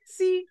C.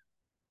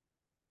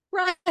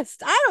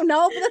 Breast. I don't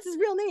know, but that's his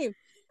real name.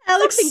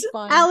 Alex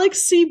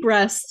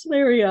Seabreast.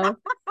 There we go.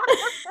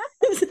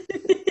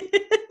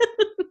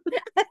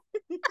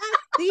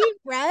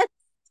 Seabreast.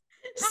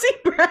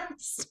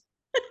 Seabreast.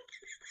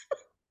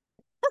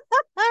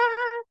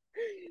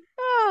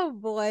 Oh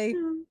boy.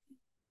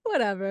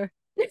 Whatever.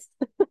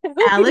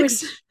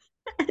 Alex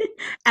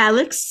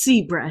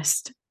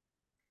Seabreast.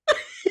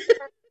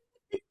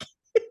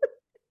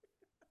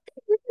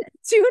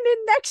 Tune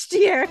in next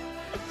year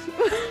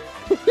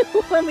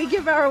when we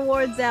give our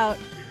awards out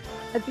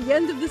at the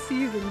end of the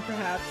season,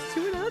 perhaps,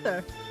 to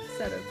another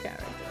set of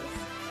characters.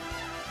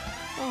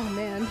 Oh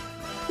man.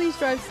 Please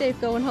drive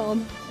safe going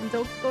home and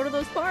don't go to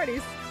those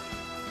parties.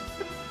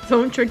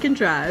 Don't drink and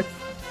drive.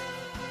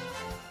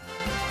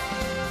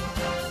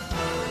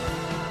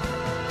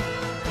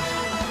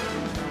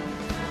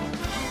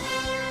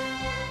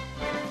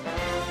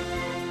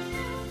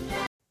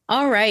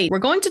 All right, we're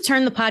going to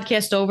turn the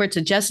podcast over to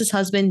Jess's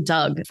husband,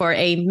 Doug, for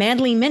a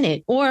manly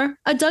minute or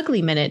a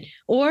Dougly minute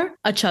or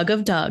a chug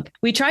of Doug.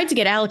 We tried to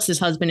get Alex's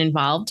husband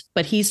involved,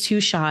 but he's too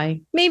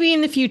shy. Maybe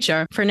in the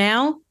future. For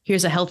now,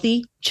 here's a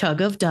healthy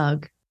chug of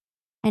Doug.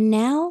 And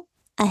now,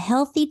 a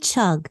healthy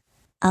chug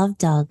of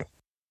Doug.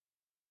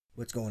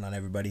 What's going on,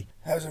 everybody?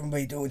 How's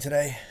everybody doing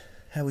today?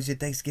 How was your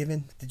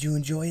Thanksgiving? Did you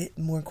enjoy it?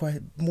 More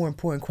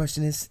important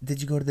question is,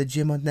 did you go to the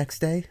gym on next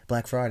day?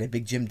 Black Friday,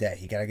 big gym day.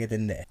 You gotta get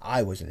in there.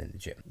 I wasn't in the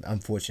gym.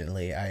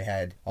 Unfortunately, I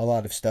had a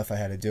lot of stuff I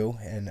had to do,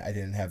 and I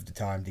didn't have the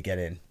time to get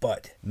in.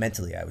 But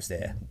mentally, I was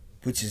there,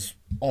 which is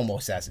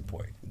almost as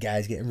important. You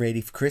guys getting ready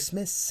for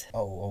Christmas?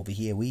 Oh, over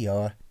here we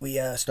are. We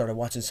started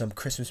watching some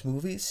Christmas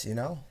movies, you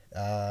know?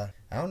 I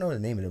don't know the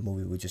name of the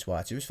movie we just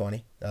watched. It was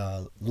funny.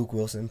 Luke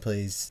Wilson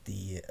plays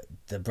the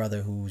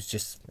brother who's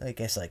just, I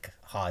guess, like,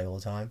 high all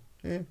the time.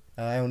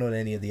 I don't know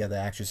any of the other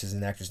actresses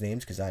and actors'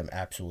 names because I'm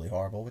absolutely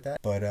horrible with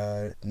that. But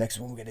next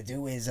one we're going to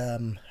do is,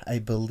 I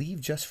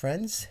believe, Just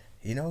Friends.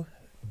 You know,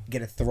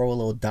 gonna throw a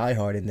little Die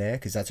Hard in there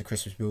because that's a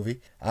Christmas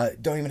movie.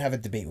 Don't even have a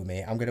debate with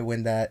me. I'm going to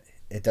win that.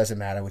 It doesn't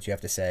matter what you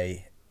have to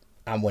say.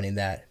 I'm winning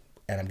that.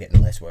 And I'm getting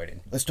the last word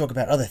in. Let's talk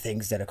about other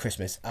things that are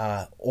Christmas.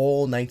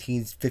 All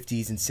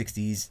 1950s and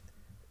 60s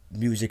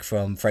music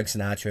from Frank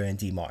Sinatra and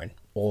Dee Martin.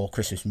 All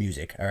Christmas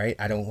music, all right?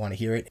 I don't want to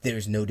hear it.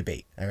 There's no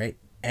debate, all right?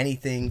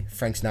 Anything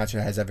Frank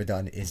Sinatra has ever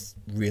done is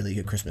really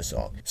a Christmas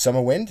song.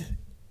 Summer Wind,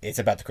 it's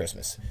about the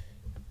Christmas.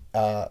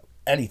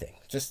 Anything.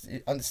 Just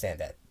understand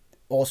that.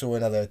 Also,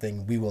 another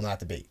thing we will not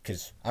debate,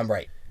 because I'm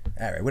right.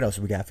 All right, what else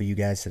we got for you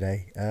guys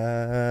today?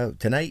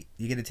 Tonight,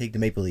 you're going to take the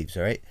Maple Leafs,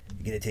 all right?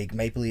 You're going to take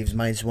Maple Leafs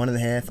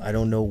 -1.5. I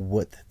don't know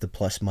what the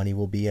plus money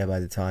will be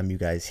by the time you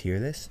guys hear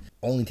this.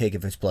 Only take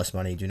if it's plus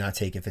money. Do not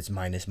take if it's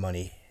minus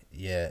money.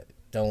 Yeah,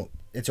 don't.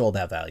 It's all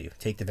about value.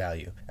 Take the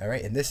value, all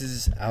right? And this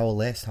is our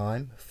last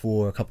time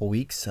for a couple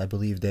weeks. I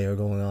believe they are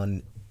going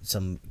on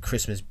some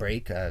Christmas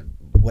break,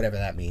 whatever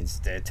that means.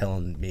 They're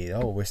telling me,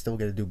 oh, we're still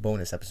going to do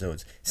bonus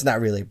episodes. It's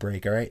not really a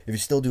break, all right? If you're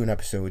still doing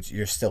episodes,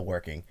 you're still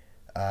working.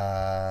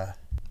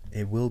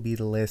 It will be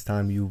the last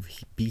time you'll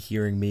be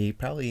hearing me,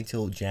 probably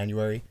until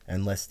January,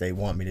 unless they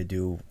want me to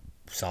do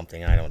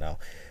something, I don't know.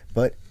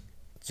 But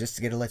just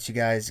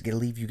to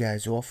leave you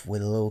guys off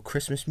with a little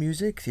Christmas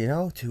music, you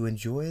know, to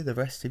enjoy the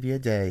rest of your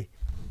day.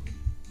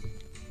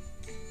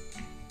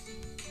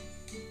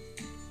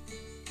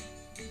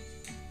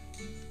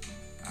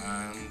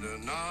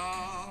 And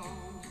now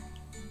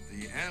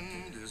the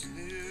end is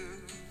near,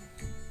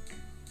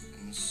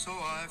 and so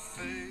I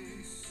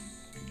face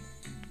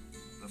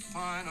the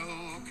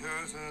final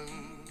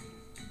curtain.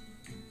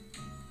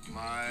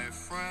 My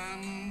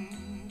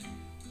friend,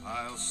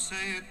 I'll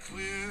say it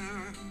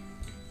clear,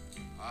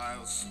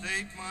 I'll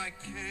state my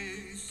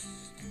case,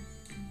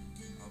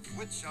 of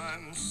which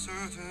I'm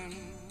certain.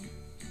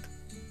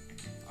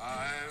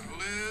 I've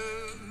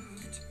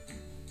lived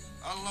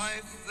a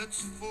life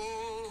that's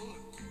full.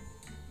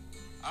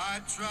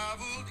 I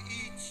traveled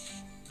each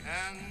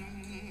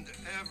and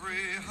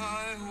every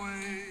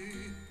highway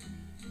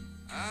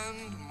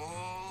and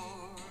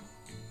more,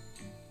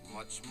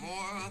 much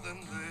more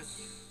than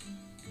this.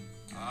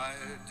 I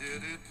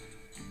did it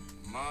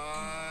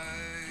my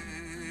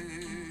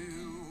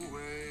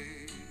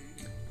way.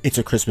 It's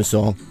a Christmas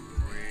song.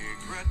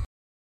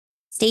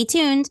 Stay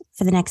tuned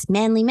for the next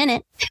Manly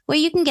Minute, where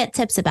you can get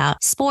tips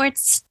about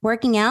sports,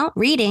 working out,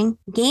 reading,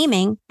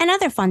 gaming, and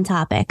other fun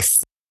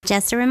topics.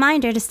 Just a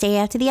reminder to stay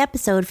after the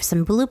episode for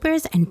some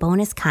bloopers and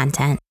bonus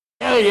content.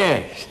 Hell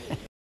yes.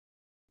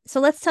 So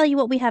let's tell you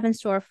what we have in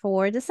store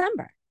for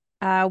December.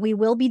 We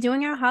will be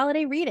doing our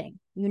holiday reading.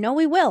 You know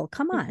we will.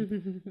 Come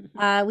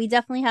on. We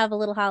definitely have a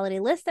little holiday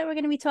list that we're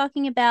going to be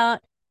talking about.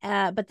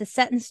 But the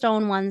set in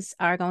stone ones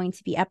are going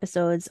to be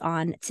episodes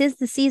on 'Tis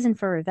the Season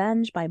for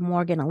Revenge by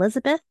Morgan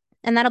Elizabeth.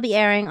 And that'll be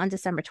airing on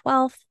December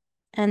 12th.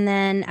 And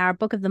then our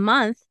book of the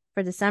month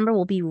for December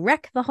will be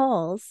Wreck the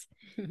Halls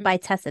by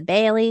Tessa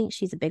Bailey.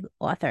 She's a big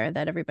author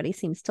that everybody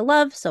seems to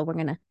love. So we're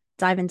going to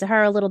dive into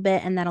her a little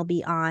bit. And that'll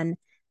be on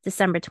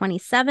December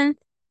 27th,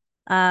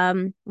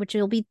 which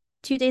will be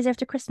 2 days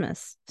after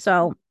Christmas.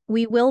 So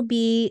we will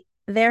be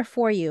there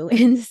for you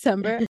in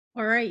December.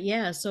 All right,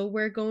 yeah. So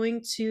we're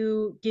going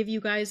to give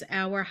you guys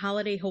our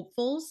holiday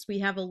hopefuls. We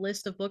have a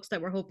list of books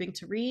that we're hoping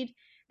to read,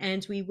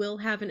 and we will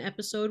have an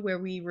episode where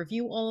we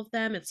review all of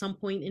them at some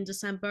point in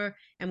December,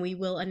 and we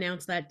will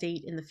announce that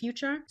date in the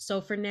future. So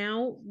for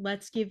now,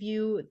 let's give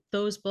you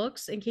those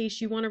books in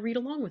case you want to read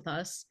along with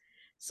us.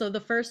 So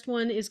the first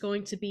one is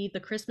going to be The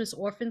Christmas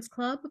Orphans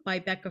Club by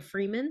Becca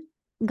Freeman.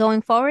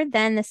 Going forward,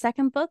 then the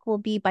second book will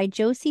be by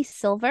Josie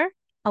Silver,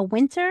 A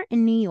Winter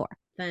in New York.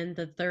 Then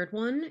the third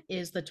one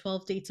is The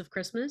 12 Dates of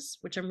Christmas,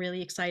 which I'm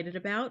really excited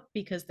about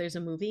because there's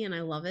a movie and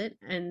I love it.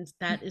 And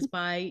that is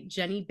by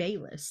Jenny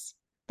Bayless.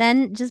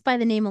 Then, just by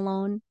the name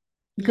alone,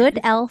 Good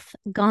Elf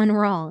Gone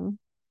Wrong.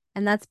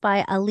 And that's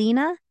by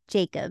Alina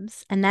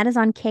Jacobs. And that is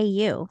on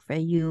KU for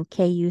you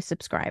KU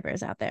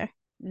subscribers out there.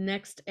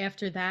 Next,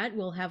 after that,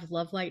 we'll have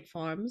Lovelight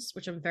Farms,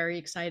 which I'm very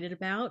excited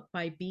about,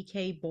 by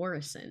B.K.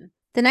 Borison.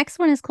 The next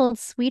one is called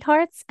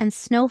Sweethearts and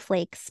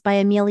Snowflakes by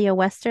Amelia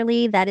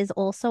Westerly. That is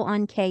also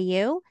on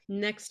KU.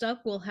 Next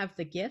up, we'll have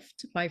The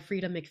Gift by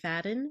Frida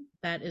McFadden.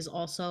 That is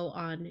also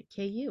on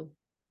KU.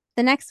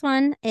 The next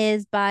one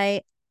is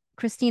by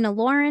Christina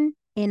Lauren,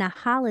 In a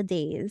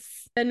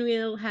Holidays. Then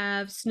we'll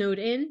have Snowed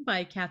In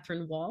by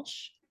Catherine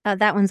Walsh.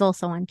 That one's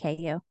also on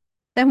KU.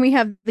 Then we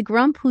have The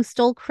Grump Who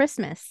Stole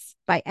Christmas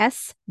by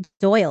S.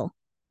 Doyle,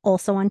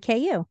 also on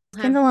KU.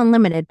 Kindle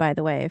Unlimited, by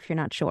the way, if you're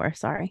not sure.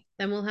 Sorry.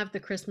 Then we'll have The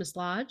Christmas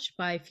Lodge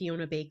by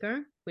Fiona Baker,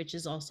 which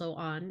is also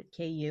on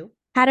KU.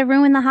 How to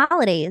Ruin the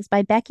Holidays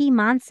by Becky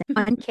Monson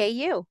on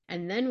KU.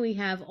 And then we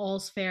have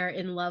All's Fair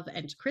in Love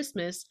and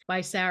Christmas by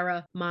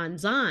Sarah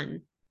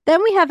Monzon.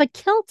 Then we have A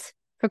Kilt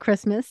for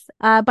Christmas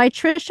by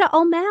Trisha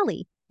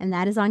O'Malley, and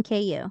that is on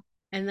KU.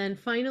 And then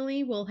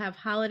finally, we'll have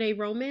Holiday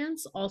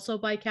Romance, also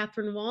by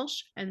Catherine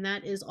Walsh, and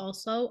that is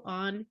also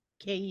on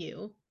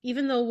KU.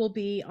 Even though we'll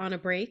be on a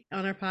break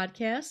on our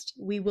podcast,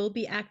 we will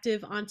be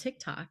active on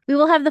TikTok. We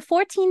will have the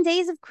 14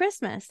 Days of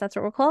Christmas. That's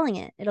what we're calling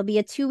it. It'll be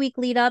a 2-week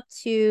lead up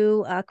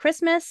to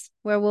Christmas,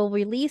 where we'll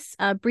release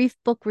a brief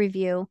book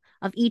review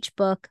of each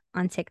book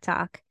on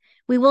TikTok.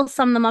 We will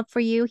sum them up for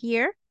you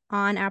here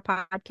on our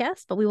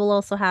podcast, but we will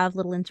also have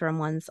little interim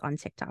ones on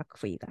TikTok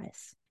for you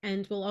guys.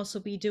 And we'll also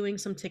be doing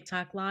some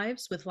TikTok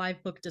lives with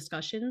live book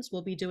discussions.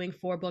 We'll be doing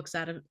 4 books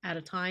at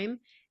a time,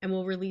 and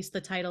we'll release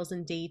the titles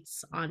and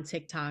dates on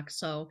TikTok.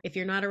 So if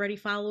you're not already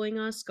following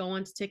us, go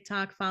on to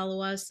TikTok, follow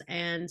us,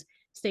 and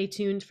stay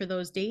tuned for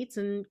those dates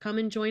and come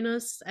and join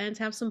us and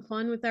have some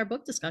fun with our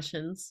book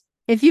discussions.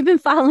 If you've been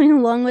following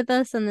along with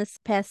us in this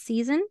past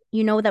season,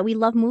 you know that we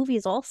love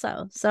movies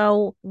also.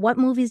 So what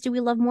movies do we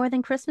love more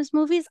than Christmas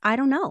movies? I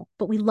don't know,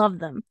 but we love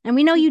them. And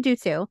we know you do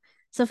too.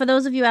 So for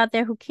those of you out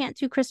there who can't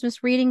do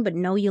Christmas reading, but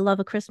know you love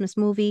a Christmas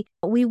movie,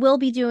 we will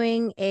be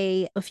doing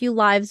a few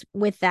lives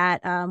with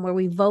that where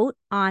we vote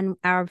on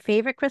our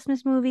favorite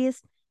Christmas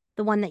movies,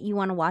 the one that you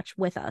want to watch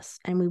with us.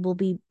 And we will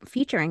be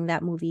featuring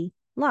that movie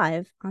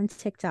live on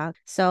TikTok.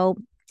 So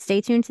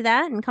stay tuned to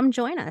that and come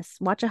join us.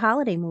 Watch a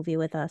holiday movie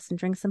with us and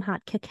drink some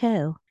hot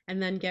cacao.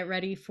 And then get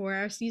ready for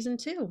our season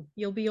 2.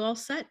 You'll be all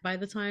set by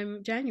the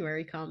time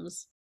January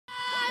comes.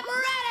 I'm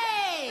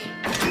ready!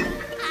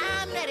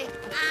 I'm ready!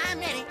 I'm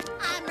ready!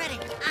 I'm ready!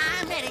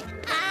 I'm ready!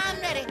 I'm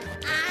ready!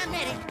 I'm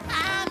ready!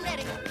 I'm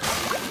ready!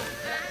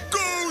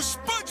 Go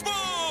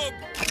SpongeBob!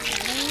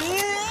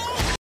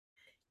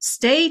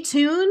 Stay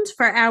tuned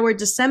for our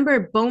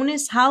December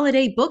bonus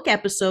holiday book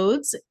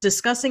episodes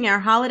discussing our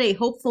holiday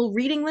hopeful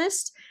reading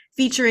list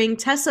featuring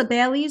Tessa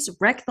Bailey's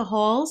Wreck the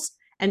Halls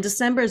and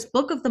December's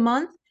book of the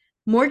month,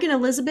 Morgan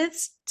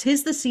Elizabeth's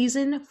 'Tis the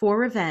Season for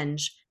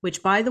Revenge,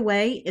 which, by the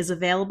way, is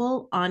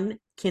available on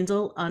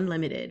Kindle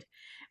Unlimited.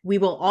 We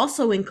will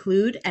also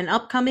include an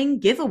upcoming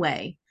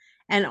giveaway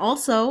and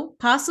also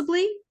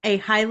possibly a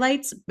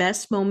highlights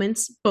best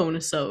moments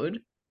bonusode.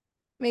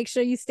 Make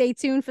sure you stay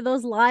tuned for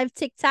those live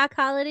TikTok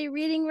holiday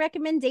reading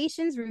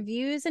recommendations,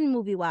 reviews, and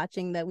movie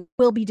watching that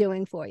we'll be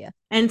doing for you.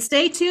 And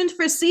stay tuned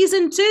for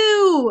season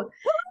 2.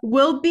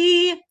 We'll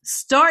be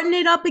starting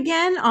it up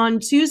again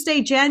on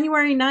Tuesday,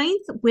 January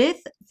 9th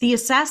with The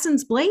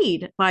Assassin's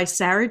Blade by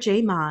Sarah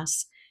J.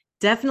 Maas.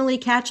 Definitely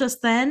catch us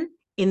then.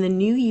 in the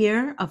new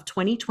year of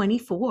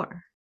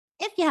 2024.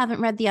 If you haven't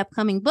read the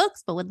upcoming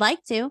books but would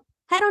like to,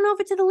 head on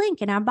over to the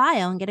link in our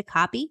bio and get a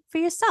copy for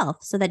yourself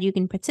so that you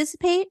can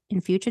participate in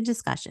future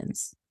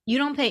discussions. You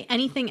don't pay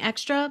anything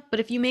extra, but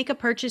if you make a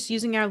purchase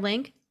using our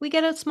link, we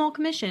get a small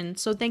commission,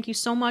 so thank you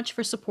so much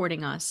for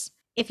supporting us.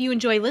 If you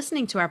enjoy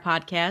listening to our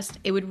podcast,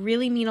 it would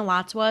really mean a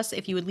lot to us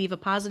if you would leave a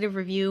positive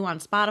review on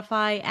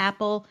Spotify,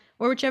 Apple,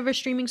 or whichever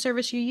streaming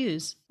service you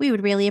use. We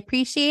would really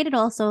appreciate it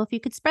also if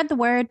you could spread the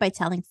word by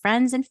telling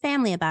friends and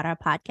family about our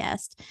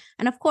podcast.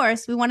 And of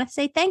course, we want to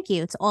say thank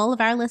you to all of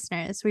our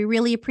listeners. We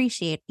really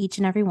appreciate each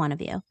and every one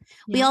of you.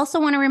 We also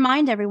want to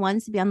remind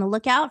everyone to be on the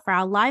lookout for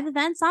our live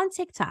events on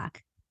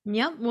TikTok.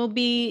 Yep, we'll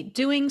be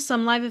doing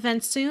some live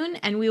events soon,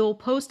 and we will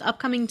post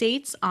upcoming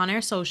dates on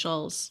our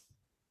socials.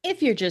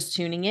 If you're just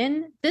tuning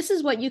in, this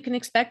is what you can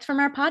expect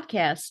from our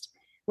podcast.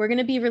 We're going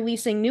to be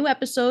releasing new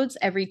episodes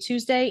every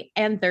Tuesday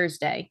and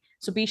Thursday,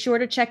 so be sure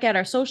to check out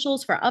our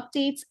socials for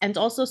updates and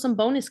also some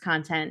bonus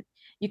content.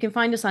 You can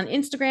find us on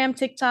Instagram,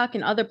 TikTok,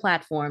 and other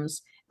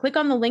platforms. Click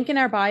on the link in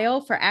our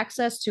bio for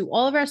access to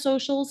all of our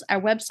socials, our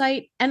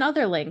website, and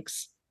other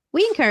links.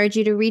 We encourage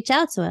you to reach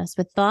out to us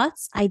with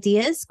thoughts,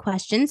 ideas,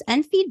 questions,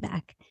 and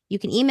feedback. You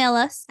can email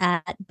us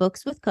at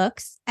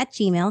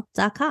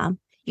bookswithcooks@gmail.com.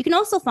 You can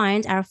also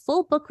find our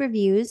full book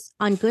reviews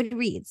on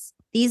Goodreads.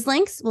 These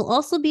links will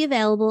also be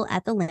available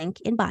at the link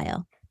in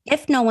bio.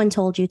 If no one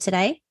told you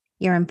today,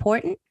 you're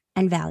important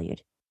and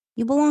valued.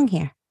 You belong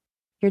here.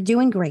 You're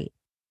doing great,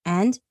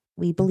 and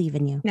we believe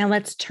in you. Now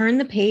let's turn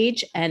the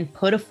page and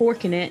put a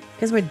fork in it,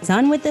 because we're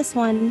done with this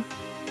one.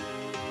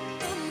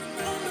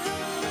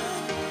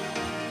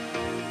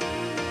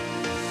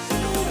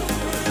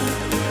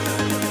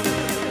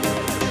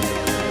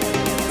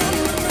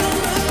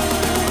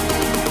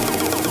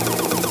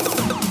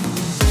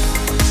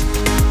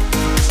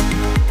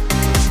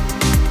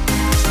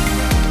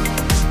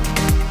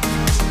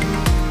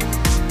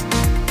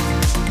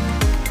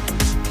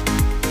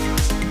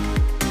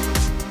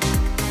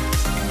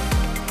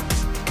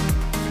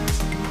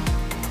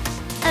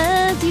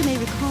 As you may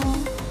recall,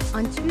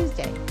 on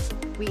Tuesday,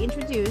 we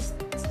introduced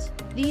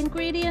the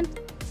ingredient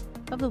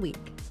of the week,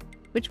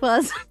 which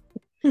was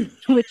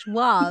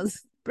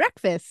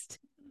breakfast.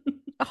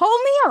 A whole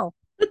meal.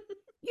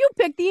 You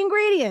picked the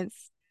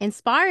ingredients.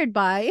 Inspired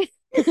by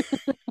you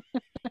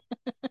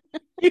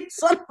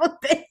son of a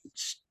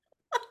bitch.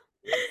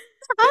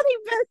 Honey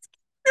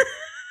biscuit.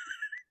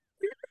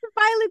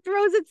 Violet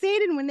throws at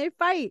Satan when they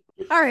fight.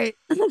 All right,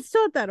 let's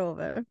start that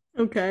over.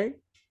 Okay.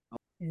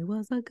 It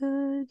was a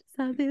good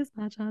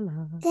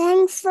satisfaction.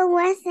 Thanks for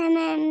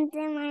listening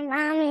to my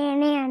mommy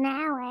and Aunt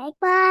Alec.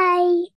 Bye.